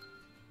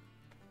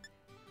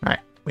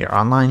 Alright, we are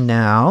online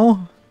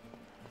now.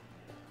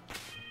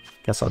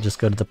 Guess I'll just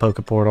go to the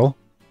Poke Portal.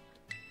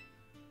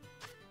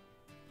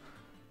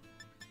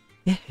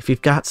 Yeah, if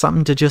you've got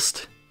something to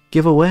just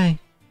give away,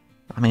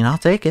 I mean, I'll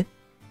take it.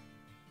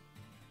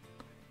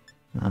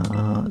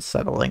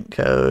 Set a link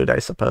code, I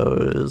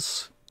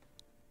suppose.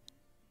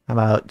 How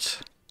about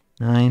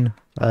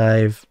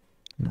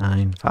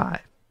 9595?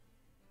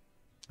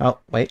 Oh,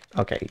 wait,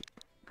 okay.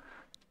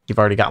 You've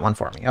already got one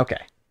for me.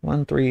 Okay.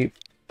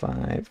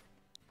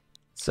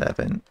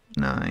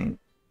 13579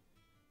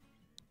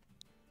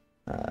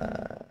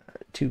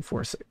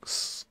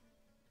 246.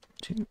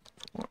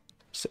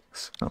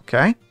 246.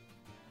 Okay.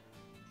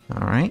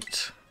 All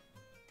right.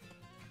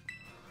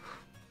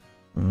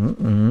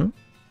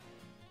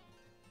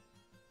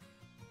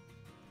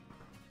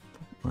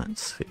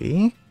 Let's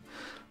see.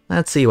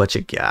 Let's see what you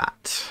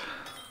got.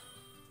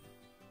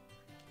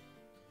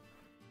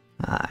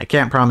 I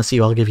can't promise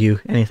you I'll give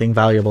you anything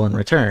valuable in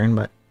return,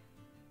 but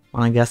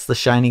want to guess the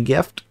shiny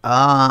gift?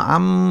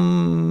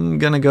 I'm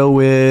gonna go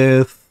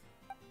with...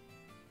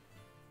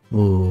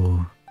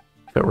 Ooh,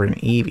 if it were an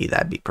Eevee,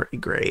 that'd be pretty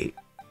great.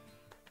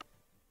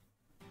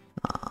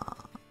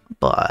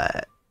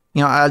 But,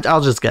 you know,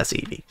 I'll just guess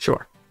Eevee,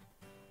 sure.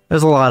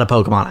 There's a lot of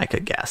Pokemon I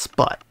could guess,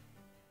 but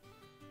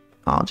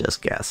I'll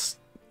just guess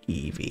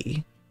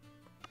Eevee.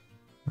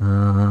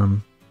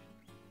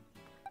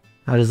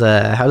 How does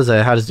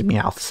the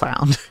Meowth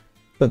sound?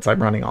 Since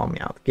I'm running all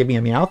Meowth. Give me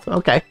a Meowth?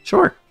 Okay,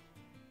 sure.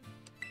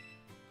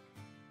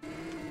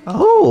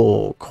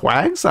 Oh,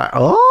 Quagsire.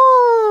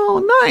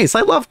 Oh, nice.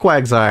 I love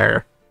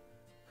Quagsire.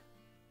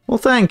 Well,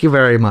 thank you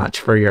very much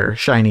for your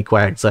shiny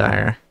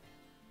Quagsire.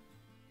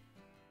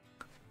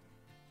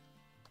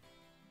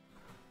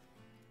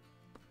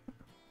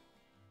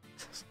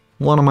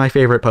 One of my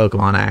favorite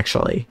Pokemon,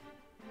 actually.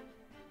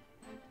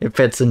 It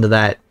fits into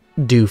that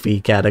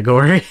doofy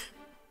category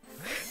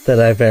that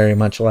I very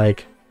much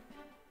like.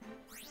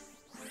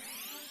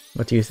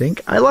 What do you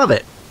think? I love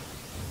it.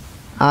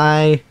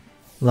 I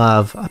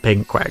love a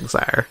pink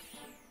Quagsire.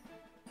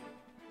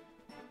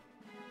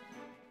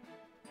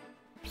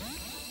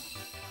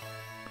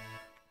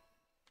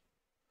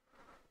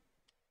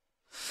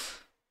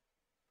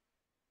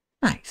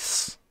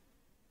 Nice.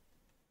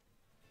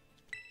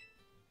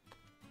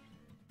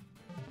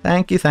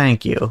 Thank you,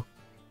 thank you.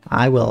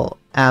 I will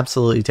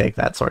absolutely take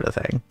that sort of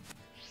thing.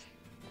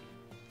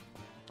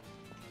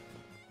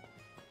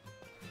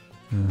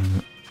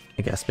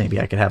 I guess maybe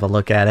I could have a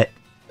look at it.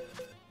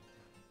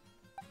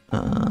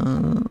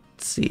 Let's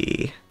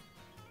see.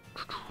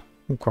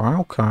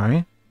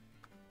 Okay.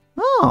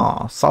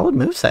 Oh, solid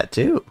moveset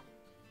too.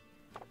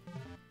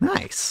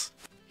 Nice.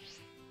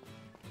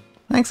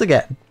 Thanks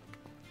again.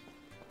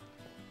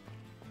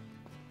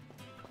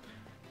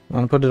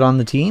 Want to put it on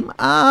the team?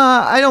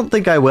 I don't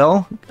think I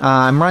will.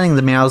 I'm running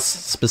the mouse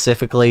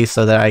specifically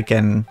so that I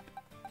can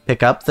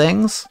pick up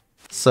things.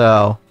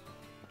 So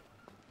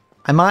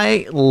I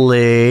might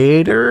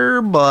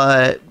later,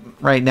 but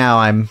right now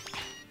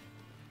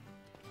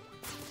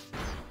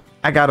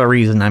I got a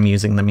reason I'm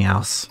using the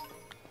Meowth.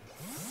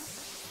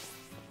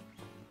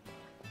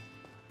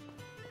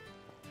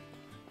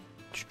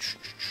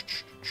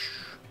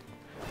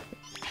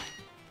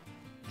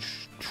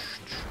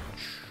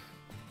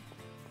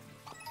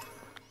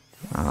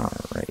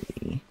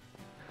 Alrighty.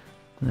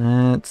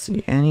 Let's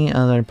see, any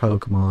other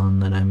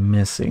Pokemon that I'm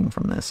missing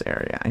from this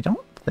area? I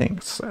don't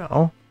think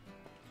so.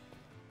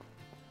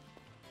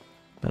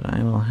 But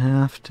I will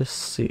have to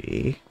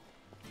see.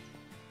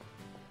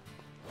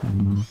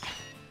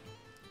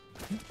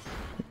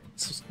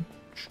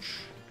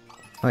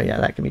 Oh yeah,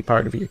 that can be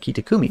part of your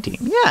Kitakumi team.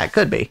 Yeah, it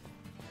could be.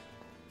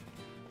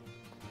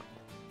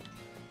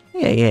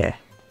 Yeah.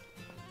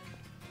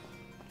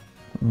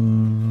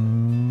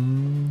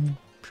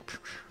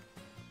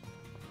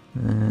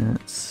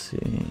 Let's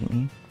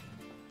see.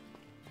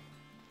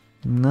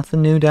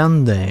 Nothing new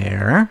down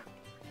there.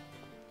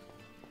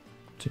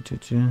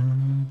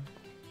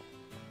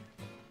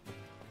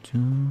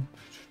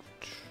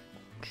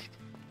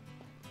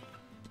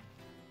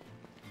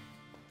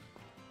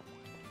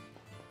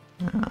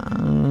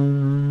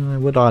 I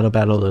would auto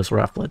battle those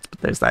Rufflets, but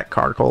there's that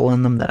Carkol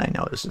in them that I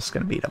know is just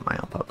going to beat up my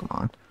own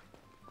Pokemon.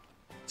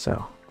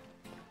 So,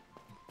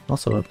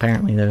 also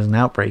apparently there's an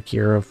outbreak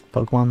here of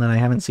Pokemon that I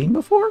haven't seen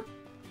before.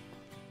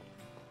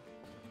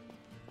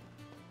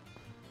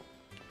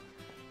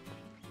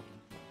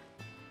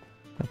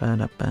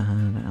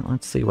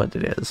 Let's see what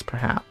it is,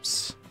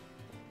 perhaps.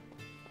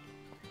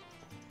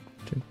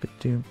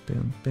 You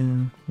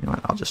know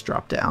what, I'll just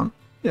drop down.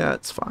 Yeah,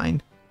 it's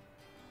fine.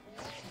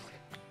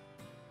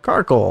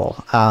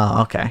 Carkol.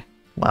 Okay.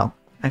 Well,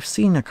 I've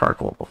seen a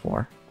Carkol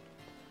before.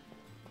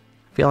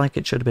 I feel like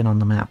it should have been on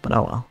the map, but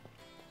oh well.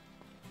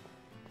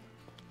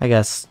 I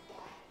guess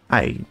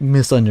I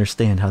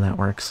misunderstand how that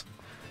works.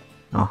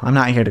 Oh, I'm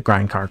not here to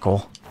grind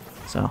Carkol,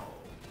 so...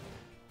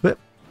 Whip.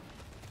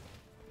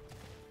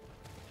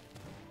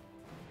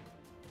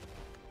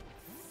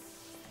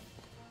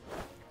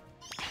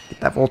 Get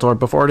that Voltorb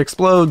before it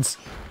explodes!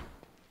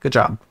 Good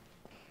job.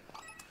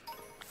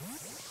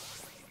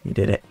 You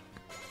did it.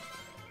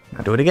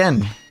 Now do it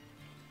again.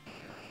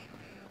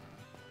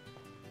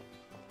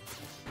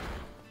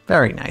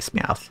 Very nice,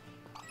 Meowth.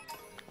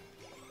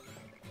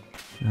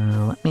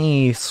 Let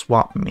me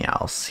swap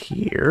Meowths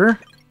here.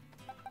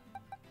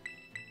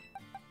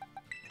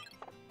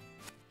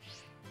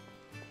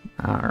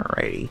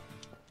 Alrighty.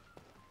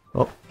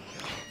 Oh.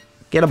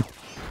 Get them!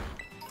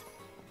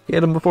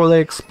 Get them before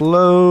they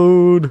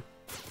explode!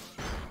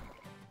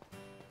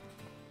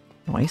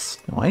 Nice,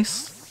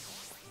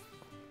 nice.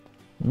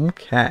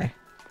 Okay.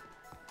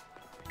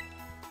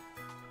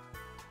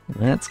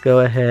 Let's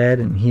go ahead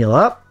and heal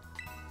up.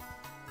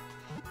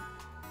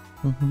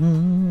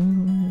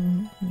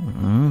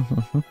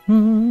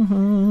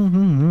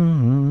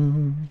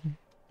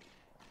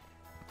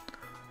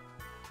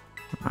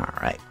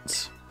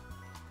 Alright.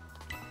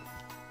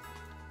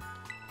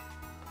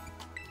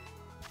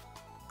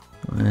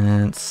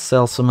 Let's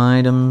sell some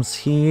items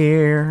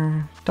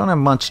here. Don't have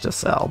much to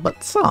sell,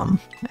 but some,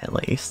 at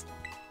least.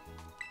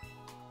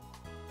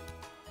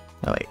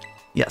 Oh wait,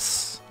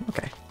 yes.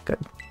 Okay, good.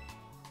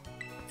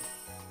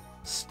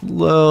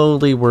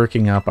 Slowly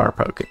working up our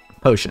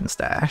potion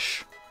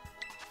stash.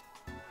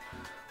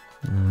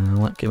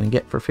 What can we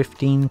get for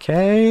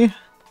 15k?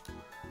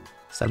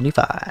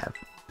 75.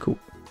 Cool.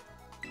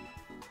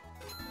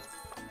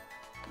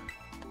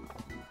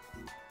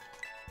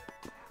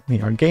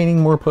 We are gaining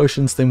more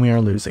potions than we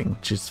are losing,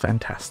 which is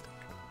fantastic.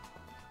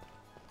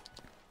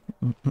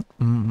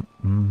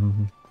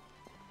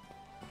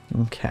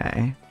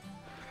 Okay.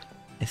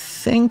 I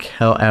think,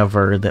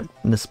 however, that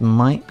this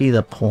might be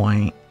the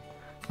point.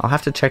 I'll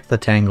have to check the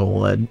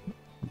Tanglewood,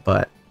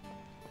 but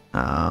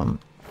I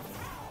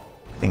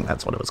think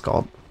that's what it was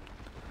called.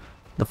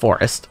 The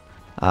forest.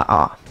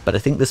 But I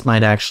think this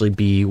might actually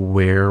be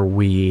where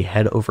we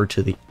head over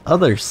to the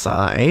other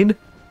side.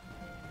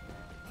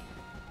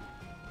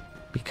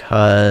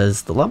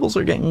 Because the levels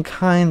are getting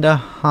kinda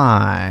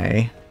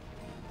high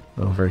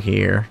over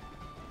here.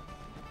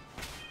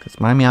 Because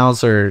my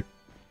Meows are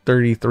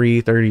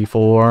 33,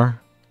 34.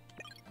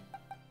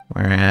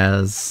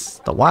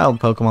 Whereas the wild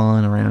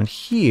Pokemon around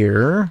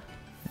here,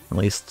 at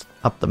least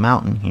up the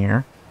mountain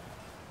here,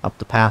 up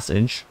the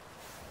passage,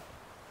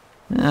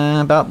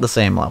 about the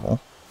same level.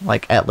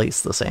 Like, at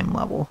least the same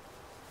level.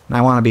 And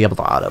I want to be able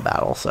to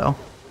auto-battle, so...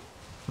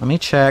 Let me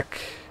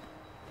check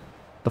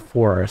the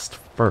forest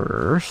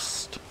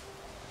first.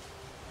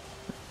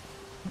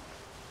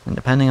 And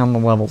depending on the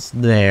levels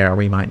there,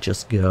 we might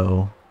just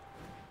go...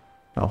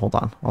 Oh, hold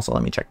on. Also,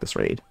 let me check this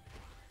raid.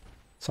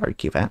 Sorry,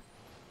 QFat.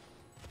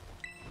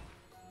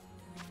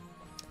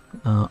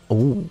 Oh,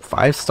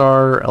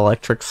 5-star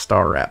Electric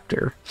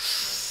Staraptor.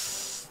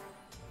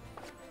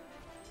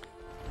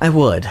 I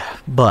would,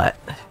 but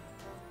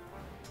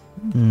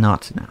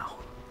not now.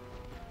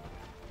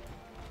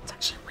 It's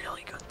actually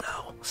really good,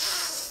 though.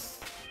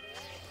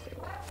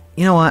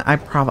 You know what? I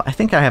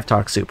think I have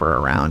Talk Super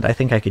around. I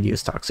think I could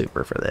use Talk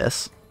Super for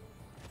this.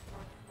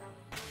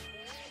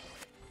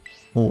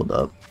 Hold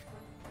up.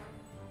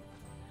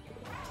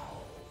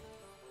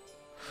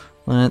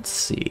 Let's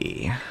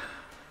see.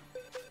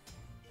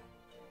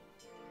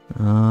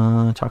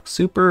 Talk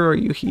Super, are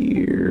you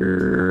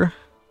here?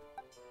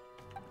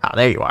 Ah,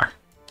 there you are.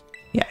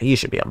 Yeah, you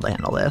should be able to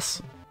handle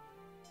this.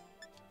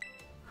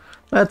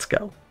 Let's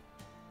go.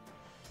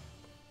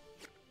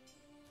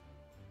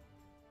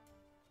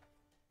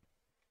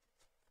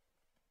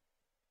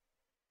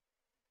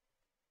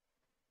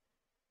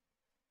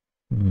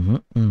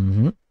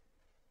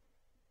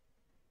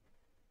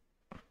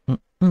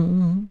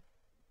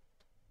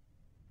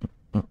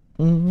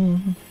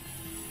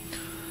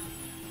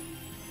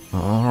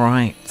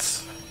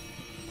 Alright.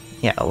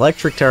 Yeah,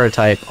 Electric Terra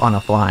type on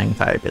a flying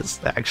type is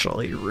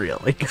actually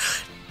really good.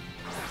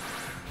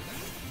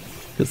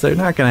 Because they're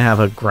not going to have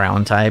a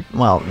ground type.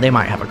 Well, they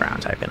might have a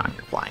ground type in on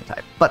your flying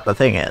type. But the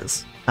thing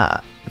is,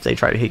 if they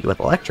try to hit you with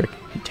Electric,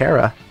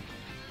 Terra,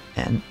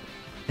 and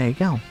there you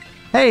go.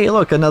 Hey,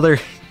 look, another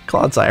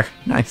Clodsire.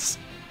 Nice.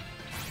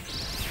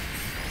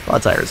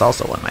 Clodsire is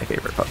also one of my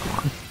favorite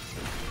Pokemon.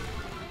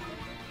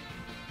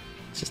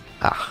 It's just,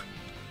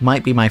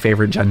 might be my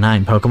favorite Gen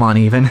 9 Pokemon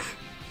even.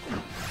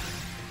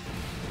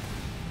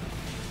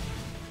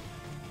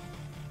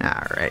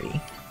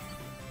 Alrighty.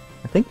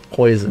 I think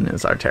Poison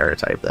is our Terra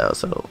type though,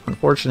 so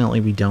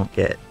unfortunately we don't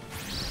get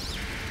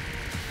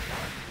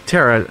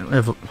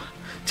Terra.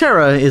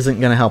 Terra isn't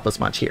going to help us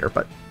much here,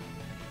 but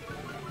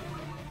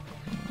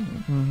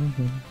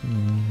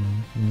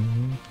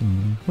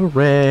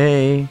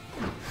hooray!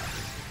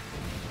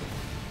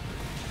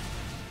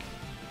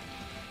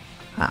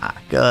 Ah,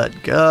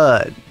 good,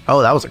 good.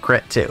 Oh, that was a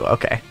crit too.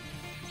 Okay.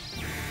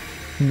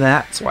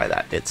 That's why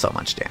that did so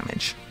much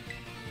damage.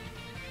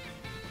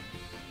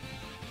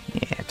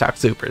 Yeah, Talk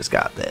Super's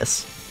got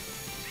this.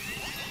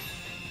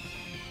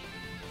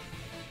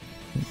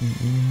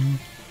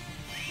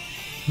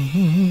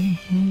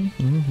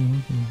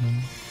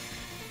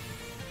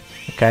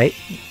 Okay,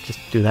 just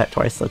do that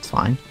twice, that's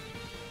fine.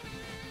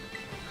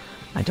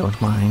 I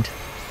don't mind.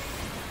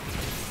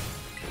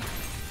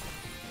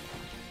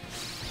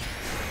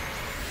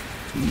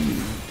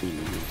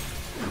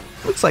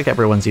 Looks like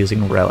everyone's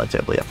using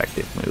relatively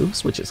effective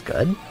moves, which is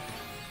good.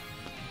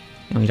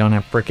 And we don't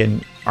have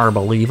frickin'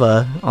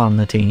 Arboliva on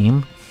the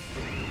team.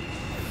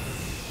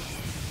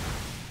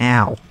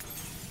 Ow.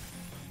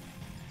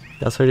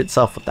 Does hurt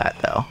itself with that,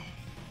 though.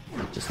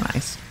 Which is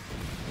nice.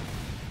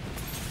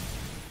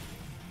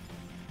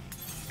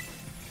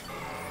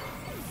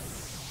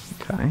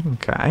 Okay,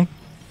 okay.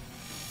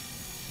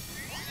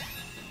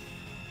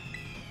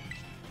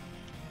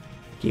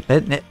 Keep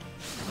hitting it.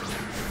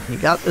 You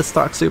got this,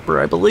 Talk Super,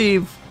 I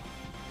believe.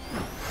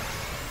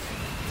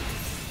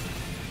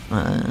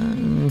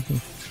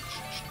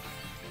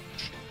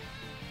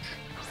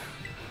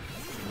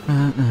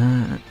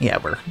 Yeah,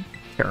 we're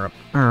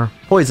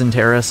Poison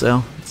Terra,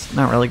 so it's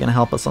not really going to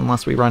help us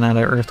unless we run out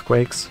of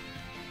Earthquakes.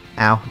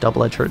 Ow,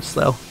 double edge hurts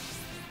though.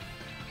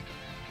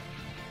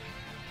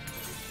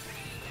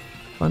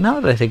 Well, now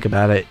that I think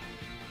about it,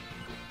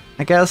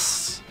 I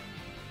guess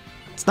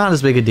it's not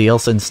as big a deal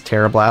since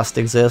Terra Blast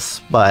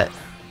exists, but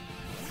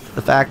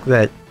the fact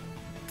that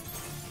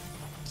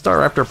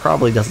Staraptor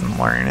probably doesn't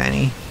learn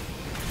any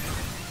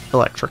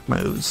electric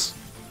moves.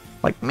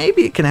 Like,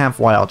 maybe it can have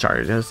Wild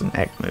Charge as an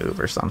egg move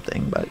or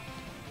something, but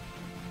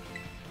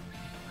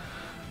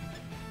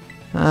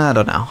I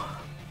don't know.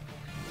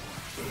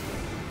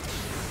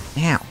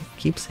 Ow,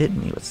 keeps hitting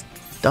me with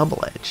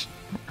double edge.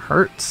 It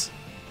hurts.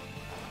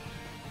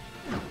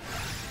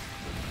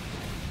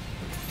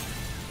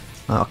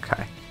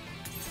 Okay.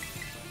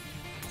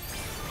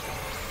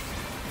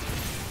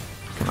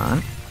 Come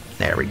on.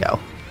 There we go.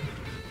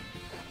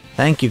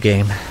 Thank you,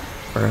 game,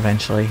 for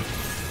eventually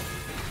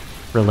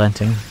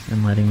relenting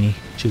and letting me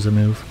choose a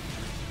move.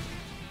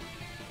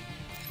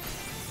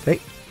 Okay.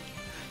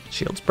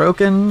 Shield's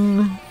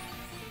broken.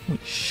 We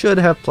should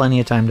have plenty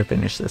of time to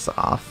finish this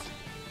off.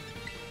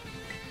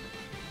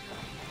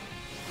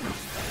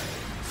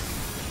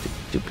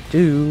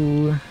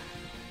 Doo-doo-doo.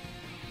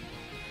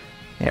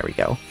 There we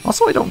go.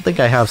 Also, I don't think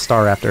I have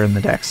Staraptor in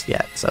the decks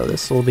yet, so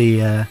this will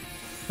be a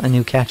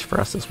new catch for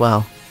us as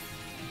well.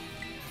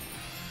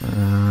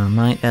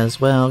 Might as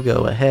well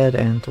go ahead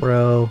and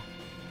throw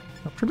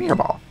a Premier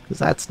Ball, because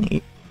that's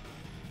neat.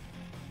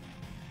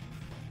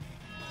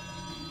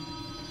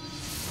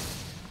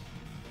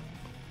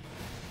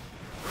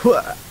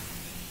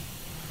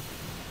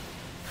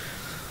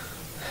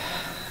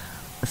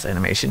 This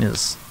animation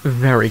is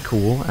very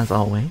cool, as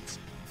always.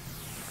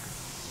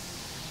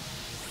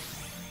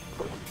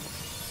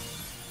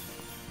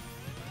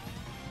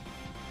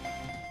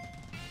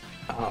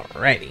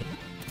 Alrighty.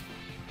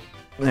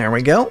 There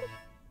we go.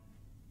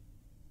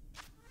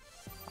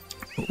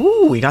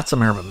 Ooh, we got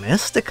some Herba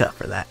Mystica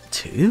for that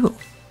too.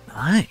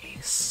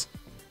 Nice.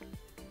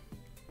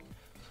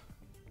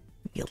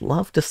 You'd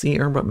love to see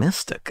Herba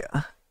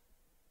Mystica.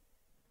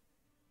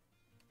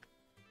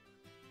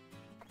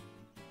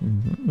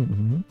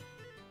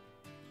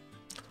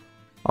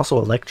 Also,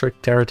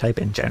 electric Terra type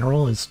in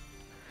general is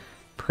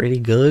pretty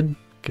good,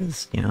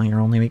 because, you know,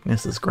 your only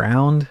weakness is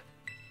ground.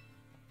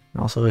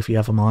 And also, if you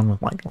have them on with,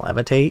 like,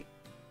 levitate,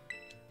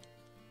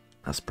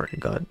 that's pretty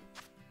good.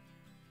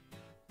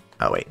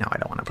 Oh wait, no, I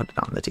don't want to put it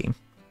on the team.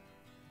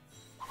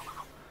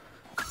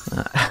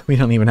 We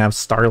don't even have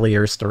Starly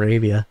or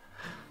Staravia.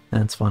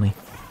 That's funny.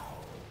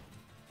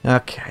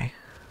 Okay.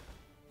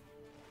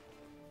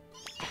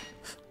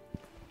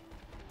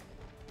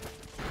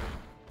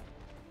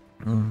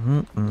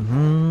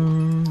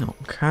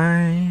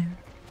 Okay.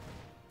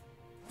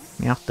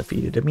 Meowth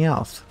defeated a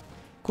Meowth.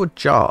 Good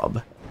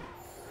job.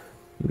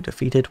 You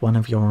defeated one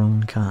of your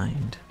own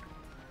kind.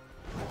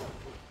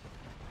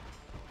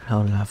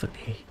 How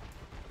lovely.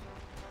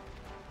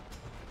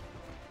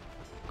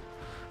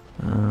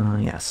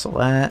 Yeah, so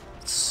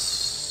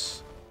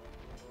let's...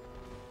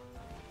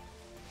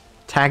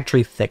 Tag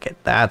Tree Thicket,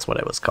 that's what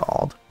it was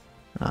called.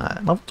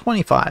 Level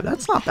 25,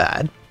 that's not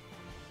bad.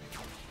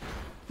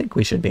 I think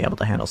we should be able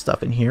to handle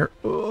stuff in here.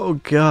 Oh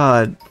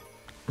god.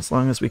 As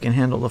long as we can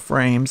handle the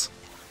frames.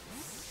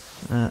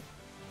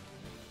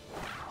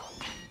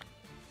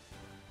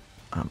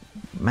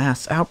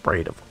 Mass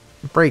outbreak of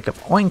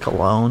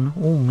Oinkalone.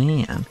 Oh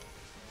man.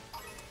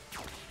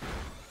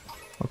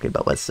 Okay,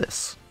 but what's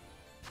this?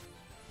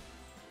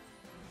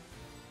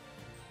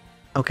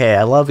 Okay,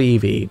 I love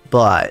Eevee,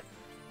 but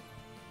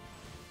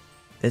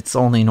it's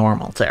only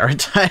normal Terra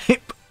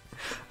type.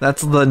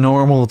 That's the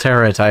normal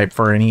Terra type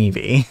for an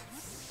Eevee.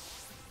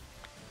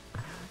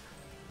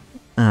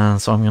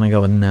 So I'm gonna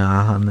go with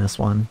nah on this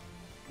one.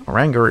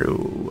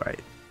 Orangaroo, I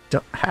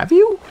don't have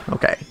you?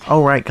 Okay.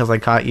 Oh right, because I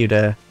caught you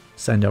to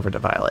send over to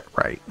Violet,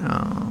 right?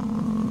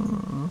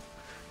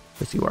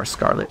 Because you are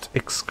Scarlet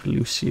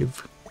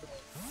exclusive.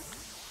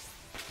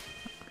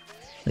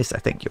 At least I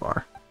think you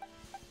are.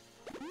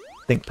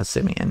 I think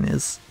Passimian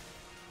is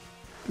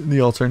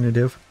the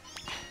alternative.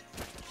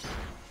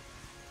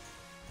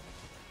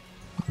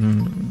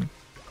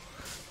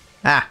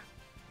 Ah!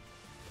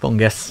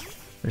 Fungus.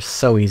 They're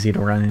so easy to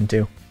run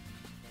into.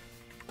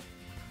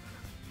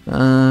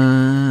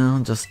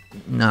 I'll just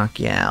knock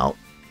you out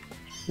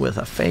with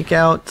a fake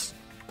out.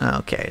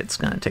 Okay, it's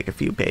gonna take a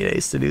few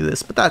paydays to do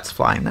this, but that's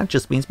fine. That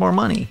just means more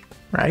money,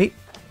 right?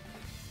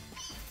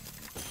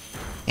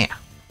 Yeah.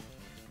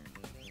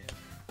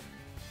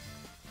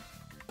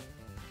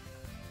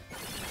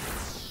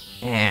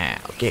 Yeah,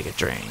 Giga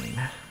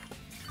Drain.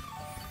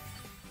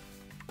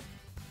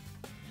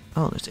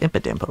 Oh, there's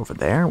Impidimp over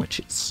there, which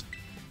is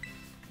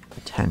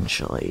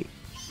potentially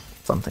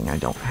something I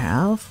don't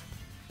have.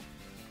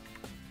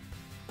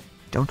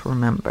 Don't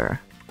remember.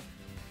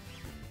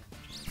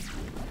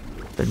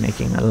 Been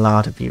making a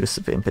lot of use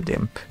of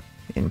Impidimp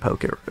in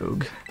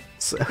Pokerogue,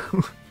 so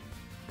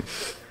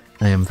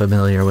I am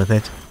familiar with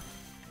it.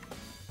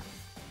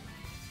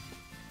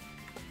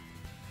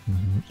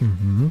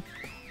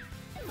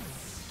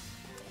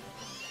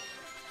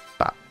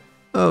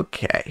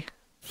 Okay.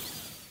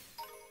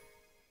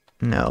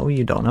 No,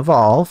 you don't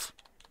evolve.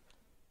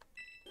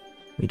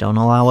 We don't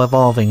allow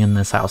evolving in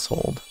this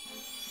household.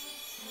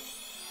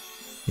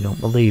 You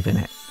don't believe in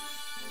it.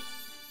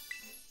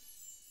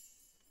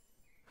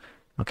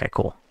 Okay,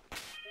 cool.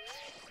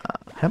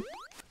 Yep.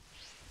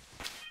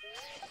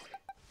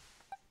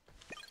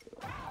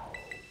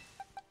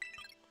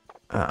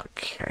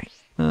 Okay.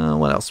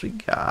 What else we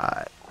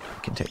got?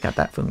 We can take out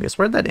that fungus.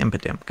 Where'd that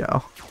Impidimp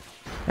go?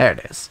 There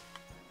it is.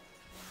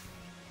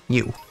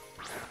 You.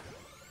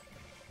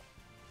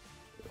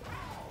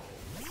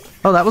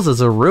 Oh, that was a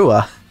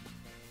Zorua.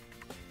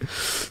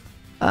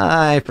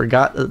 I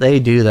forgot that they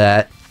do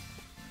that.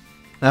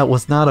 That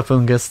was not a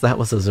fungus, that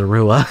was a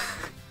Zorua.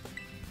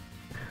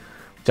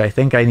 Which I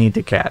think I need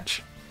to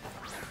catch.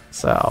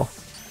 So,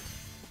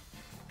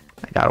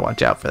 I gotta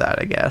watch out for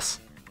that, I guess.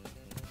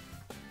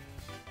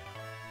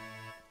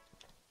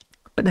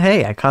 But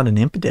hey, I caught an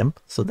Impidimp,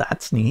 so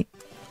that's neat.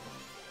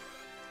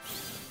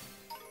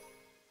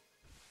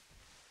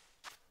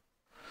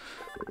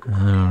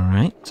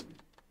 Alright.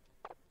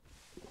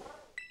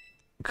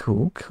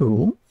 Cool,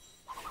 cool.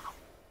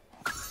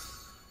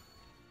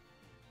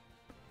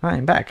 Hi,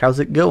 I'm back. How's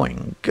it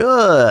going?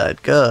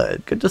 Good,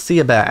 good. Good to see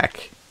you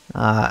back.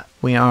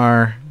 We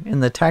are in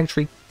the Tag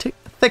Tree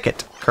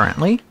Thicket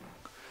currently.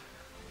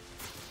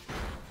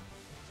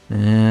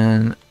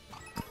 And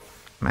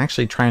I'm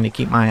actually trying to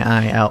keep my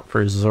eye out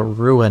for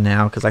Zorua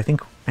now, because I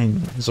think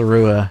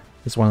Zorua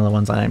is one of the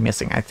ones that I'm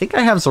missing. I think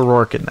I have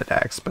Zoroark in the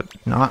decks, but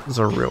not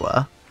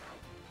Zorua.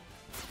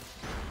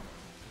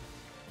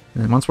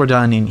 And then once we're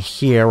done in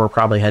here, we're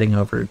probably heading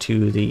over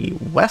to the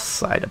west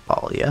side of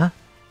Palia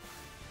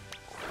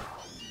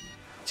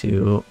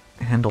to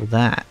handle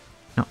that.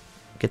 No,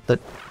 get the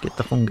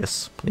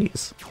fungus,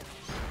 please.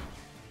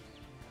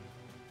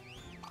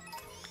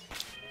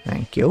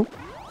 Thank you.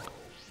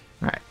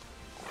 Alright.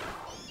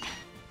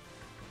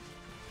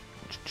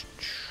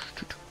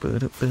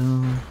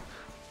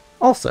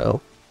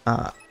 Also,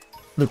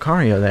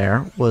 Lucario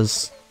there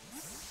was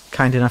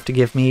kind enough to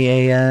give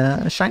me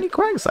a shiny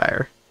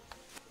Quagsire.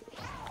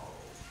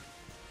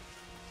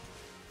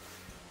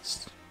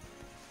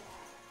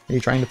 Are you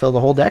trying to fill the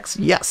whole decks?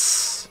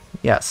 Yes.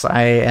 Yes,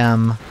 I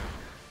am.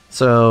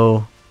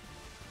 So,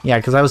 yeah,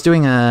 because I was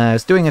doing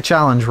a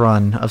challenge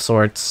run of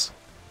sorts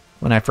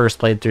when I first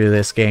played through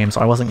this game, so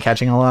I wasn't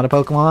catching a lot of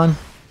Pokemon.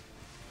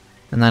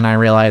 And then I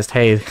realized,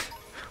 hey,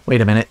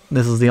 wait a minute,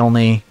 this is the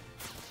only...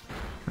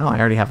 Oh, I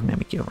already have a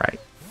Mimikyu, right.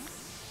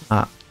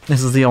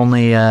 This is the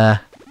only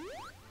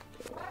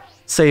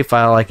save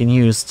file I can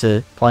use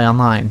to play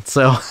online,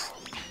 so I'm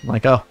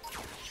like, oh,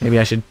 maybe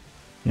I should,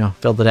 you know,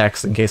 fill the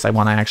decks in case I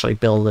want to actually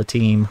build a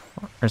team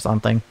or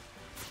something.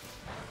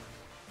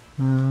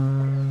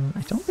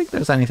 I don't think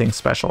there's anything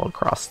special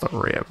across the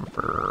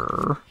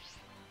river.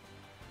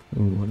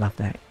 Ooh, love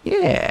that.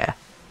 Yeah!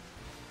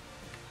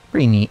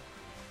 Pretty neat.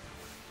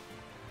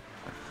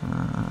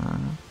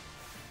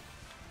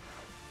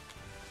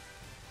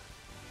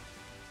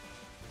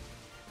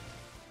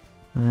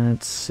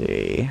 Let's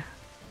see.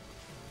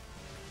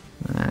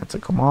 That's a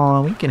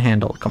Kamala. We can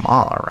handle a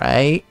Kamala,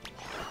 right?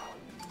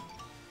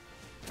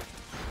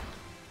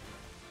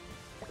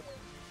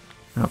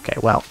 Okay,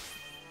 well.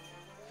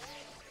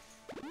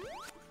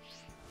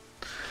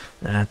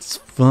 That's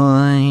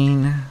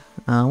fine.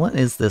 What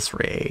is this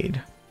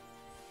raid?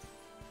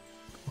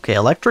 Okay,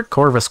 Electric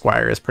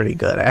Corvisquire is pretty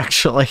good,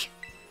 actually.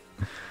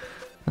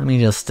 Let me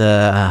just,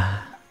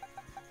 grab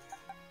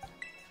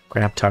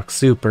Tuck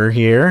Super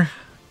here.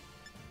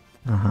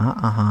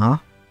 Are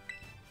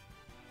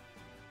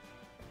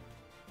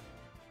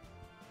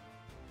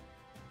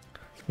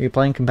you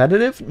playing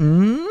competitive?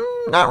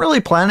 Not really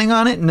planning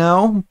on it,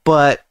 no.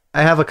 But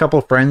I have a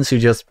couple friends who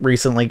just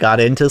recently got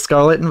into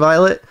Scarlet and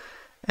Violet,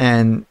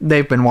 and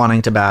they've been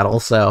wanting to battle,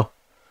 so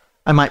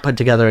I might put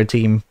together a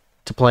team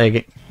to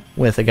play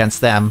with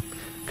against them.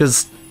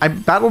 Because I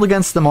battled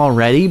against them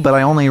already, but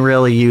I only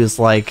really used,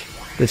 like,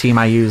 the team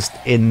I used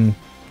in,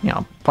 you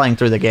know, playing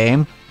through the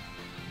game.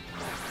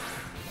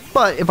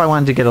 But if I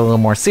wanted to get a little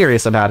more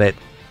serious about it,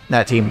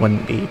 that team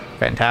wouldn't be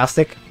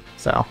fantastic,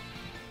 so...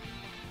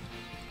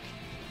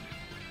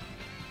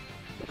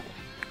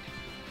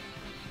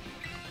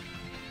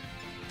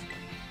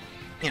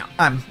 You know,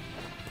 I'm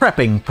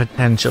prepping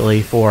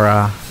potentially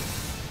for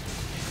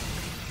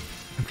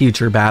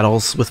future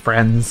battles with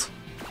friends.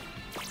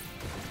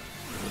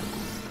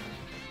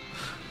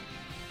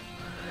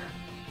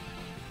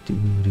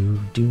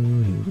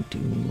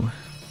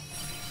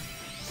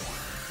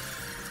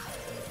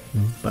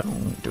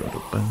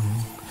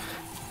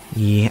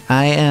 Yeah,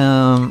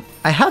 I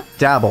have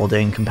dabbled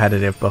in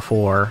competitive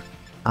before,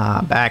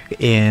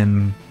 back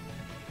in,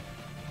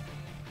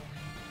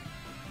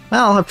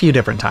 well, a few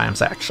different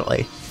times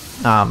actually,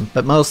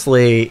 but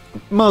mostly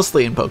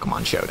in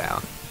Pokemon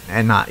Showdown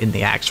and not in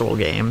the actual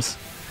games,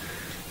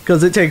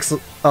 because it takes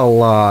a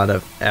lot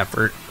of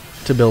effort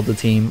to build a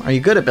team. Are you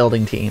good at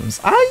building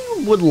teams?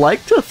 I would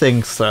like to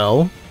think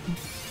so.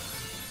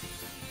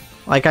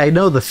 Like, I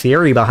know the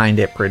theory behind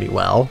it pretty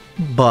well,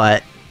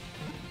 but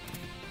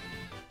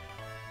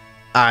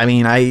I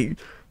mean, I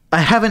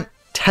haven't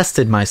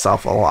tested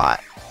myself a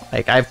lot.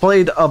 Like, I've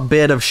played a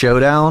bit of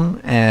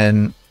Showdown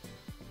and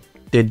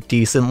did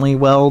decently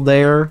well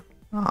there,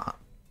 but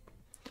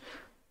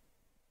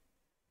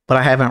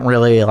I haven't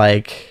really,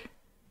 like,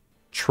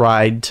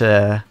 tried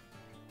in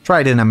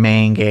a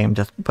main game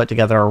to put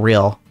together a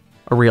real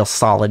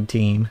solid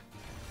team.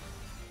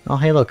 Oh,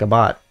 hey, look, a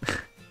bot.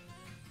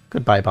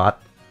 Goodbye,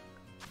 bot.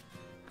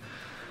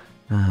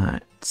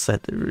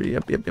 Set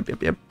the...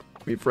 Yep.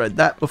 We've read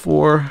that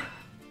before.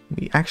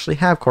 We actually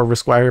have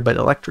Corvisquire, but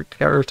Electric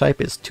Terror type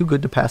is too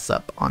good to pass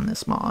up on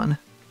this mon.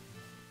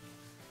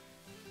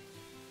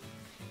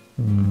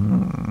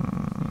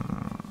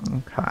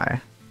 Okay.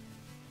 Am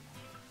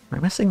I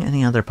missing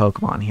any other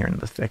Pokemon here in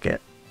the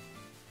thicket?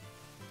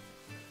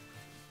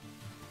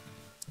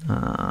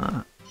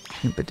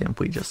 Impidimp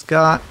we just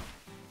got.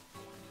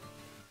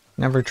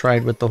 Never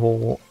tried with the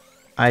whole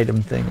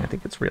item thing. I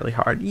think it's really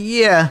hard.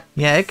 Yeah,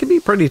 it can be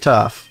pretty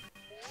tough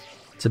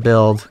to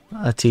build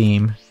a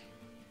team.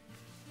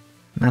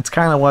 And that's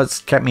kind of what's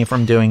kept me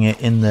from doing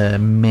it in the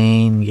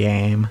main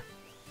games.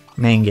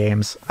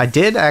 I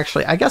did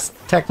actually, I guess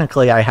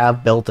technically I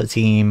have built a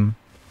team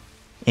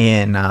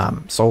in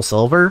Soul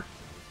Silver,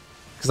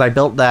 because I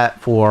built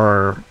that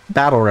for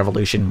Battle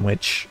Revolution,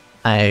 which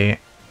I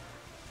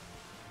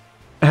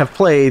have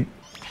played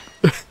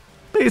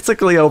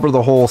basically over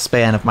the whole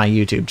span of my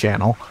YouTube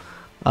channel.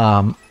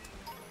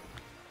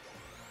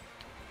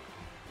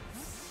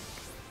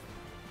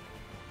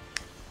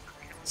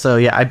 So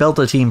yeah, I built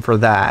a team for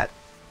that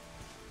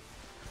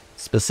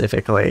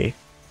specifically,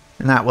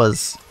 and that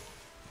was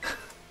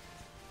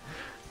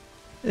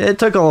it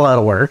took a lot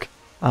of work,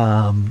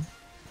 and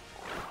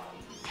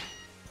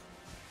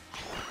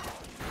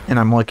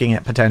I'm looking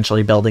at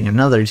potentially building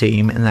another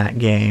team in that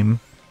game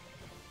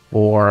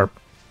for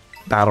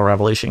Battle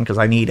Revolution, because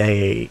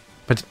I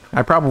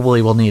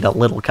probably will need a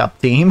Little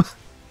Cup team.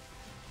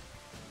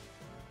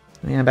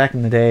 Yeah, back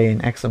in the day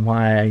in X and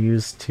Y I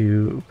used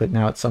to, but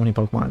now it's so many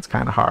Pokemon it's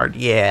kind of hard.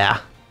 Yeah.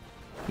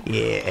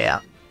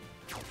 It's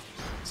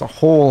a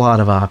whole lot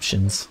of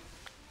options.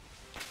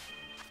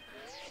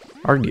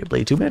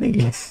 Arguably too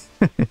many.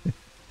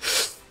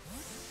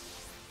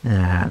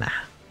 Nah.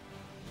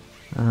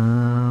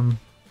 I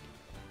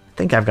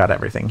think I've got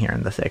everything here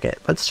in the thicket.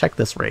 Let's check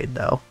this raid,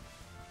 though.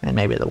 And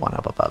maybe the one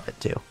up above it,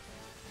 too.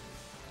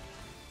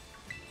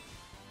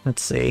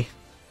 Let's see.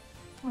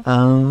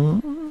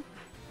 Fighting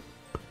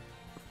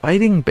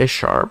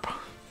Bisharp.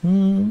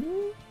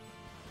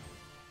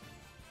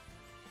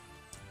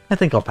 I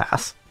think I'll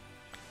pass.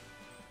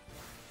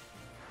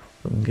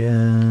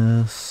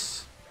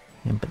 Fungus.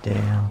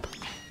 Impadamp.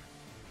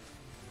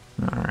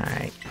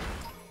 Alright.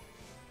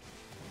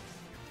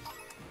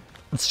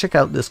 Let's check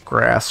out this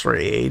grass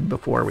raid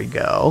before we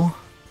go.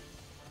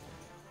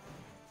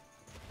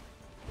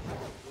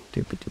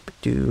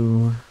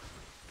 Doop-a-doop-a-doo.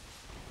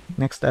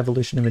 Next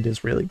evolution of it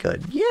is really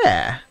good.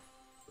 Yeah!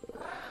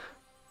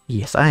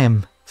 Yes, I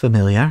am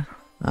familiar.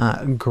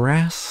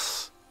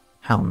 Grass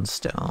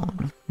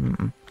Houndstone.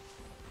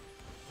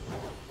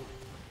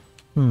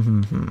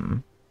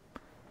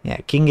 Yeah,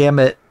 King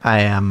Gambit I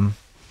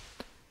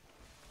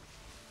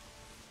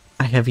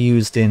have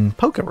used in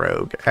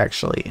Pokerogue,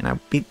 actually, and I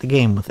beat the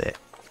game with it.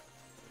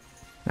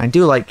 I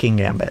do like King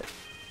Gambit.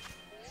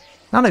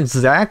 Not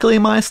exactly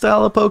my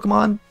style of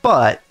Pokemon,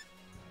 but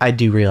I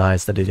do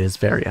realize that it is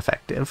very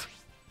effective.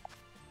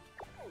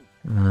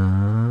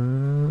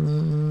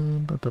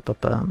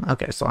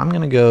 Okay, so I'm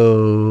gonna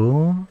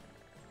go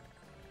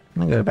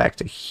back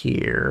to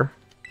here,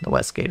 the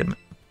west gate of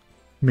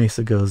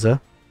Mesagoza.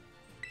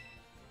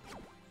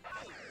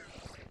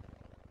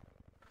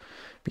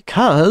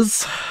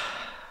 Because,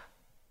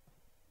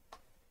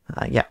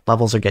 yeah,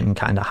 levels are getting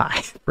kind of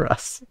high for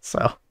us,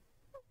 so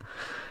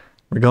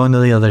we're going to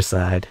the other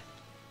side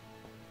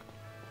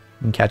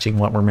and catching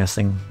what we're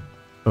missing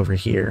over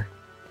here.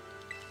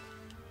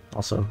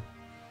 Also,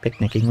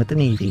 picnicking with the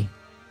needy.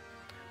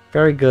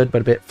 Very good,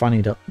 but a bit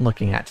funny to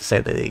looking at, to say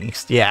the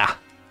least. Yeah.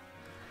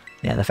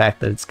 Yeah, the fact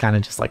that it's kind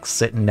of just like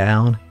sitting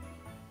down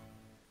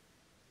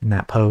in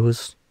that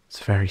pose, it's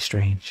very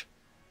strange.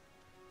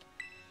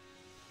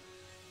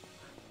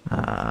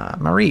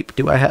 Mareep,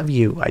 do I have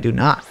you? I do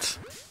not.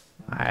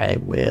 I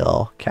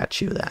will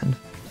catch you then.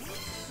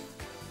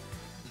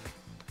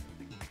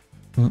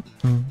 Bum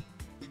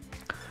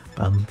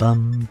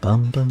bum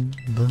bum bum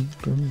bum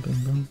bum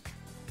bum bum.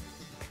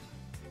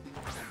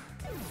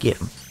 Get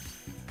him.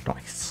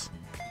 Nice.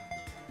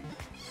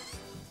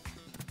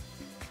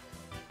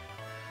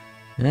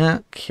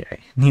 Okay.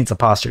 Needs a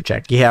posture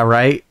check. Yeah,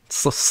 right?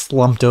 So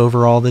slumped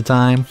over all the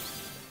time.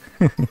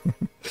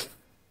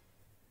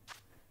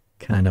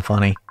 Kind of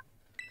funny.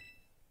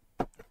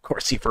 Of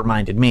course, you've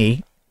reminded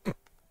me.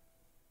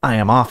 I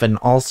am often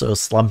also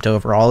slumped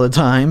over all the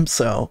time,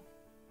 so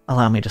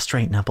allow me to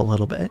straighten up a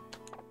little bit.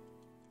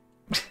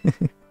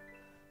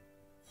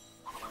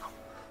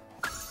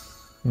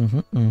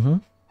 Ooh,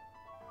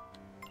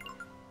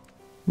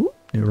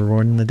 new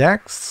reward in the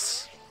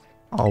decks.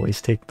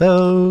 Always take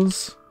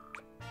those.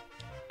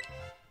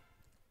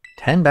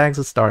 10 bags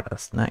of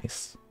Stardust.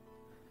 Nice.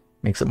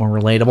 Makes it more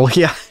relatable.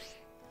 Yeah.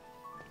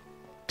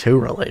 Too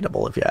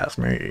relatable, if you ask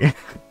me.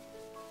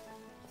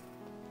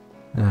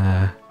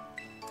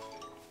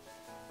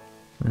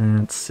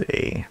 Let's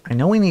see. I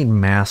know we need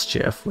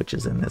Mischief, which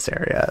is in this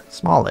area.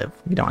 Smoliv.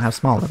 We don't have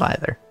Smoliv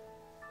either.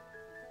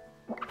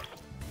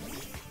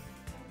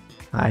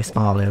 Hi,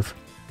 Smoliv.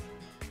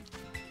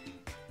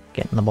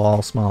 Getting the ball,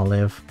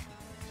 Smoliv.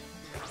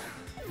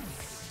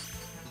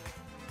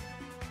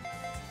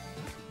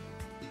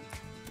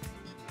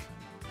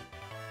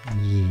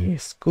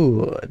 Yes,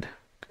 good.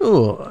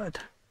 Good.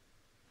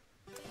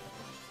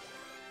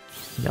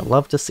 You'll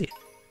love to see it.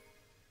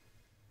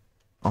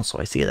 Also,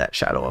 I see that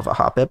shadow of a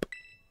Hoppip.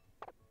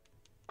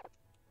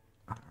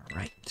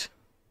 Alright.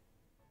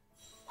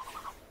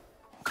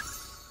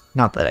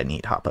 Not that I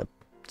need Hoppip.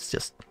 It's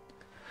just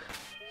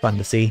fun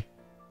to see.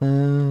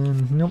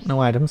 Nope, no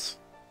items.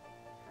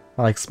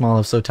 I like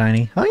Smoliv so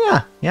tiny. Oh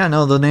yeah! Yeah,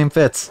 no, the name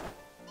fits.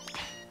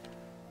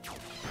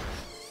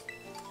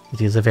 It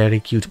is a very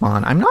cute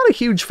mon. I'm not a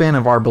huge fan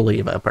of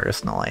Arboliva,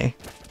 personally.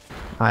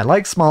 I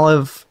like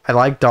Smoliv, I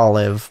like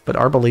Dolliv, but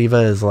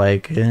Arboliva is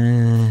like...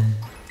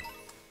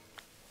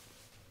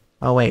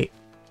 Oh wait,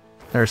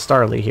 there's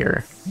Starly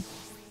here.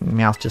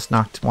 Meowth just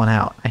knocked one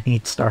out. I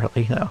need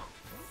Starly, though.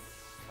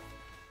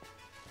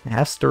 I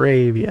have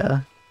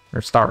Staravia. Or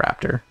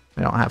Staraptor.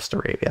 I don't have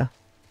Staravia.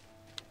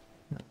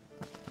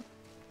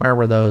 Where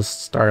were those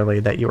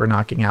Starly that you were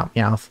knocking out,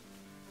 Meowth?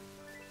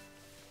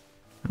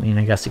 I mean,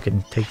 I guess you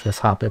can take this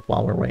Hoppip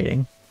while we're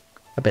waiting.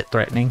 A bit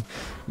threatening.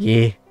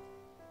 Yeah.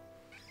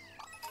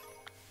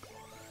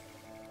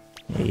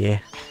 Yeah.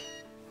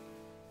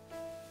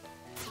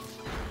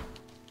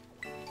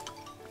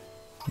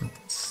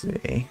 Let's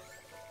see.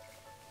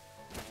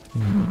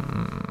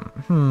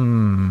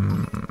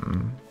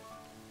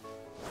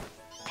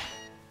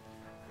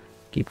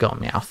 Keep going,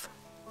 Meowth.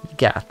 You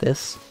got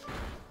this.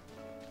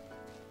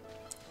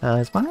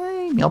 Is my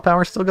meal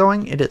power still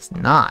going? It is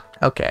not.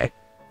 Okay.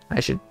 I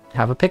should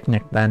have a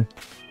picnic then.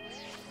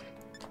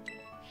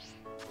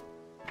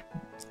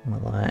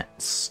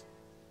 Let's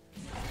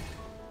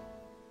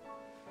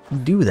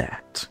do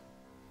that.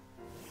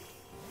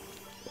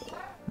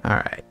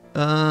 Alright.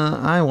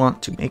 I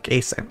want to make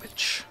a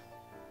sandwich.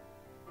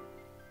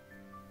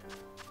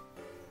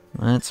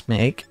 Let's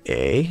make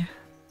a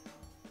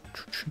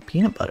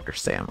peanut butter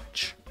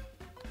sandwich.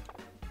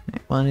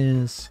 What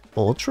is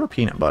ultra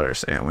peanut butter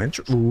sandwich?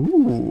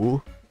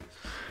 Ooh.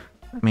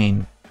 I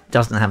mean,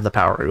 doesn't have the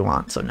power we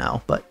want, so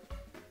no, but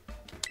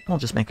we'll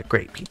just make a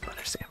great peanut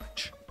butter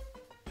sandwich.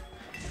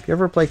 If you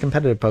ever play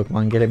competitive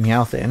Pokemon, get a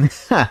Meowth in.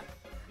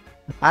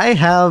 I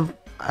have,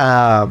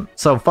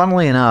 so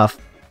funnily enough,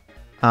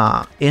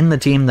 in the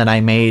team that I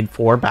made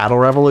for Battle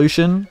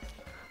Revolution,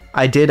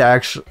 I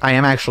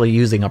am actually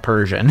using a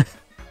Persian.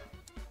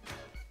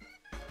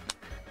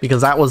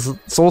 Because that was,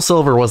 Soul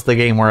Silver was the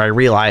game where I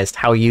realized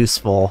how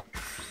useful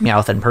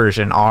Meowth and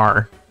Persian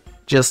are.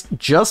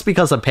 Just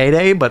because of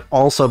Payday, but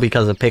also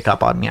because of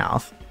pickup on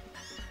Meowth.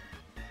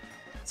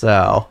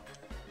 So,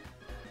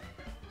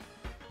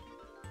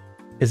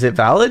 is it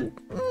valid?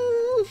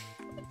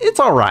 It's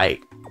alright.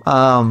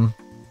 I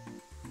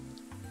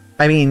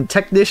mean,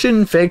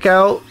 Technician Fake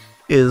Out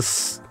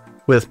is,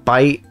 with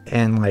Bite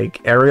and,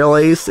 like, Aerial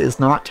Ace, is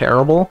not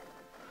terrible.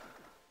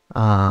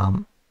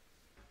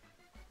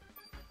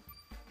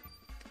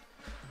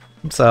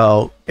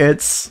 So,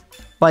 it's,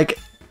 like,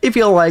 if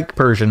you like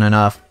Persian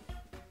enough,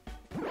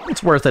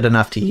 it's worth it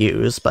enough to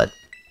use, but...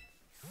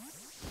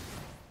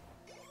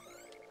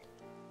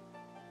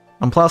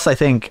 And plus, I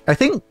think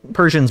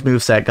Persian's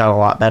moveset got a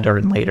lot better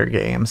in later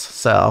games,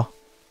 so...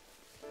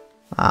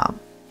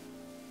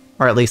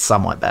 or at least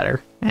somewhat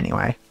better,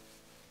 anyway.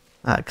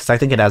 Because I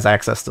think it has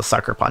access to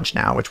Sucker Punch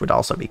now, which would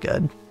also be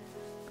good.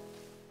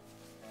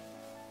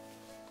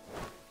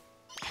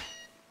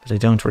 But I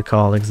don't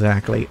recall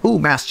exactly... Ooh,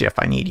 Mastiff,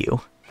 I need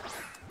you.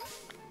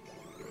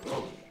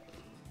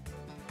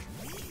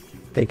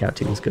 Fake Out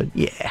 2 is good.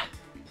 Yeah.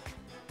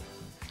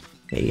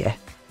 Yeah.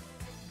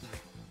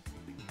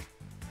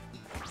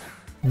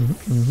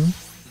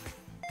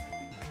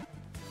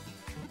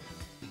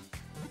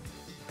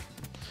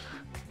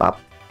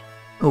 Bop.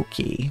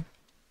 Okay.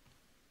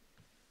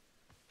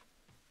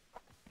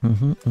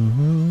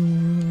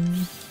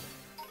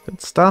 Good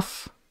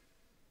stuff.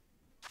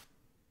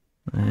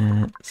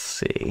 Let's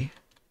see.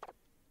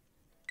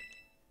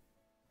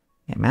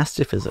 Yeah,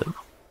 Mastiff is a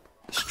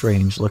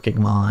strange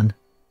looking mon.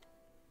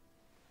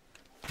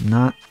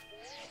 Not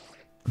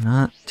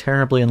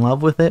terribly in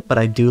love with it, but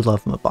I do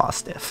love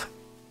Mabostiff.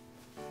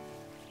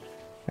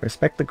 I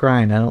respect the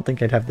grind. I don't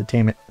think I'd have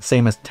the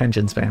same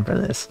attention span for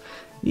this.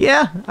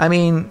 Yeah, I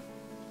mean,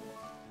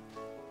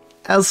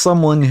 as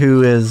someone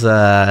who is,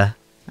 I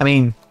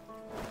mean,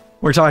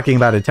 we're talking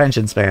about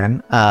attention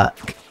span.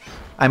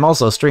 I'm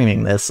also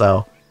streaming this,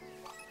 so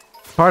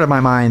part of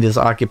my mind is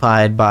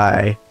occupied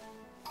by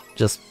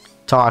just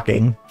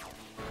talking.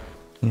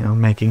 You know,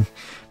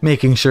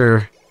 making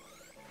sure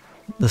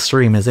the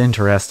stream is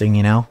interesting,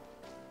 you know?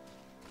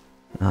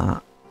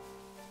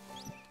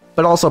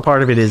 But also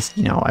part of it is,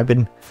 you know, I've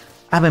been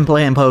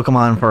playing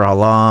Pokemon for a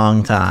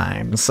long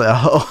time,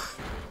 so...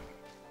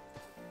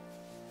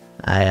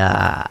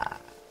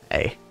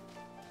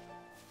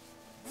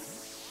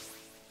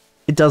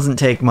 it doesn't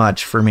take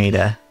much for me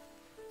to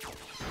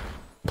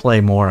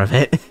play more of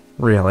it,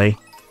 really.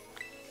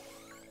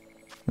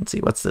 Let's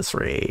see, what's this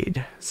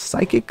raid?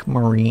 Psychic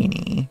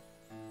Marini.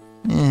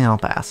 I'll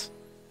pass.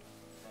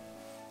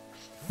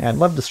 Yeah, I'd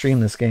love to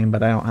stream this game,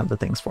 but I don't have the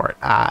things for it.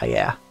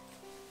 Yeah.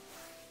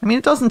 I mean,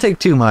 it doesn't take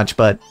too much,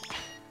 but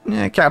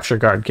Capture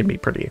Card can be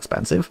pretty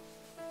expensive.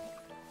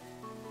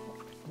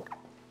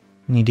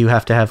 And you do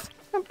have to have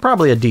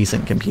probably a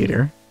decent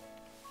computer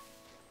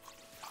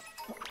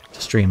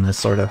to stream this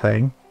sort of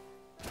thing.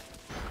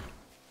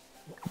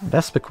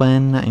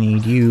 Vespiquen, I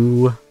need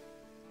you.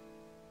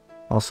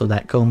 Also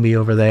that Combi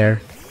over there.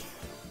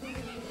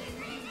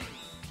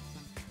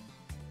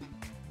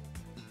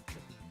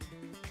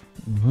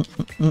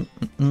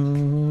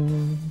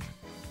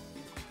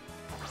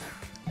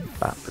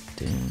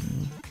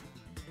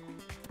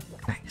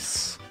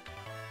 Nice.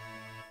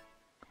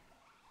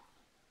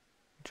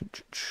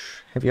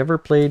 Have you ever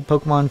played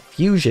Pokemon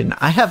Fusion?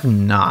 I have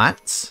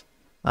not.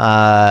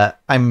 I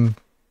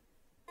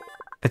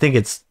think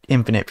it's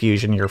Infinite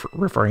Fusion you're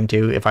referring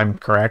to, if I'm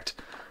correct.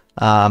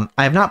 I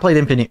have not played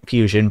Infinite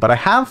Fusion, but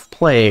I've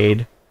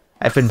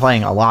been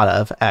playing a lot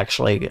of,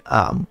 actually,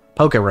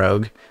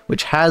 Pokerogue,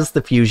 which has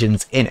the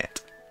fusions in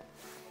it.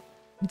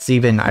 It's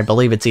even, I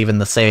believe it's even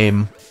the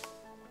same,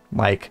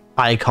 like,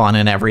 icon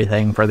and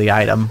everything for the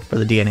item, for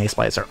the DNA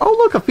splicer. Oh,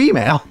 look, a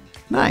female!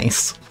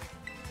 Nice.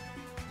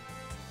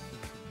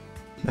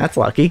 That's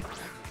lucky.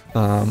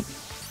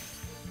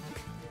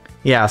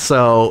 Yeah,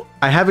 so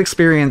I have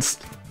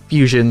experienced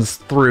fusions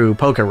through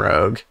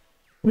Pokerogue,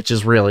 which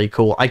is really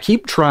cool. I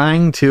keep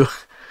trying to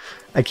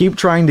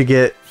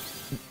get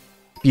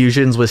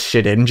fusions with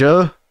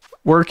Shedinja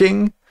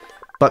working,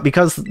 but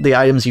because the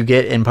items you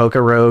get in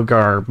Pokerogue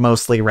are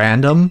mostly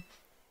random,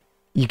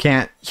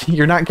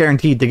 you're not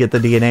guaranteed to get the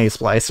DNA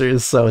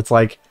splicers, so it's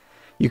like,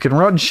 you can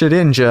run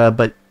Shedinja,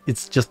 but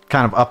it's just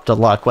kind of up to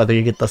luck whether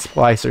you get the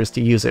splicers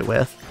to use it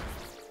with.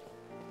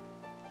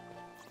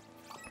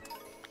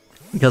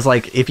 Because,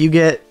 like, if you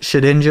get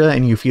Shedinja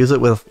and you fuse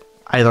it with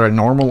either a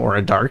normal or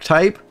a dark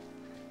type,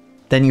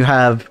 then you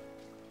have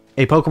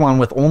a Pokemon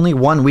with only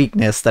one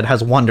weakness that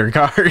has Wonder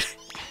Guard.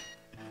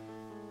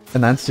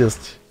 And that's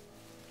just...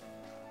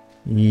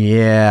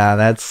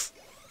 yeah, it's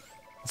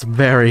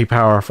very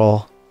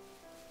powerful.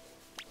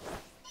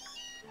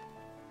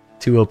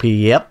 2 OP,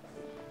 yep.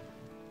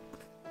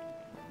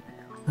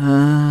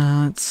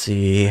 Let's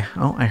see.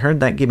 Oh, I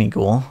heard that Gimme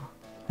Ghoul.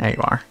 There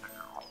you are.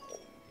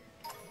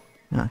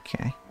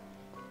 Okay.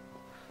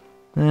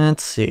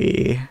 Let's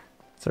see.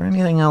 Is there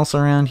anything else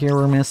around here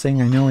we're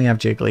missing? I know we have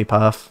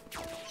Jigglypuff.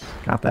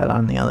 Got that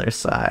on the other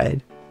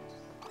side.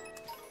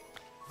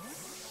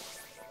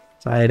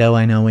 Psydo,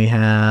 I know we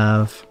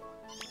have.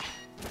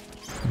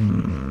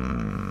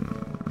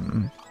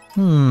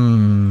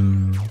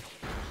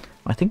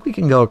 I think we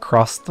can go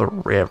across the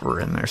river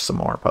and there's some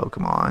more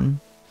Pokemon.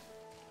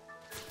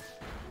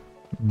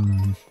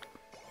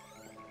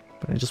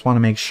 But I just want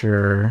to make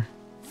sure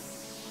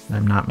that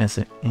I'm not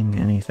missing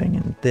anything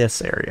in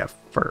this area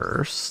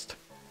first.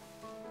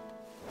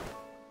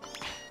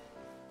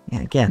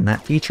 Yeah, again,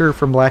 that feature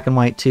from Black and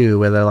White 2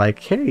 where they're like,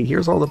 hey,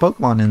 here's all the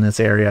Pokemon in this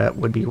area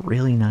would be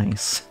really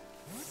nice.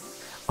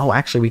 Oh,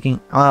 actually, we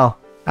can... well,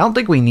 I don't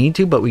think we need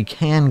to, but we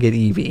can get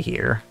Eevee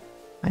here.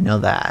 I know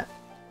that.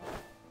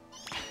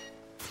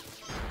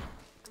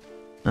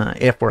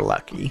 If we're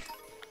lucky.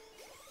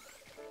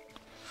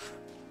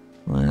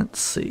 Let's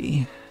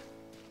see.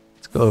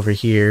 Let's go over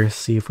here,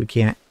 see if we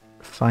can't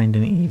find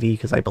an Eevee,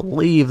 because I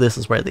believe this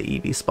is where the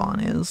Eevee spawn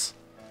is.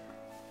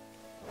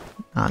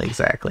 Not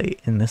exactly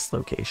in this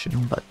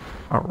location, but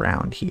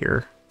around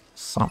here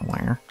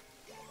somewhere.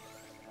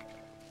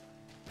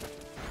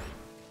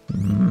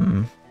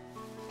 There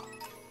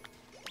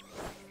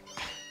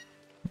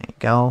you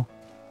go.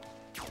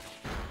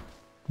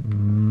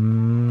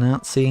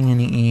 Not seeing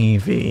any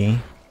Eevee.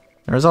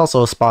 There's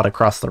also a spot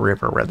across the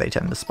river where they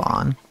tend to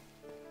spawn.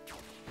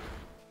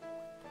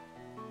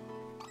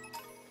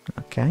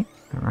 Okay,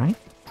 alright.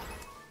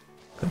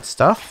 Good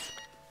stuff.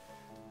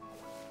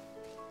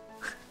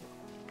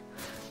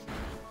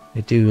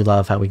 I do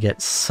love how we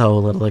get so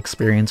little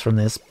experience from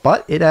this,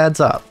 but it adds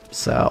up,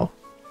 so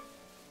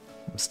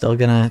I'm still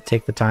gonna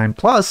take the time.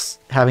 Plus,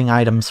 having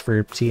items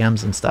for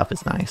TMs and stuff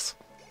is nice.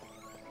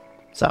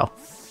 So,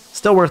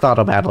 still worth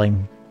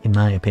auto-battling, in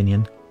my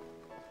opinion.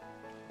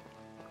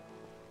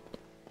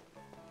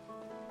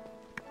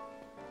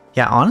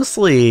 Yeah,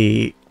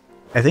 honestly,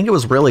 I think it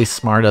was really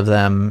smart of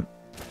them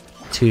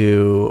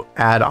to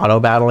add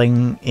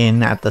auto-battling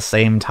in at the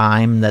same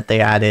time that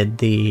they added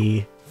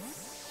the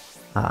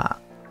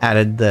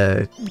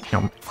craftable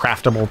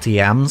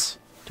TMs.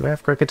 Do I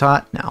have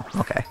Kricketot? No.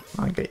 Okay.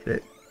 I'll get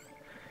it.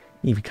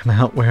 Eevee, come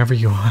out wherever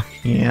you are.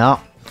 Yeah.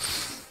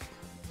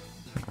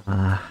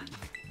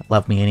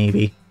 Love me an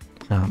Eevee.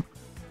 But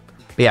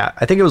yeah,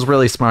 I think it was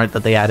really smart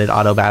that they added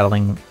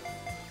auto-battling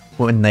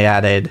when they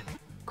added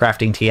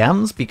crafting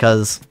TMs,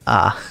 because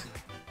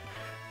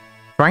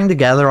trying to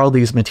gather all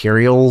these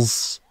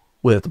materials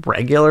with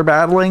regular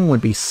battling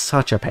would be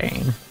such a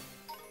pain.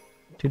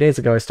 2 days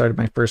ago, I started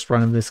my first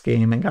run of this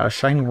game and got a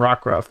shiny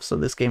Rockruff, so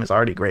this game is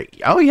already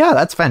great. Oh yeah,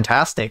 that's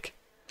fantastic.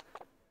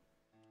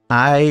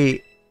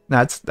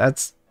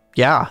 That's,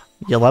 yeah,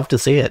 you love to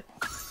see it.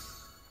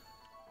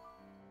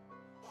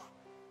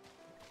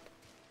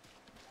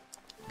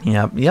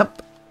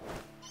 Yep.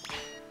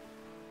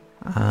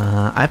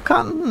 I've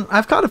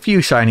caught a few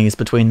shinies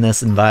between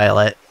this and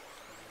Violet.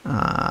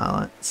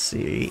 Let's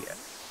see.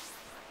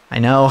 I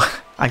know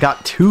I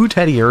got 2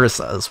 Teddy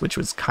Ursas, which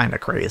was kind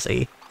of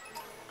crazy.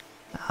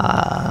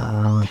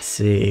 Let's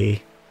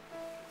see.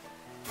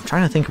 I'm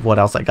trying to think of what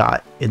else I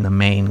got in the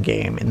main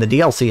game. In the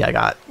DLC, I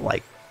got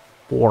like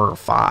 4 or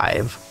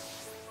 5.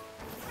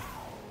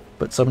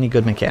 Put so many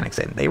good mechanics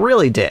in. They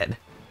really did.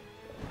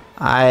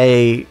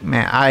 I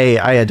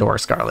adore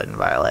Scarlet and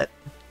Violet.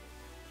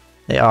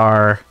 They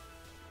are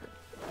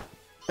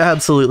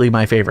absolutely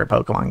my favorite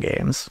Pokemon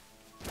games.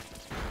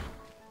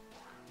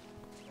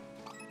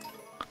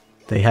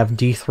 They have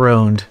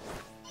dethroned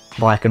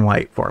Black and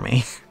White for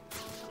me.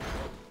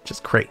 Which is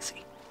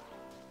crazy.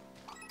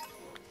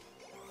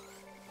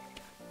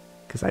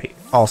 Because I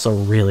also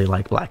really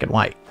like Black and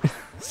White.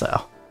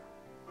 So.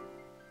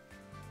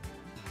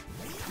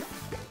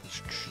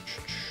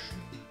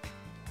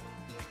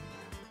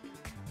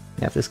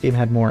 Yeah, if this game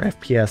had more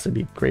FPS, it'd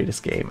be the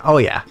greatest game. Oh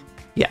yeah.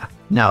 Yeah.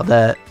 No,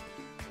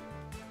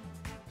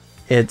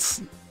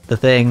 it's the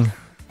thing.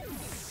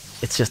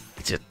 It's just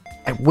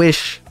I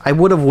wish I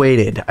would have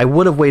waited. I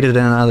would have waited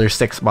another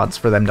 6 months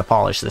for them to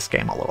polish this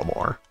game a little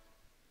more.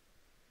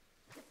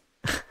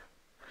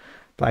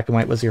 Black and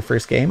White was your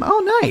first game?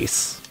 Oh,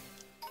 nice.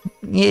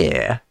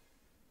 Yeah.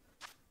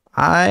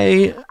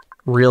 I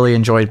really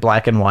enjoyed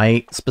Black and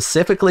White,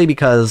 specifically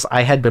because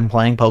I had been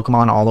playing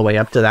Pokemon all the way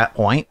up to that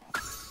point.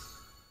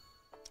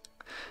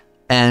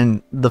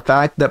 And the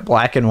fact that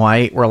Black and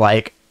White were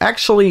like,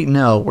 actually,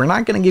 no, we're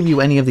not going to give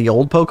you any of the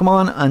old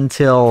Pokemon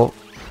until...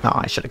 Oh,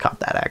 I should have caught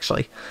that,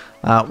 actually.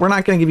 We're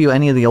not going to give you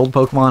any of the old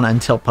Pokemon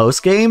until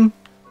post-game.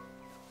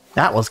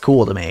 That was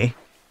cool to me.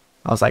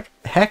 I was like,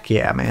 heck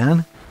yeah,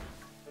 man.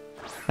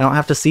 I don't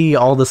have to see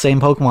all the same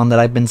Pokemon that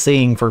I've been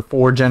seeing for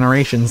 4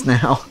 generations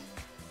now.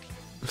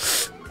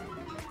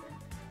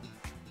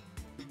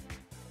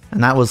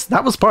 And that was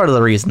part of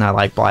the reason I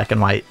like Black and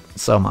White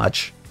so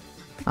much.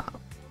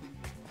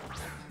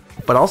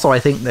 But also I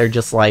think they're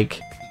just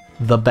like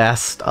the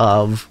best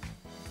of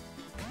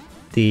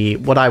the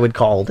what I would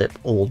call the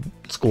old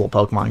school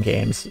Pokemon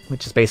games,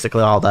 which is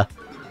basically all the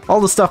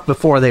stuff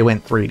before they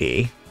went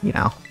 3D, you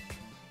know.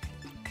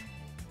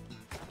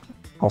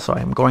 Also,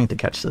 I am going to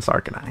catch this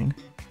Arcanine.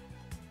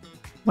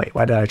 Wait,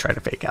 why did I try to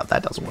fake out?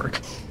 That doesn't work.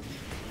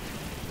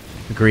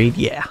 Agreed?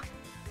 Yeah.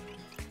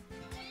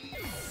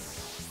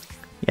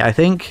 Yeah, I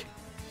think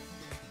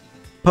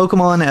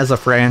Pokemon as a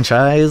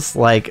franchise,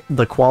 like,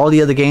 the quality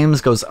of the games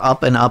goes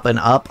up and up and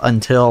up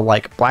until,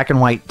 like, Black and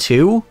White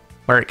 2,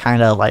 where it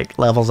kind of, like,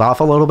 levels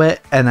off a little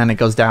bit, and then it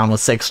goes down with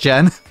 6th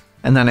gen,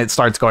 and then it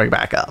starts going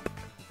back up.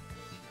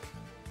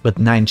 With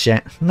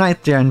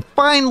 9th gen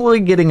finally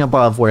getting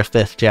above where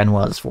 5th gen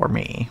was for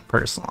me,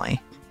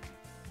 personally.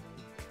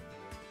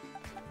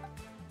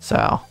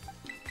 So,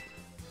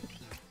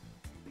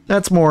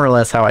 that's more or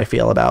less how I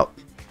feel about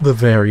the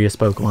various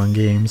Pokemon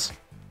games.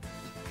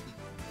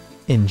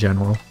 In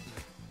general.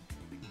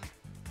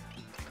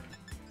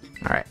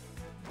 Alright.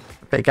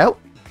 Fake out.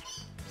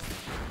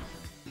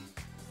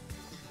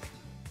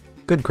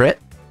 Good crit.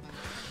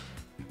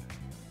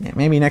 Yeah,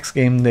 maybe next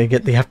game they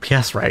get the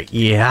FPS right.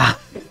 Yeah.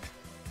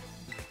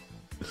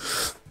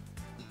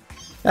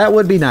 That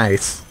would be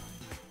nice.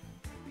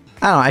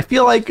 I don't know, I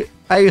feel like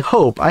I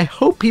hope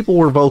people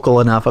were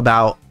vocal enough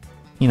about,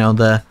 you know,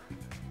 the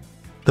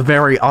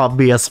very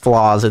obvious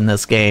flaws in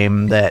this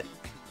game that,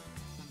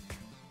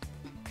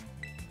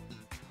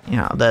 you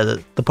know,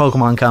 the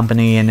Pokemon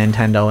Company and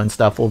Nintendo and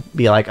stuff will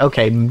be like,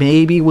 okay,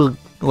 maybe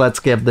let's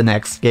give the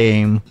next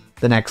game,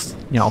 the next,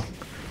 you know,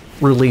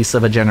 release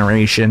of a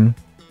generation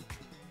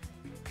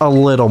a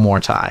little more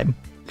time.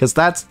 Because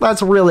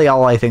that's really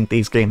all I think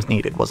these games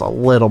needed, was a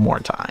little more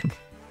time.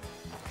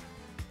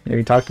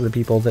 Maybe talk to the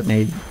people that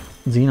made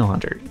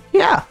Xenohunter.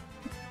 Yeah.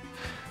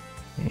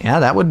 Yeah,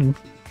 that'd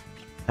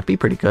be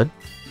pretty good.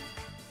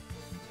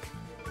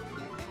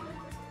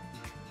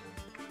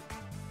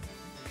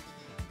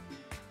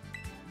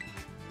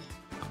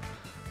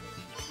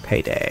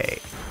 Payday.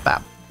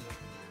 Bam.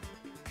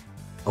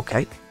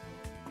 Okay.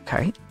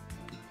 Okay.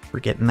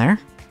 We're getting there.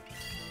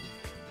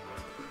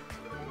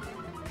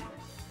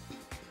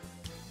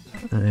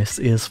 This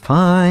is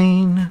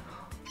fine.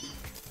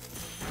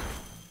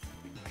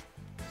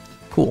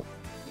 Cool.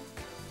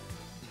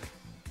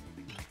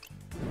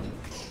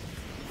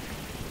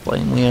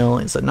 Flame Wheel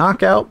is a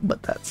knockout,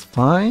 but that's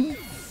fine.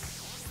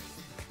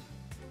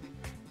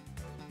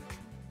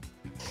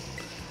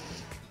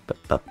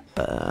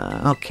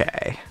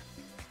 Okay.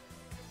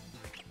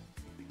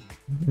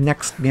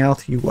 Next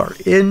Meowth, you are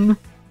in.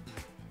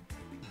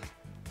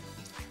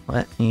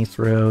 Let me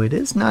throw... It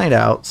is night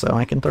out, so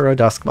I can throw a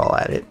Dusk Ball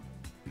at it.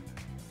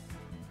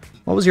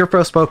 What was your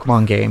first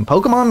Pokemon game?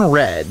 Pokemon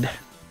Red.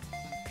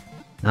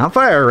 Not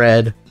Fire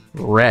Red.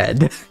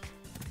 Red.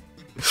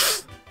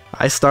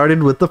 I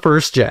started with the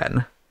 1st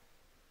gen.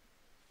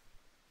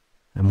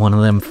 I'm one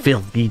of them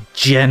filthy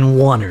Gen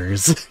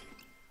 1ers.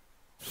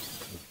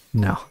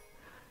 No.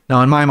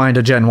 No, in my mind,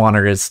 a Gen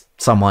 1er is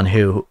someone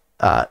who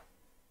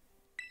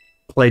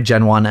played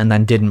Gen 1 and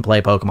then didn't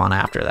play Pokemon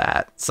after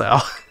that. So,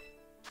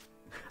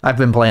 I've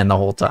been playing the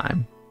whole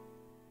time.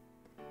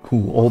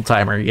 Ooh,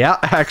 old-timer. Yeah,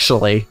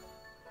 actually.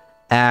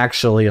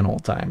 Actually an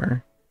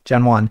old-timer.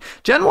 Gen 1.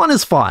 Gen 1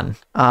 is fun.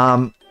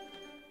 I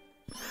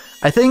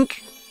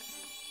think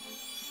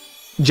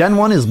Gen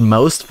 1 is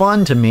most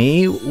fun to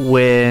me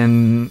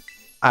when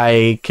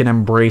I can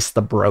embrace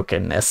the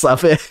brokenness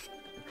of it.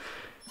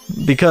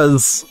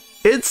 Because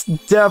it's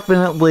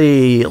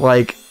definitely,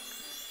 like,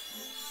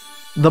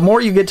 the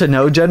more you get to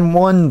know Gen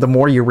 1, the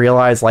more you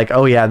realize, like,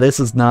 oh yeah, this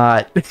is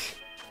not...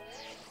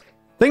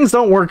 Things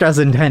don't work as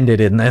intended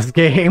in this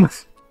game.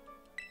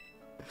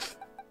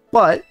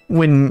 But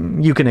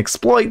when you can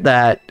exploit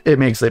that, it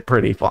makes it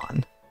pretty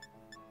fun.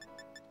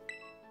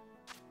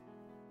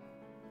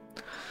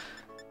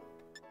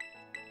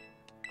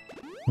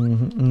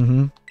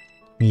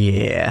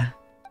 Yeah.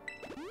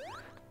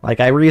 Like,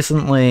 I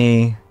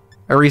recently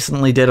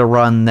did a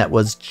run that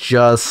was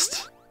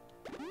just...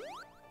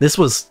 This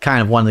was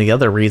kind of one of the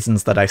other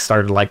reasons that I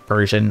started like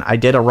Persian. I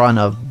did a run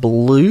of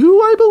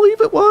Blue, I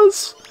believe it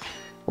was,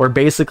 where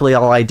basically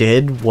all I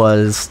did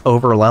was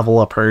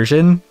overlevel a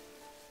Persian.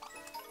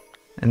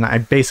 And I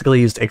basically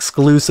used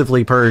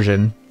exclusively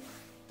Persian.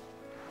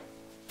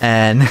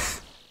 And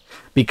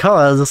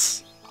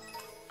because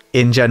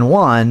in Gen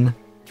 1,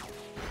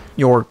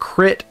 your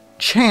crit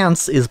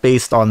chance is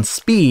based on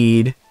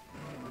speed,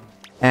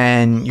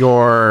 and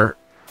your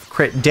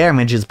crit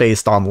damage is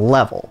based on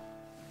level.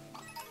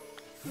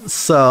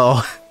 So,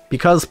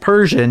 because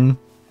Persian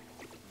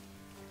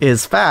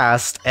is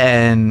fast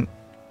and...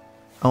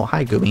 Oh,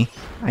 hi, Gumi.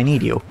 I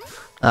need you.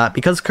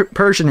 Because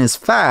Persian is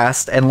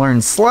fast and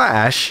learns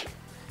Slash,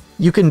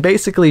 you can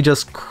basically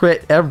just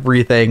crit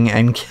everything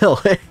and kill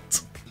it.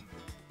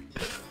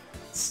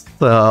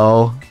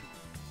 So,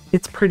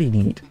 it's pretty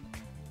neat.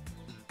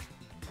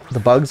 The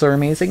bugs are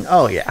amazing.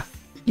 Oh yeah.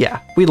 Yeah,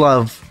 we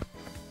love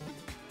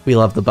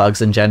the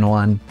bugs in Gen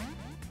 1.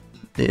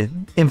 The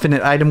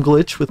infinite item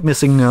glitch with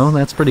missing no,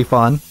 that's pretty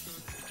fun.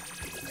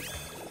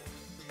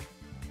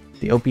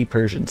 The OP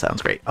Persian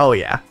sounds great. Oh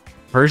yeah.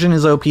 Persian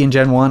is OP in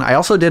Gen 1. I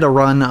also did a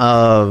run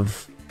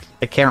of,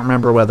 I can't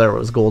remember whether it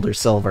was gold or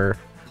silver,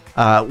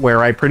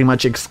 where I pretty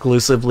much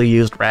exclusively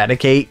used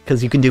Raticate,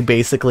 because you can do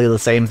basically the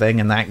same thing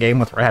in that game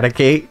with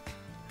Raticate,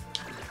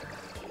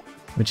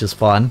 which is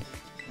fun.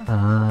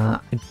 I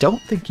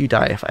don't think you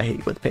die if I hit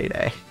you with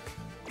Payday.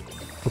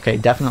 Okay,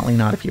 definitely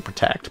not if you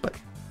protect, but...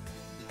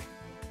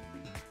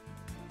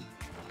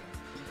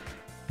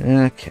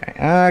 Okay,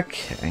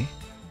 okay.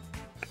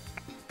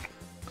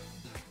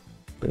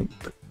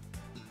 Boop.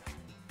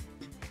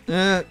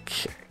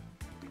 Okay.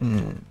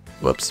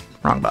 Whoops,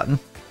 wrong button.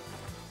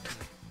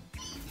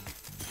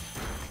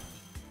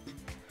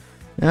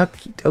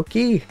 Okie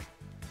dokie.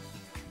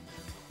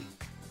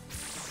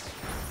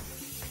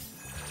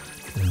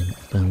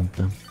 Boom,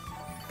 boom.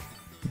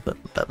 Boom,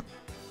 boom.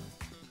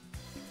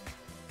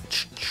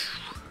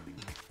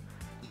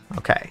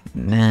 Okay,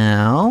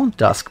 now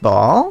Dusk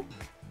Ball.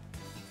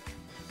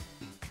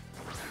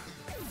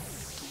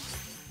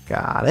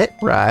 Got it,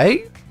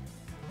 right.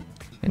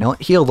 I know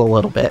it healed a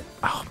little bit.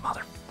 Oh,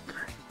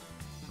 motherfucker.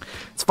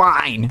 It's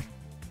fine.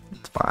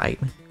 It's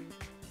fine.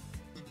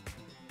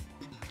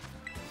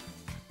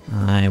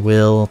 I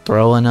will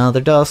throw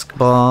another Dusk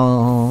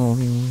Ball.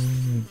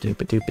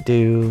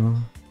 Doop-a-doop-a-doo.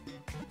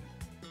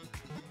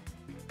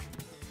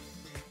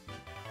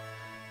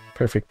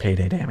 Perfect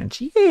Payday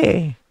damage.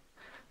 Yay!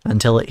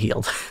 Until it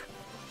healed.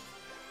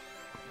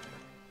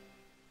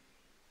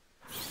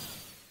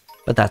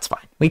 But that's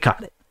fine. We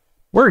caught it.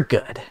 We're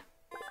good.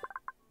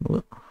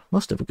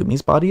 Most of a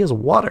Gumi's body is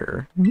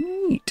water.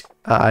 Neat.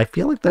 I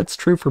feel like that's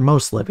true for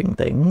most living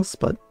things,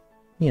 but,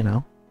 you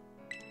know.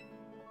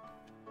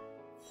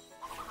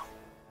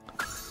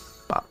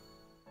 Bop.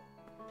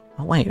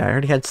 Oh wait, I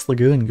already had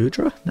Sliggoo and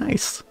Gudra?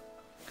 Nice.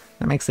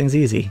 That makes things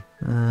easy.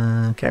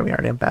 Okay, we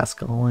already have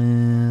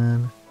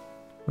Basculin.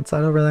 What's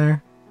that over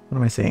there? What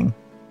am I seeing?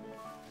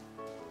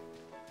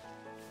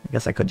 I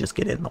guess I could just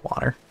get in the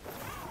water.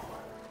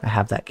 I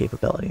have that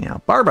capability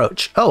now.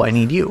 Barboach! Oh, I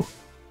need you.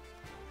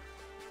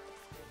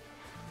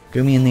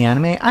 Gumi in the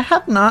anime? I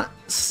have not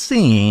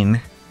seen.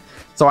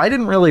 So I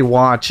didn't really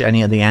watch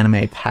any of the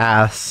anime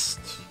past...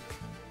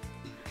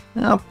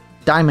 Well,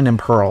 Diamond and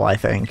Pearl, I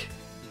think.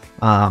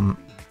 Not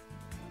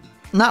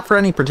for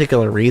any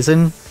particular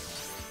reason.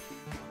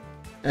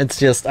 It's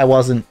just I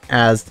wasn't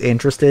as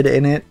interested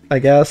in it, I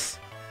guess.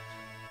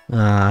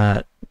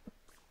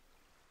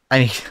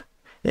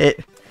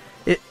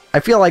 I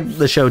feel like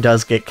the show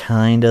does get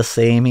kind of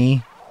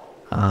samey,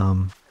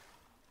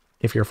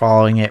 if you're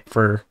following it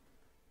for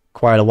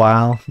quite a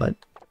while, but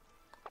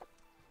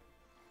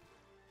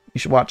you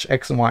should watch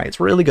X and Y.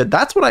 It's really good.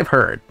 That's what I've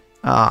heard.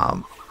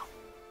 I've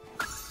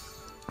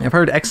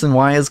heard X and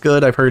Y is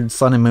good. I've heard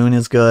Sun and Moon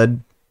is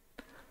good.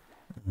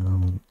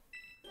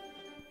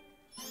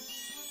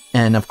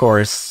 And of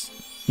course,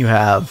 you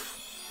have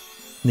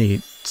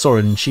the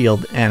Sword and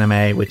Shield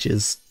anime, which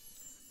is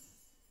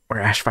where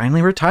Ash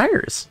finally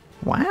retires.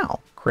 Wow,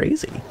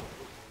 crazy.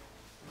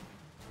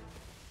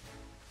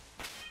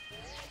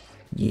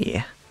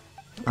 Yeah.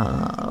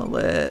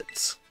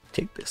 Let's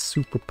take this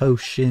super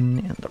potion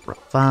and the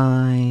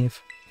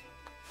revive.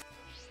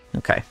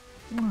 Okay.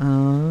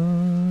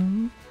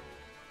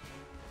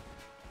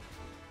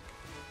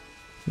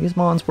 These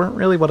mons weren't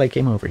really what I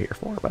came over here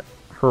for, but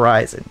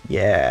Horizon,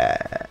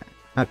 yeah.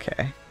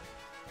 Okay.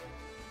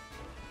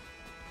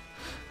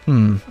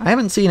 I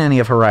haven't seen any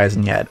of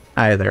Horizon yet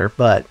either,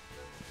 but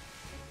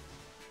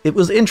it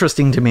was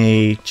interesting to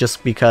me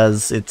just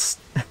because it's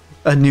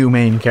a new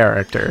main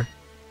character.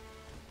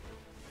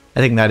 I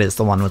think that is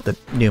the one with the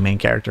new main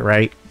character,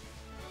 right?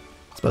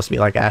 It's supposed to be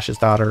like Ash's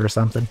daughter or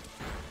something.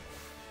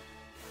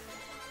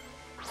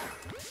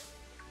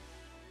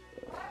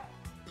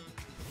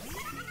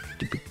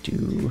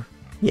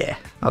 Yeah,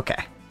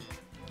 okay.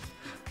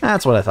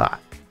 That's what I thought.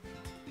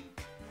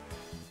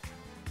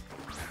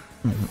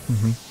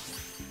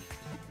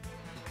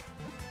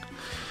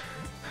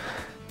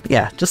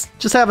 Yeah, just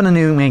having a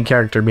new main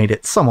character made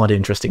it somewhat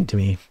interesting to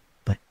me,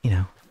 but you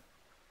know,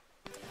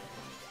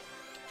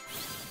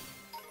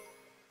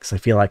 because I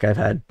feel like I've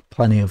had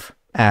plenty of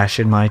Ash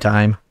in my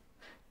time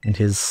and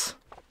his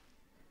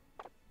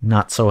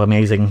not so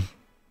amazing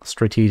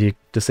strategic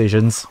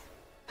decisions.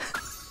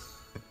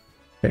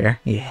 Fair,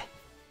 yeah.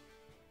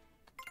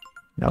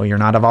 No, you're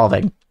not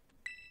evolving.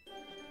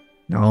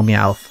 No,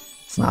 Meowth.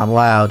 It's not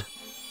allowed.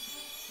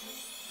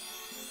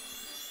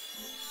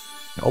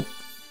 Nope.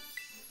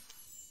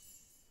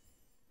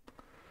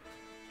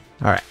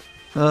 Alright.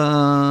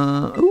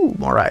 Ooh,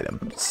 more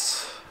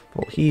items.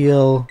 Full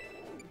heal.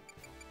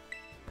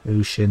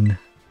 Potion.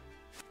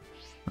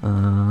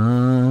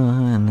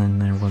 And then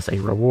there was a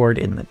reward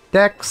in the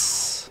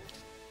Dex.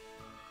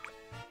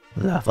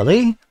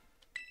 Lovely.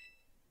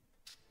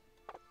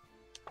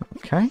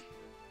 Okay.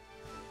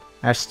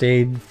 Ash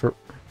stayed for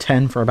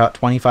 10 for about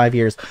 25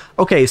 years.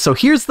 Okay, so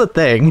here's the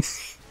thing.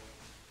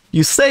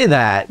 You say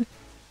that,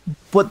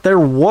 but there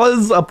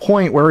was a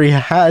point where he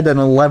had an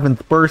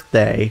 11th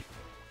birthday,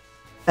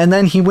 and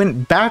then he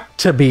went back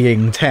to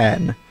being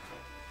 10.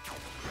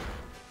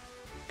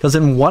 Because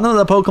in one of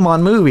the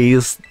Pokemon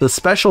movies, the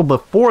special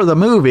before the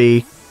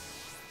movie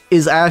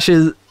is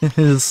Ash's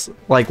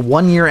like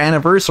 1-year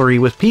anniversary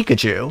with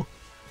Pikachu.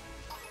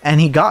 And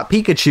he got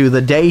Pikachu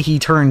the day he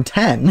turned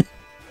 10.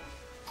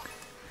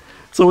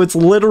 So it's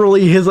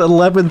literally his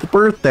 11th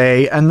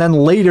birthday, and then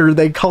later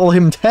they call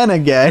him 10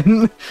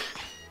 again.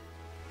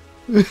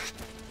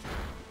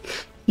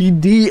 He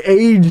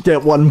de-aged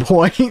at one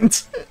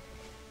point.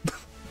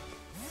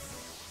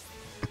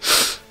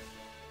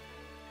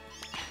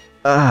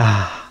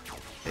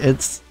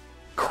 It's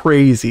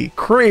crazy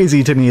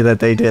to me that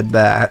they did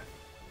that.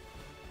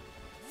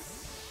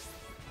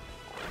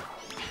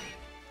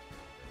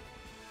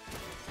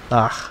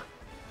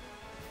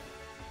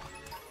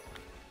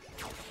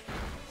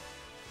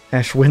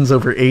 Ash wins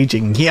over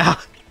aging. Yeah!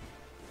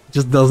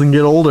 Just doesn't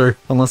get older,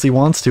 unless he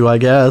wants to, I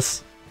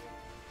guess.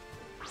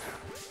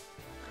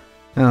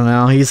 I don't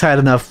know, he's had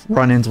enough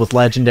run-ins with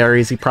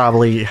legendaries. He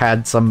probably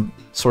had some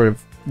sort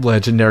of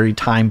legendary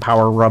time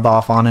power rub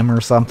off on him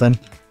or something.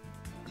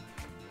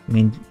 I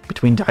mean,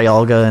 between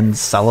Dialga and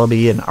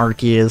Celebi and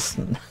Arceus.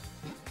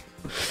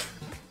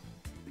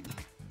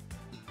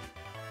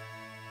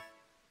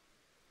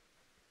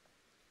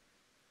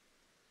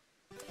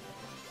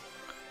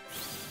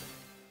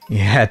 It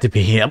had to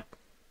be, yep.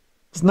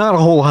 There's not a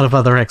whole lot of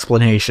other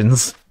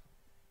explanations.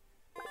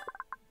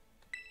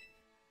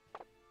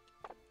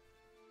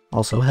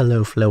 Also,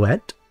 hello,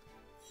 Floette.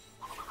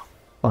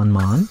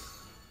 Funmon.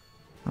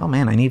 Oh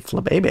man, I need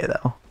Flabebe,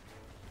 though.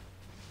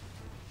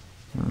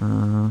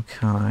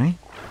 Okay.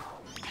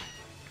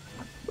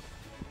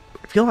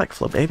 I feel like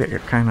Flabebe are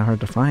kind of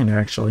hard to find,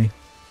 actually.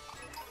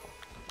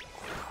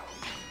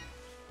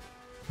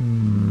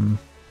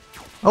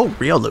 Oh,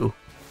 Riolu.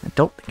 I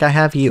don't think I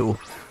have you.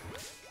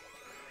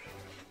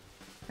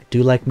 I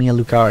do like me a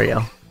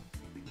Lucario.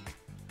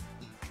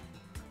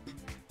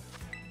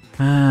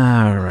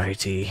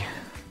 Alrighty.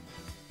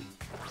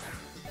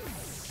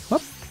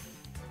 Whoop.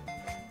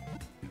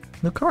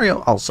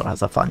 Lucario also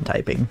has a fun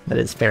typing that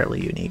is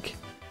fairly unique.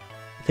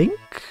 I think,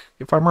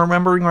 if I'm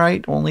remembering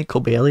right, only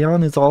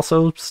Cobalion is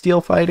also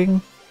steel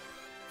fighting.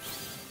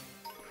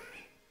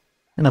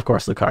 And of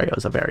course, Lucario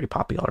is a very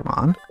popular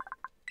mon.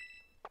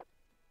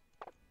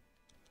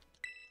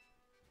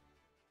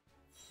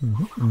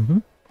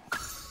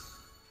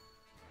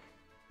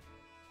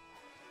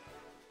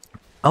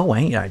 Oh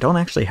wait, I don't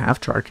actually have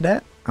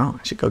Charcadet? Oh,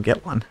 I should go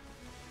get one.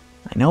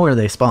 I know where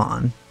they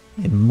spawn,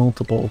 in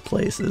multiple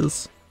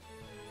places.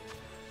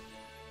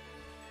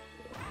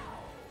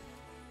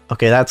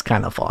 Okay, that's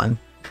kind of fun.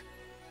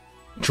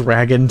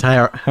 Dragon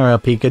Terra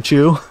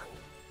Pikachu.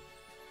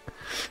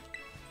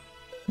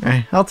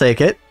 Alright, I'll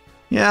take it.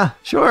 Yeah,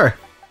 sure.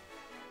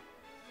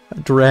 A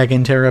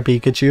Dragon Terra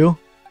Pikachu.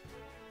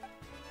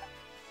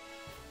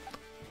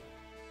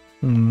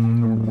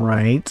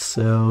 Right,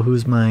 so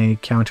who's my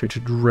counter to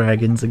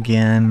dragons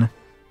again?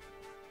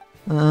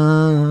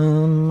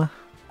 Let's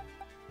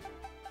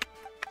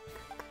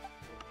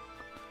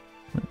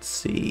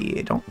see,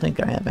 I don't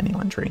think I have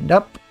anyone trained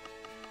up.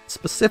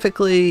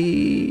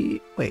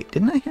 Specifically... Wait,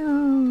 didn't I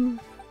have...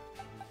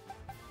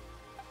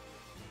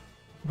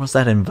 Was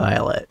that in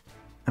Violet?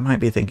 I might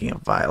be thinking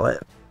of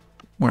Violet,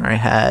 where I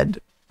had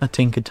a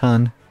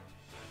Tinkaton.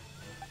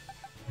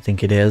 I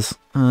think it is.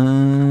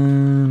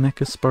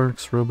 Mecha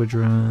Sparks,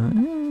 Robodra.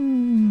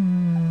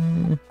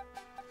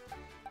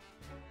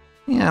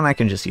 Yeah, and I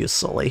can just use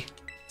Sully.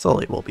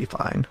 Sully will be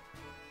fine.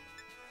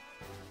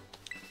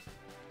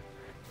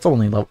 It's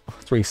only level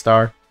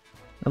 3-star.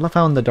 I love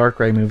how in the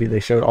Darkrai movie they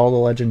showed all the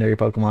legendary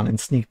Pokemon and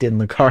sneaked in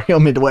Lucario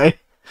midway.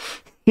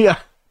 Yeah.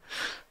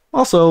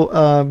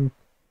 Also,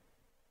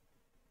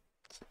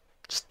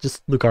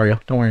 just Lucario,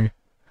 don't worry.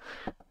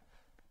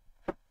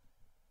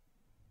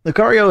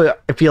 Lucario,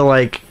 I feel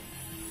like...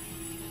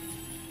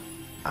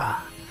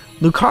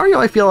 Lucario,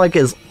 I feel like,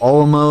 is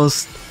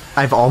almost...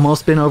 I've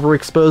almost been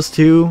overexposed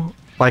to,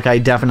 like I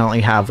definitely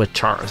have with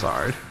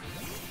Charizard.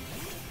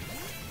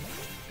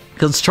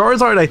 Because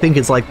Charizard, I think,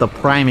 is like the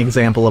prime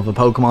example of a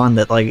Pokemon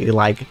that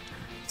like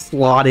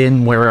slot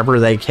in wherever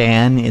they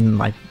can in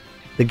like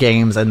the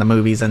games and the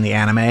movies and the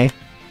anime.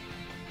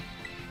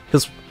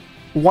 Because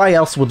why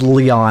else would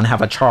Leon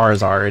have a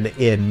Charizard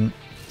in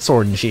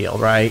Sword and Shield,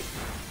 right?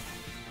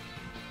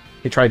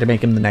 They tried to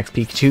make him the next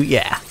Pikachu?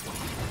 Yeah.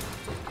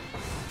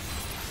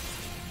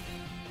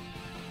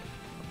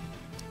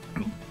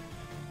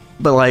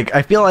 But like,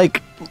 I feel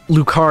like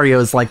Lucario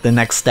is like the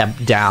next step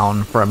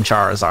down from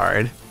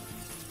Charizard.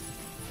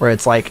 Where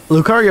it's like,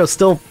 Lucario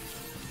still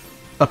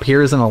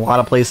appears in a lot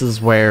of places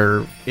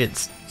where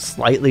it's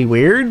slightly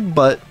weird,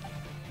 but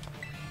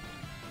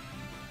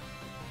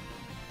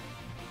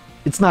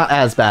it's not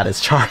as bad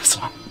as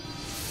Charizard.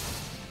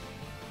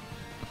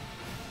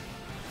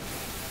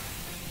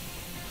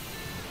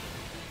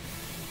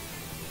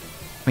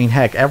 I mean,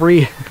 heck,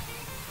 every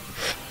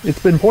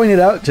it's been pointed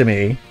out to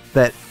me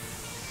that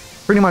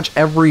pretty much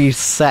every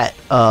set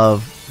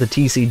of the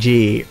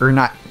TCG, or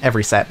not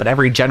every set, but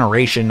every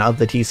generation of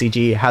the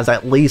TCG has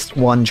at least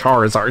one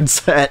Charizard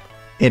set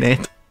in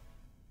it.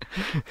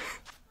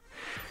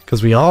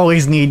 Because we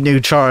always need new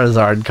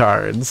Charizard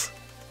cards.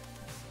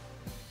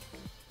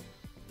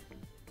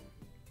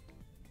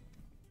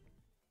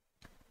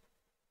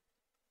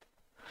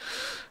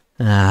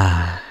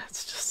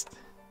 It's just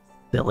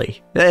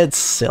silly. It's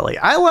silly.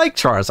 I like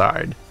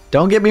Charizard.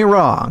 Don't get me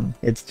wrong.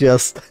 It's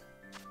just...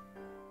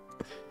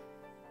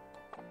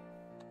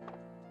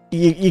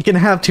 You can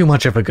have too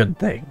much of a good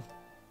thing.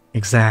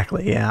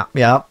 Exactly, yeah.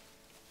 Yep.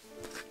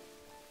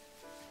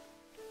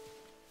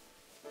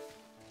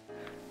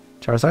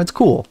 Charizard's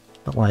cool,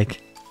 but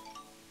like...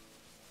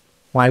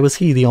 why was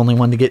he the only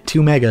one to get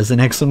 2 Megas in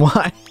X and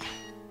Y?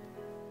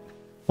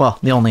 Well,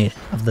 the only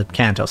of the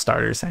Kanto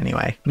starters,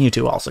 anyway.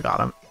 Mewtwo also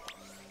got him.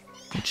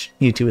 Which,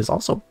 Mewtwo is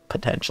also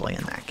potentially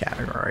in that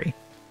category.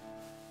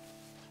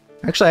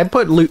 Actually, I'd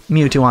put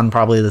Mewtwo on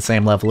probably the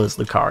same level as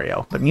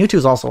Lucario, but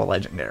Mewtwo's also a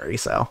legendary,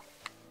 so...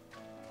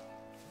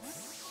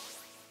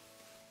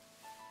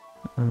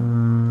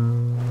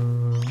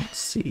 let's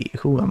see,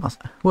 who else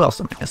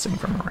am I missing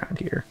from around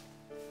here?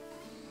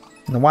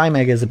 The Y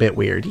Mega is a bit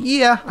weird.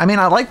 Yeah, I mean,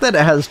 I like that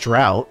it has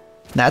Drought.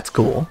 That's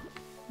cool.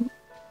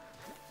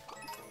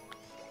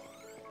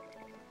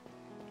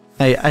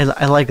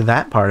 I like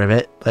that part of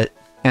it, but...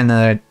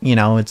 and you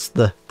know, it's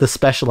the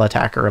special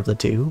attacker of the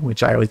two,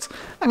 which I always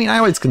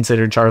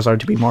considered Charizard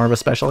to be more of a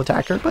special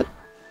attacker, but...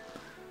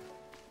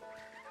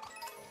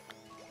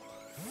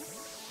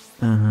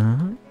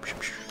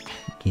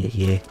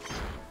 Yeah.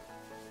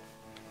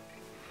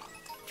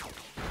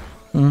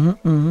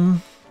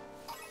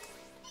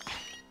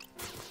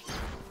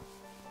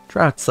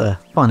 Drought's a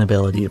fun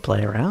ability to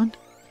play around.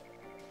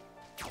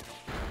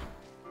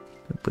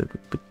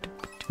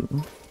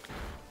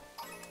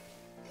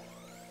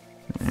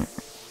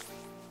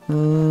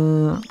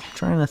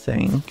 Trying to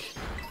think.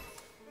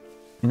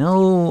 You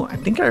know, I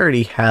think I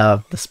already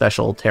have the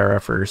special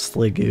Terra for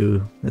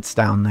Sliggoo that's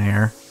down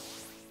there.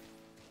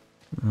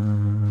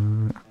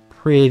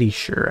 Pretty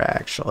sure,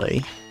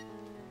 actually.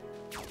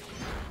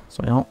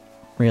 So I don't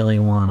really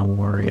want to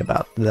worry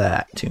about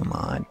that too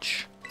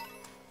much.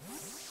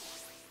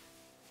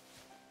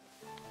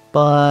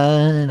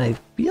 But I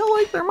feel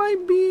like there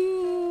might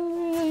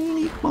be a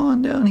unique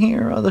mon down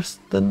here other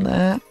than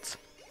that.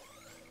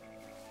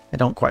 I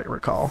don't quite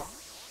recall.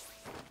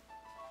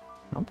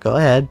 Oh, go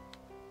ahead.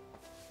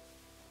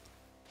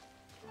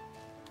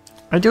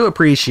 I do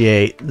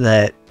appreciate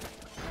that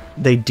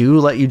they do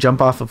let you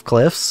jump off of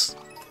cliffs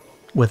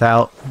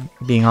without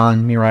being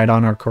on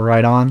Miraidon or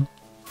Koraidon.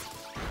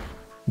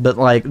 But,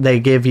 like, they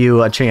give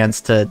you a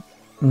chance to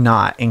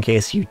not in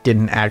case you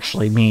didn't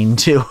actually mean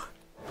to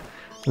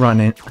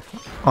run it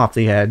off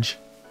the edge.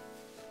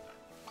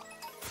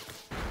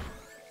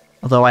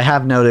 Although I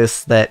have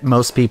noticed that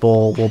most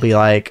people will be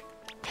like,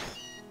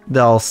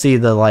 they'll see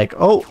the like,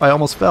 oh, I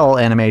almost fell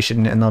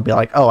animation, and they'll be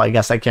like, oh, I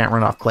guess I can't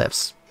run off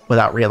cliffs,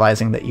 without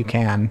realizing that you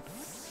can.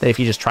 That if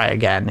you just try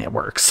again, it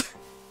works.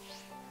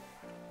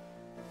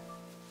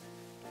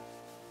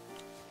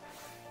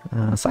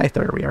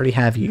 Scyther, we already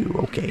have you,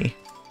 okay.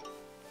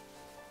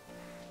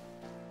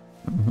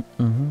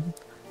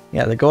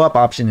 Yeah, the go up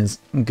option is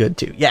good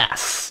too.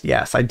 Yes,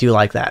 I do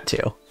like that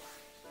too.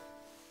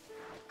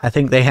 I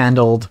think they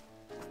handled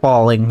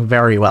falling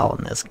very well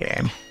in this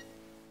game.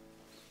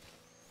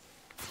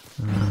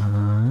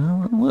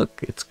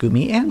 Look, it's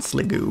Gumi and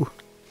Sliggoo.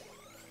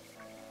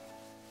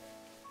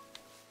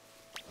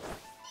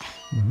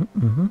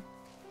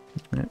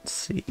 Let's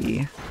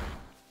see.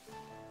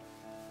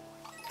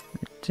 I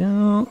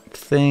don't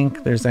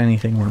think there's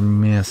anything we're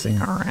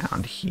missing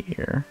around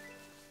here.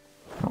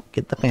 Oh,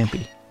 get the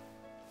Pampy.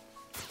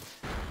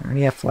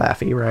 Already have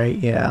Flaffy, right?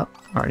 Yeah,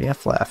 already have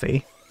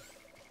Flaffy.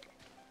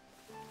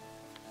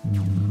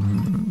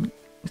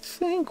 I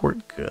think we're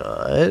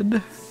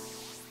good.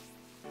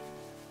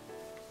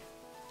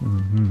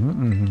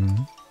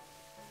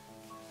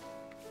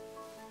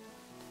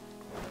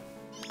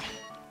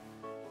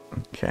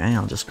 Okay,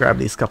 I'll just grab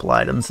these couple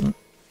items and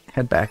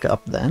head back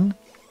up then.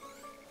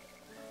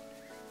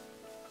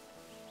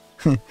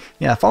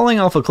 Yeah, falling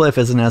off a cliff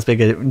isn't as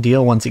big a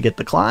deal once you get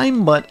the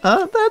climb, but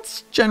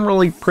that's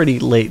generally pretty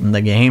late in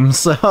the game,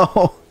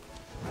 so...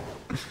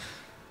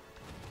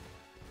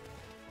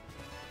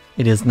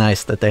 It is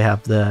nice that they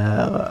have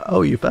the,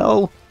 oh, you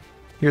fell?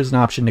 Here's an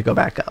option to go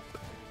back up.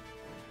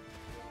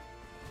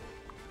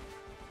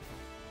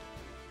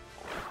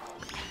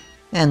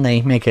 And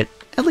they make it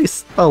at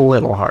least a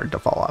little hard to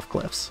fall off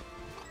cliffs.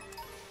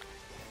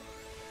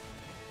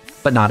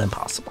 But not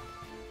impossible.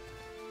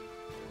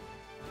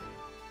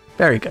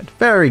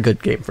 Very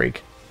good Game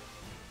Freak.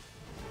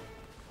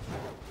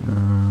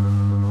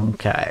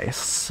 Okay,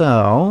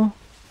 so...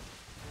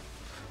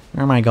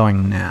 where am I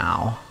going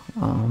now?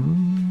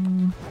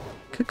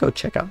 Could go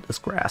check out this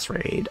grass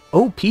raid.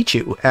 Oh,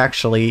 Pichu!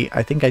 Actually,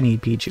 I think I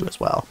need Pichu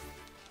as well.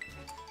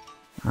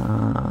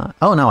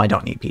 Oh no, I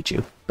don't need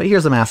Pichu. But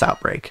here's a mass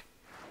outbreak.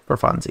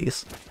 for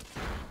funsies.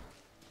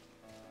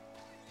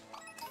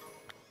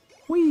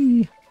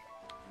 Whee!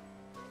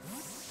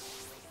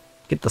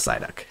 Get the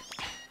Psyduck.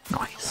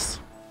 Nice.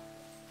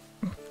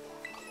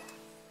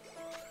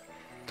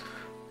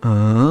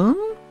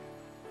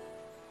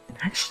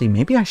 Actually,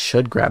 maybe I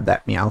should grab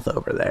that Meowth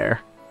over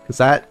there. Because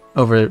that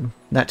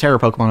Terra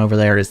Pokemon over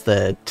there is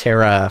the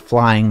Terra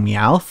Flying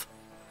Meowth.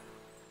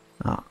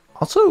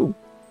 Also,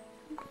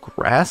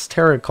 Grass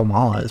Terra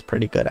Komala is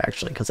pretty good,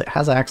 actually, because it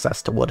has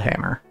access to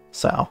Woodhammer.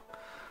 So,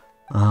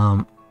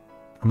 I'm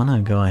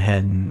gonna go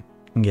ahead and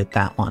get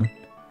that one.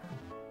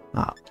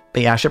 But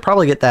yeah, I should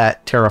probably get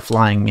that Terra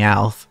Flying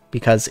Meowth,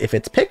 because if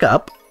it's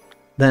pickup,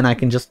 then I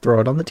can just throw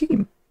it on the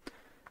team.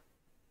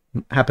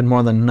 Happened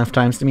more than enough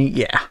times to me?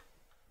 Yeah.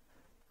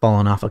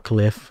 Falling off a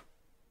cliff.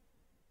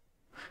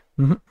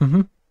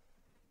 Mm-hmm.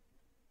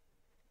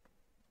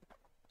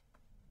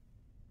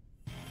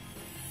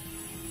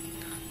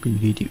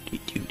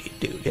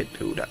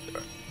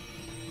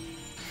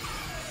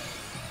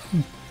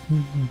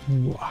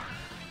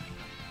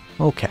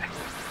 Okay.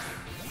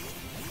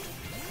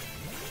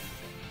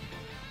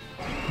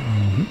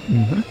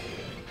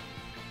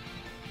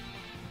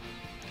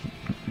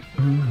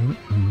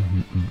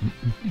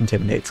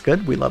 Intimidate's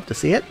good. We love to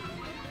see it.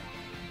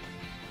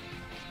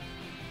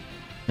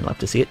 We love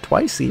to see it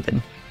twice,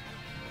 even.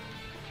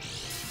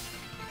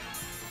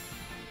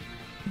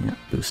 Yeah,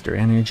 booster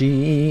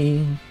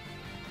energy.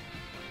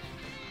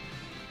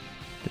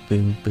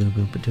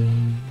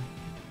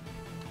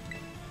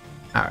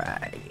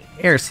 Alright,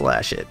 air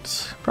slash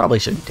it. Probably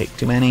shouldn't take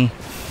too many.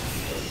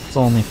 It's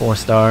only 4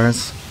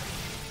 stars.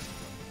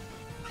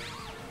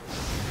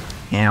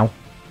 Ow.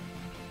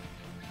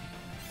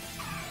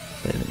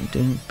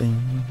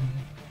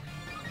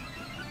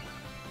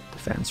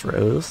 Defense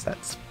rose,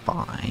 that's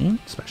fine.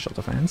 Special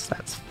defense,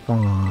 that's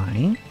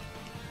fine.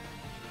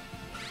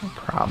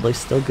 Probably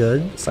still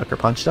good. Sucker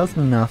punch does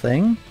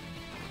nothing.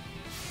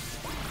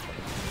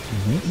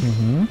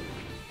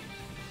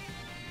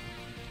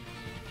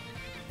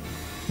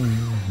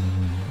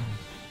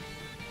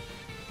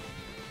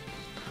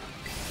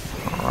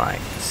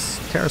 Alright.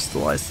 Terra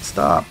still has to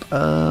stop.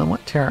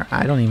 What Terra?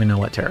 I don't even know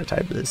what Terra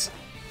type it is.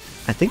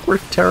 I think we're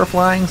Terra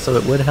Flying, so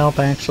it would help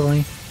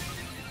actually.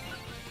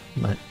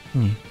 But,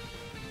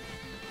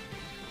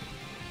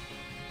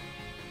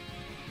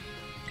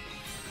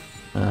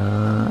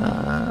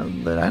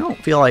 but I don't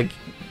feel like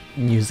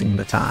using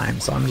the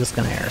time, so I'm just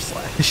gonna Air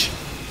Slash.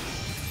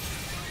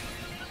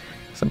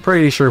 So I'm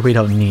pretty sure we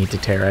don't need to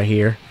Terra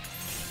here.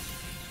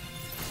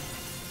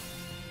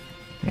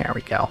 There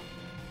we go.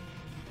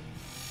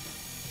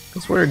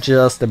 Because we're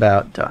just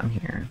about done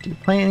here. Do you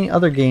play any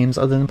other games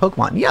other than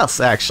Pokemon? Yes,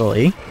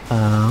 actually.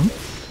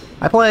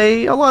 I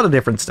play a lot of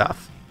different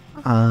stuff.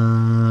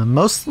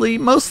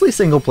 Mostly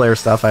single-player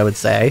stuff, I would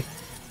say.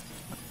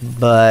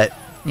 But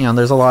you know,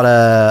 there's a lot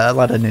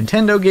of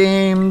Nintendo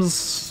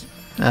games,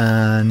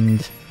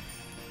 and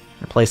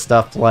I play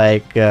stuff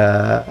like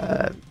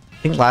I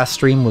think last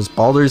stream was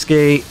Baldur's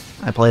Gate.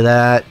 I play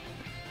that.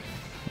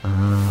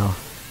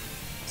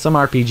 Some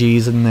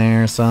RPGs in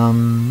there,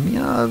 some, you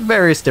know,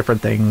 various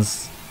different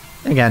things.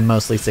 Again,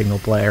 mostly single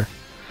player.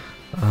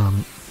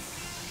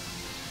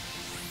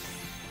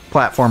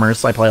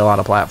 Platformers, I play a lot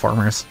of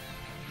platformers.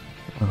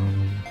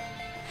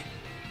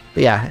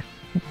 But yeah.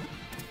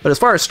 But as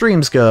far as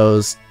streams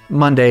goes,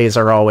 Mondays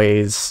are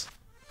always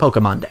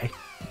Pokemon Day.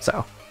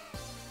 So,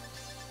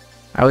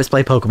 I always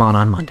play Pokemon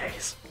on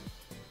Mondays.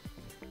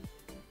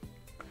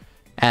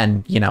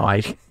 And, you know,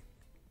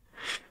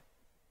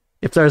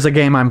 if there's a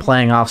game I'm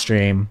playing off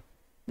stream,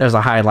 there's a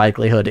high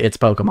likelihood it's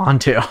Pokemon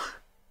too.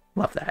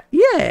 Love that.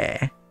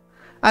 Yeah!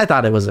 I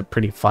thought it was a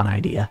pretty fun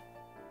idea.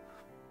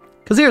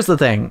 Because here's the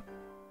thing.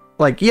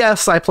 Like,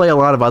 yes, I play a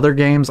lot of other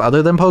games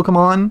other than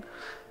Pokemon.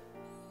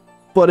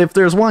 But if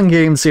there's one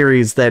game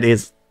series that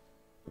is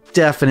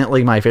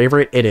definitely my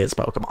favorite, it is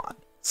Pokemon.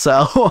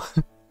 So,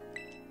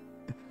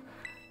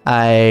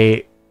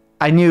 I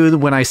knew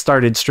when I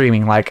started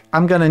streaming, like,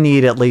 I'm gonna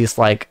need at least,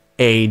 like,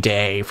 a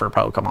day for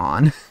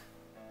Pokemon.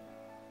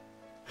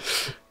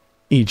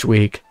 Each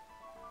week.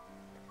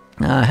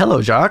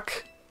 Hello,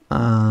 Jock.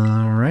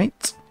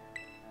 Alright.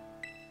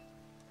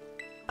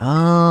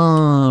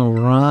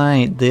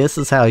 Alright, this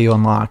is how you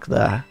unlock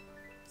the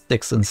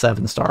 6 and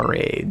 7 star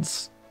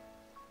raids.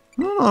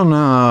 Oh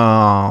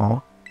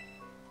no.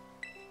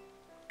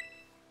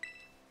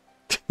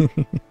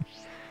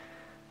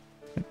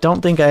 I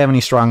don't think I have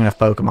any strong enough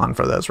Pokemon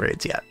for those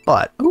raids yet,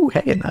 but, ooh,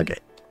 hey, a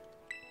nugget.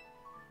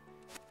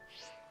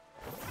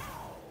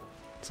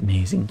 It's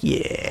amazing,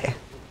 yeah.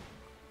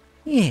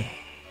 Yeah.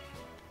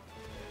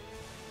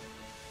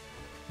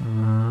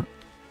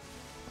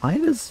 Why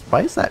is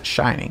that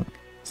shining?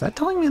 Is that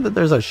telling me that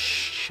there's a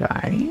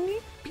shiny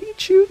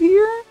Pichu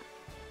here?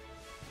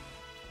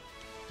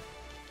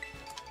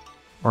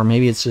 Or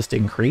maybe it's just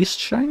increased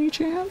shiny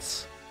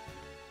chance?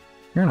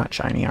 You're not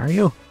shiny, are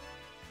you?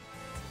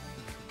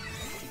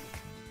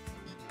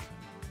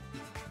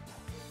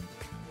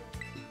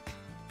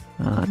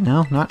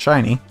 No, not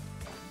shiny.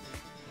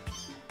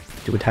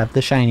 It would have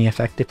the shiny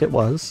effect if it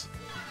was.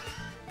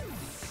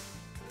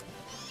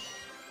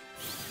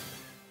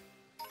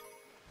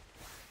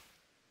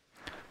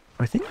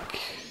 I think...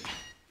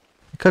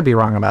 I could be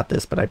wrong about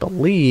this, but I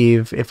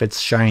believe if it's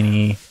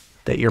shiny,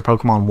 that your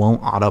Pokemon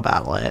won't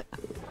auto-battle it.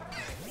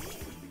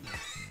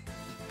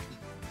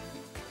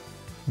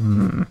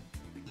 I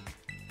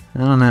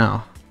don't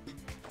know.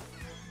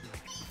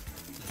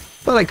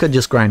 But I could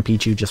just grind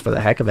Pichu just for the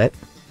heck of it,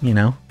 you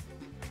know?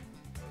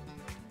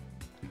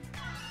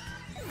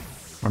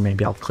 Or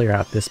maybe I'll clear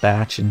out this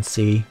batch and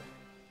see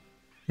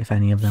if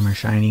any of them are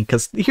shiny.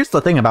 Because here's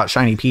the thing about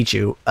shiny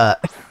Pichu.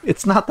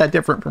 It's not that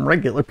different from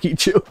regular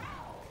Pichu.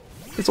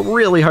 It's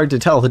really hard to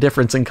tell the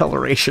difference in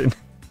coloration.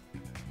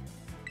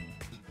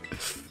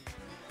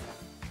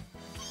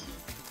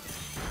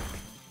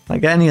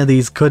 Like, any of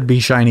these could be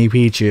shiny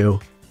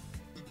Pichu.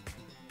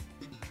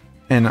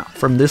 And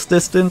from this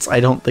distance, I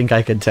don't think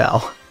I could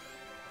tell.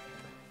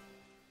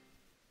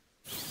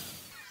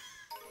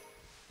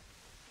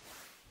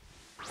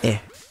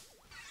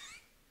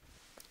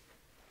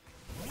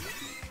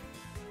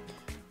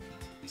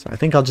 So I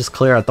think I'll just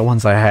clear out the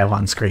ones I have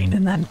on screen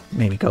and then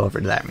maybe go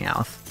over to that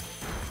Meowth.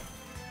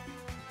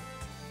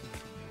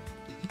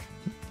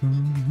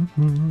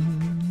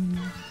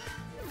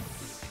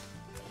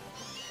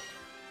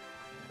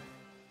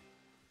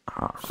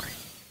 Alright.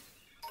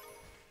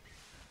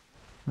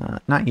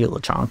 Not you,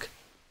 Lechonk.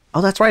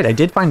 Oh, that's right, I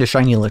did find a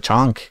shiny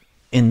Lechonk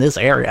in this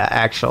area,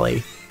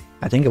 actually.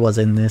 I think it was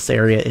in this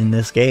area in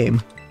this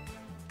game.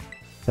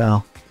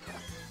 So.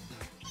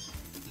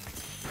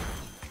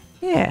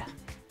 Yeah.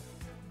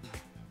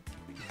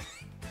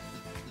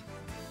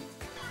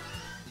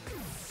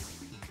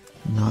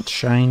 Not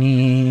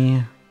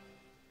shiny.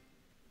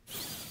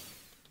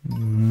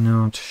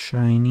 Not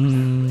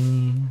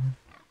shiny.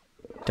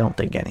 Don't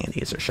think any of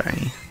these are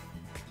shiny.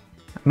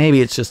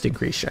 Maybe it's just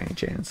increased shiny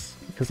chance.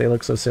 Because they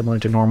look so similar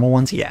to normal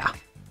ones? Yeah.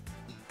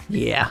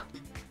 Yeah.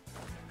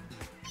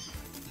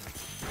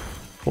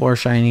 Poor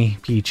shiny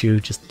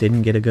Pichu just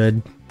didn't get a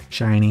good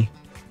shiny.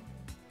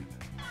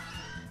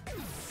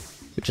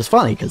 Which is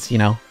funny, because, you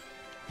know,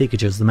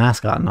 Pikachu's the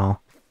mascot and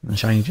all. And the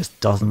shiny just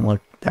doesn't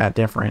look that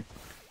different.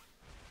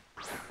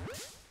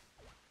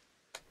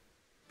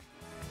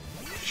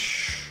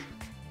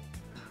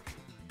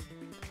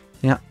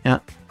 Yeah, yeah.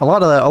 A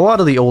lot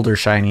of the older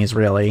shinies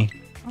really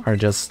are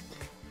just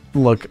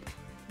look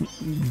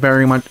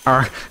very much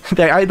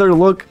they either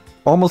look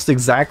almost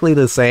exactly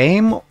the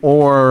same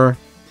or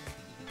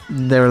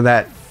they're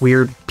that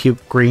weird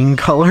puke green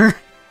color.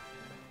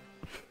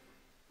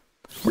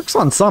 Works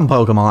on some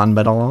Pokemon,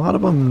 but a lot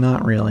of them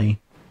not really.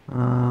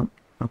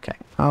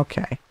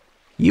 Okay.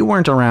 You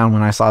weren't around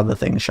when I saw the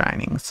thing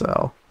shining,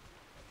 so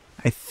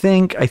I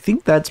think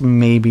that's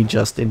maybe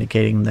just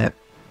indicating that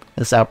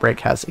this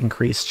outbreak has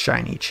increased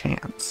shiny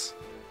chance,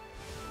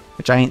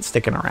 which I ain't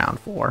sticking around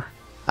for.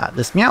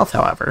 This Meowth,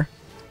 however,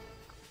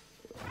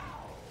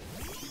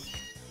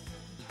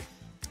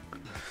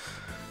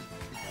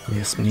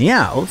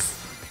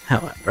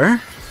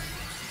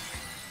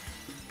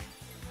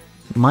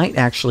 might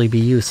actually be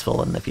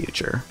useful in the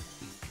future.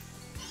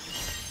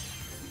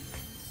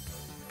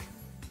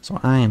 So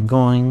I am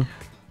going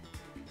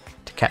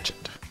to catch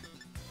it.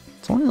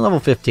 It's only level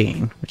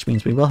 15, which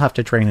means we will have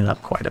to train it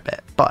up quite a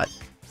bit, but...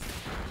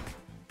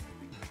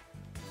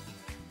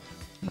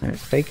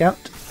 There's Fake Out.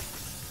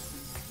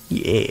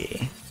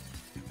 Yeah.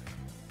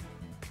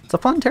 It's a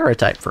fun Terra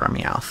type for a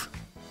Meowth.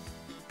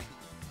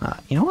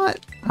 You know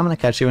what? I'm gonna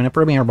catch you in a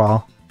Premier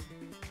Ball.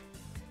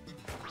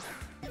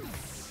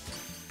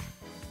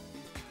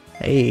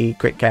 Hey,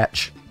 great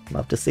catch.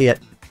 Love to see it.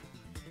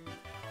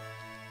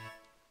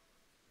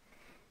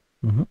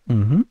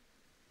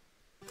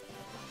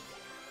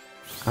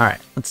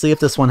 Alright, let's see if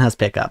this one has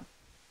pickup.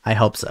 I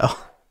hope so.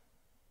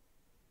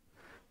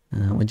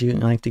 Would you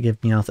like to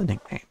give Meowth a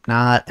nickname?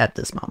 Not at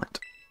this moment.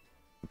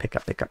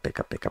 Pickup.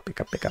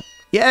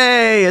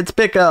 Yay! It's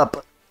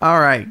pickup!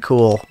 Alright,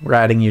 cool. We're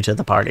adding you to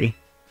the party.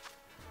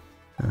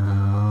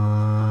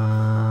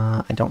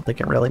 I don't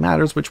think it really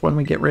matters which one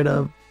we get rid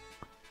of.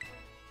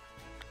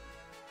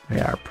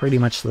 They are pretty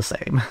much the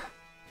same.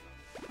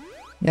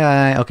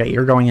 Yeah, okay,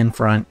 you're going in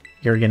front.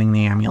 You're getting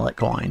the amulet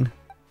coin.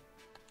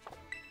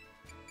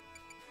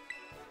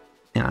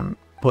 And I'm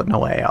putting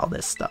away all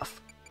this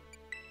stuff.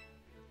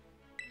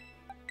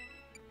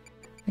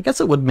 I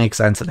guess it would make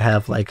sense to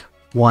have, like,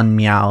 one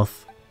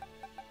Meowth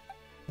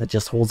that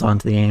just holds on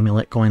to the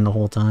amulet coin the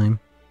whole time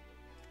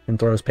and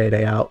throws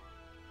Payday out.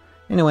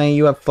 Anyway,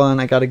 you have fun.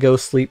 I gotta go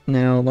sleep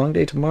now. Long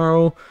day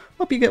tomorrow.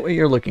 Hope you get what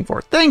you're looking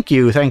for. Thank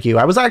you.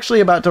 I was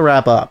actually about to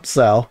wrap up,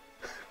 so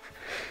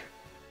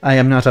I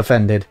am not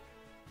offended.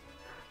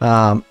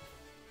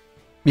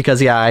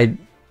 Because, yeah,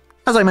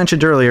 as I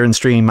mentioned earlier in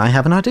stream, I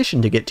have an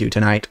audition to get to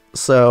tonight,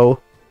 so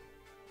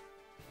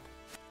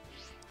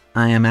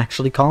I am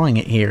actually calling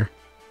it here.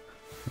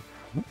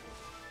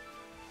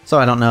 So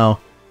I don't know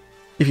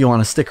if you want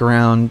to stick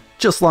around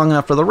just long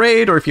enough for the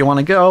raid, or if you want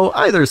to go.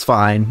 Either's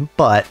fine,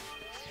 but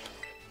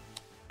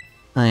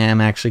I am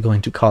actually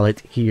going to call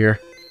it here.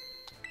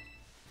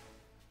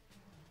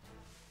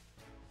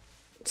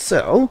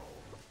 So,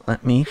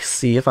 let me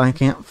see if I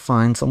can't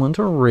find someone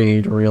to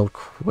raid real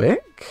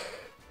quick.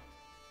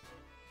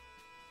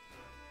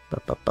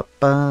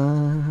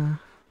 Ba-ba-ba-ba.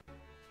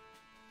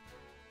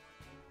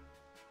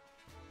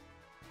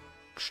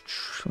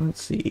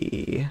 Let's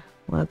see.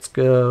 Let's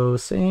go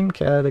same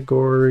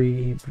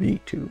category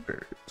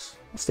VTubers.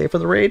 Stay for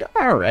the raid?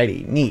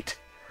 Alrighty, neat.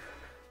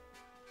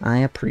 I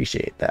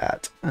appreciate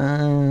that.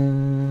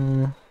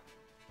 Are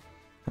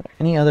there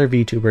any other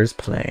VTubers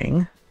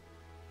playing?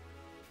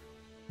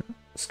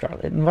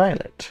 Scarlet and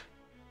Violet.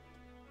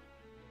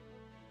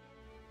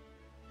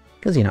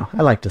 Because, you know,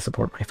 I like to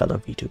support my fellow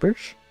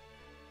VTubers.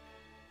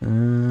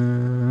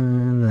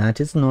 That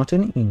is not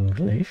in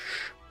English.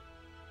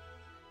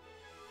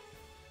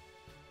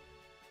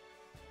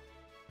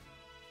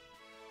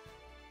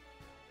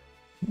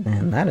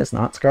 And that is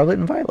not Scarlet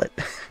and Violet.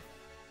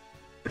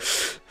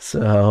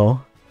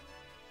 So,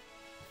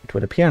 it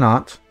would appear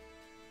not,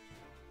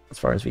 as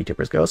far as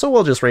VTubers go. So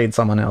we'll just raid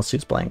someone else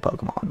who's playing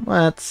Pokemon.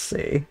 Let's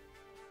see.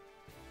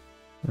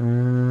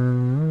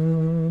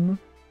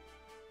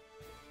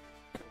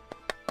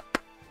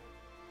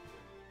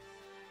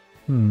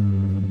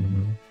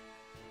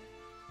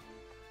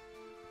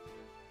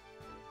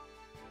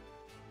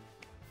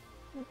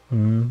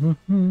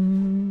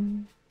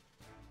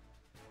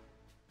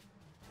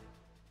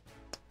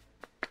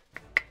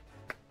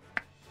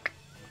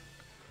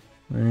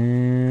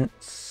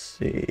 Let's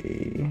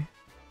see.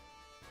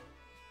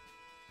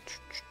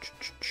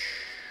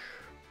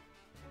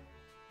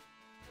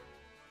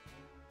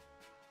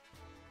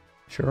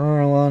 Sure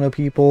are a lot of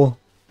people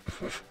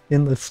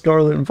in the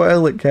Scarlet and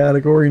Violet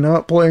category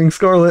not playing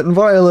Scarlet and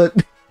Violet.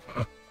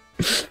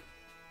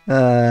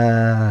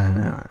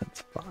 No,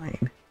 that's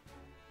fine.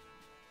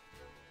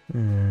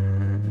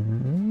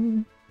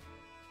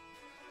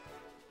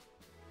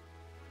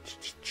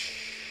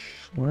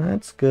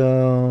 Let's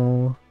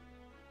go.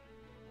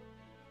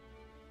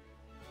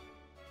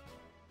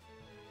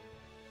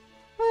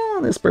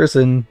 Well, this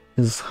person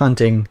is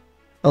hunting,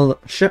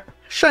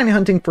 shiny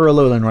hunting for a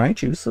Alolan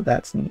Raichu, so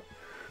that's neat.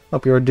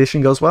 Hope your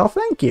audition goes well.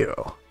 Thank you.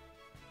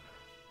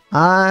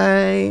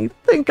 I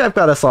think I've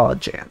got a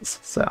solid chance,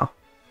 so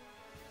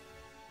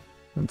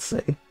let's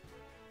see.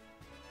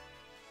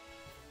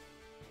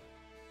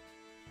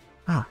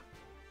 Ah.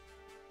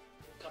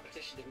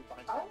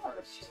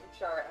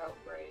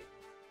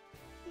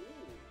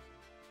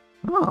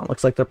 Oh,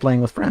 looks like they're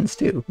playing with friends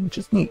too, which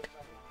is neat.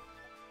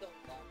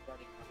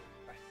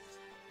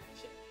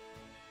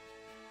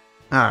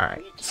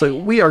 Alright, so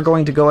we are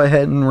going to go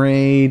ahead and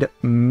raid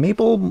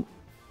Maple...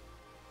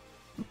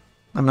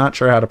 I'm not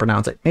sure how to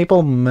pronounce it.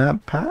 Maple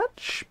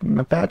Mapache?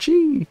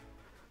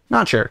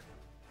 Not sure.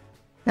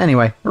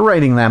 Anyway, we're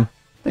raiding them.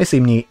 They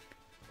seem neat.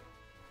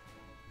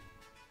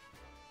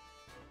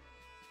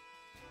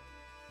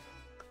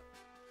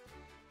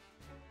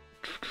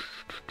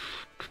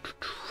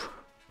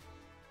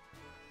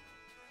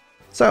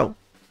 So,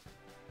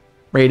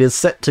 raid is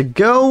set to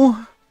go.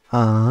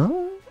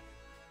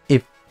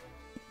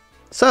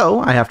 So,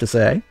 I have to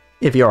say,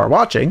 if you are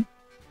watching,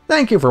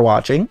 thank you for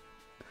watching.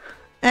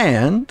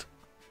 And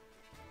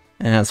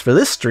as for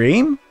this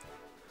stream,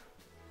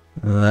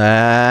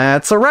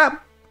 that's a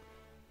wrap.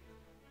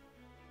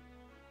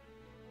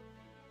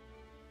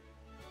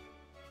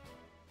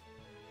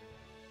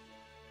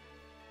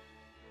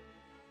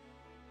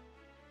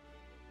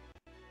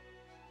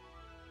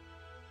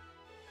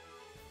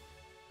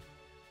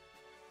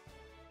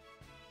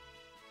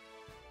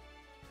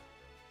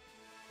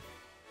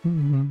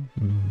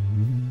 Mm-hmm.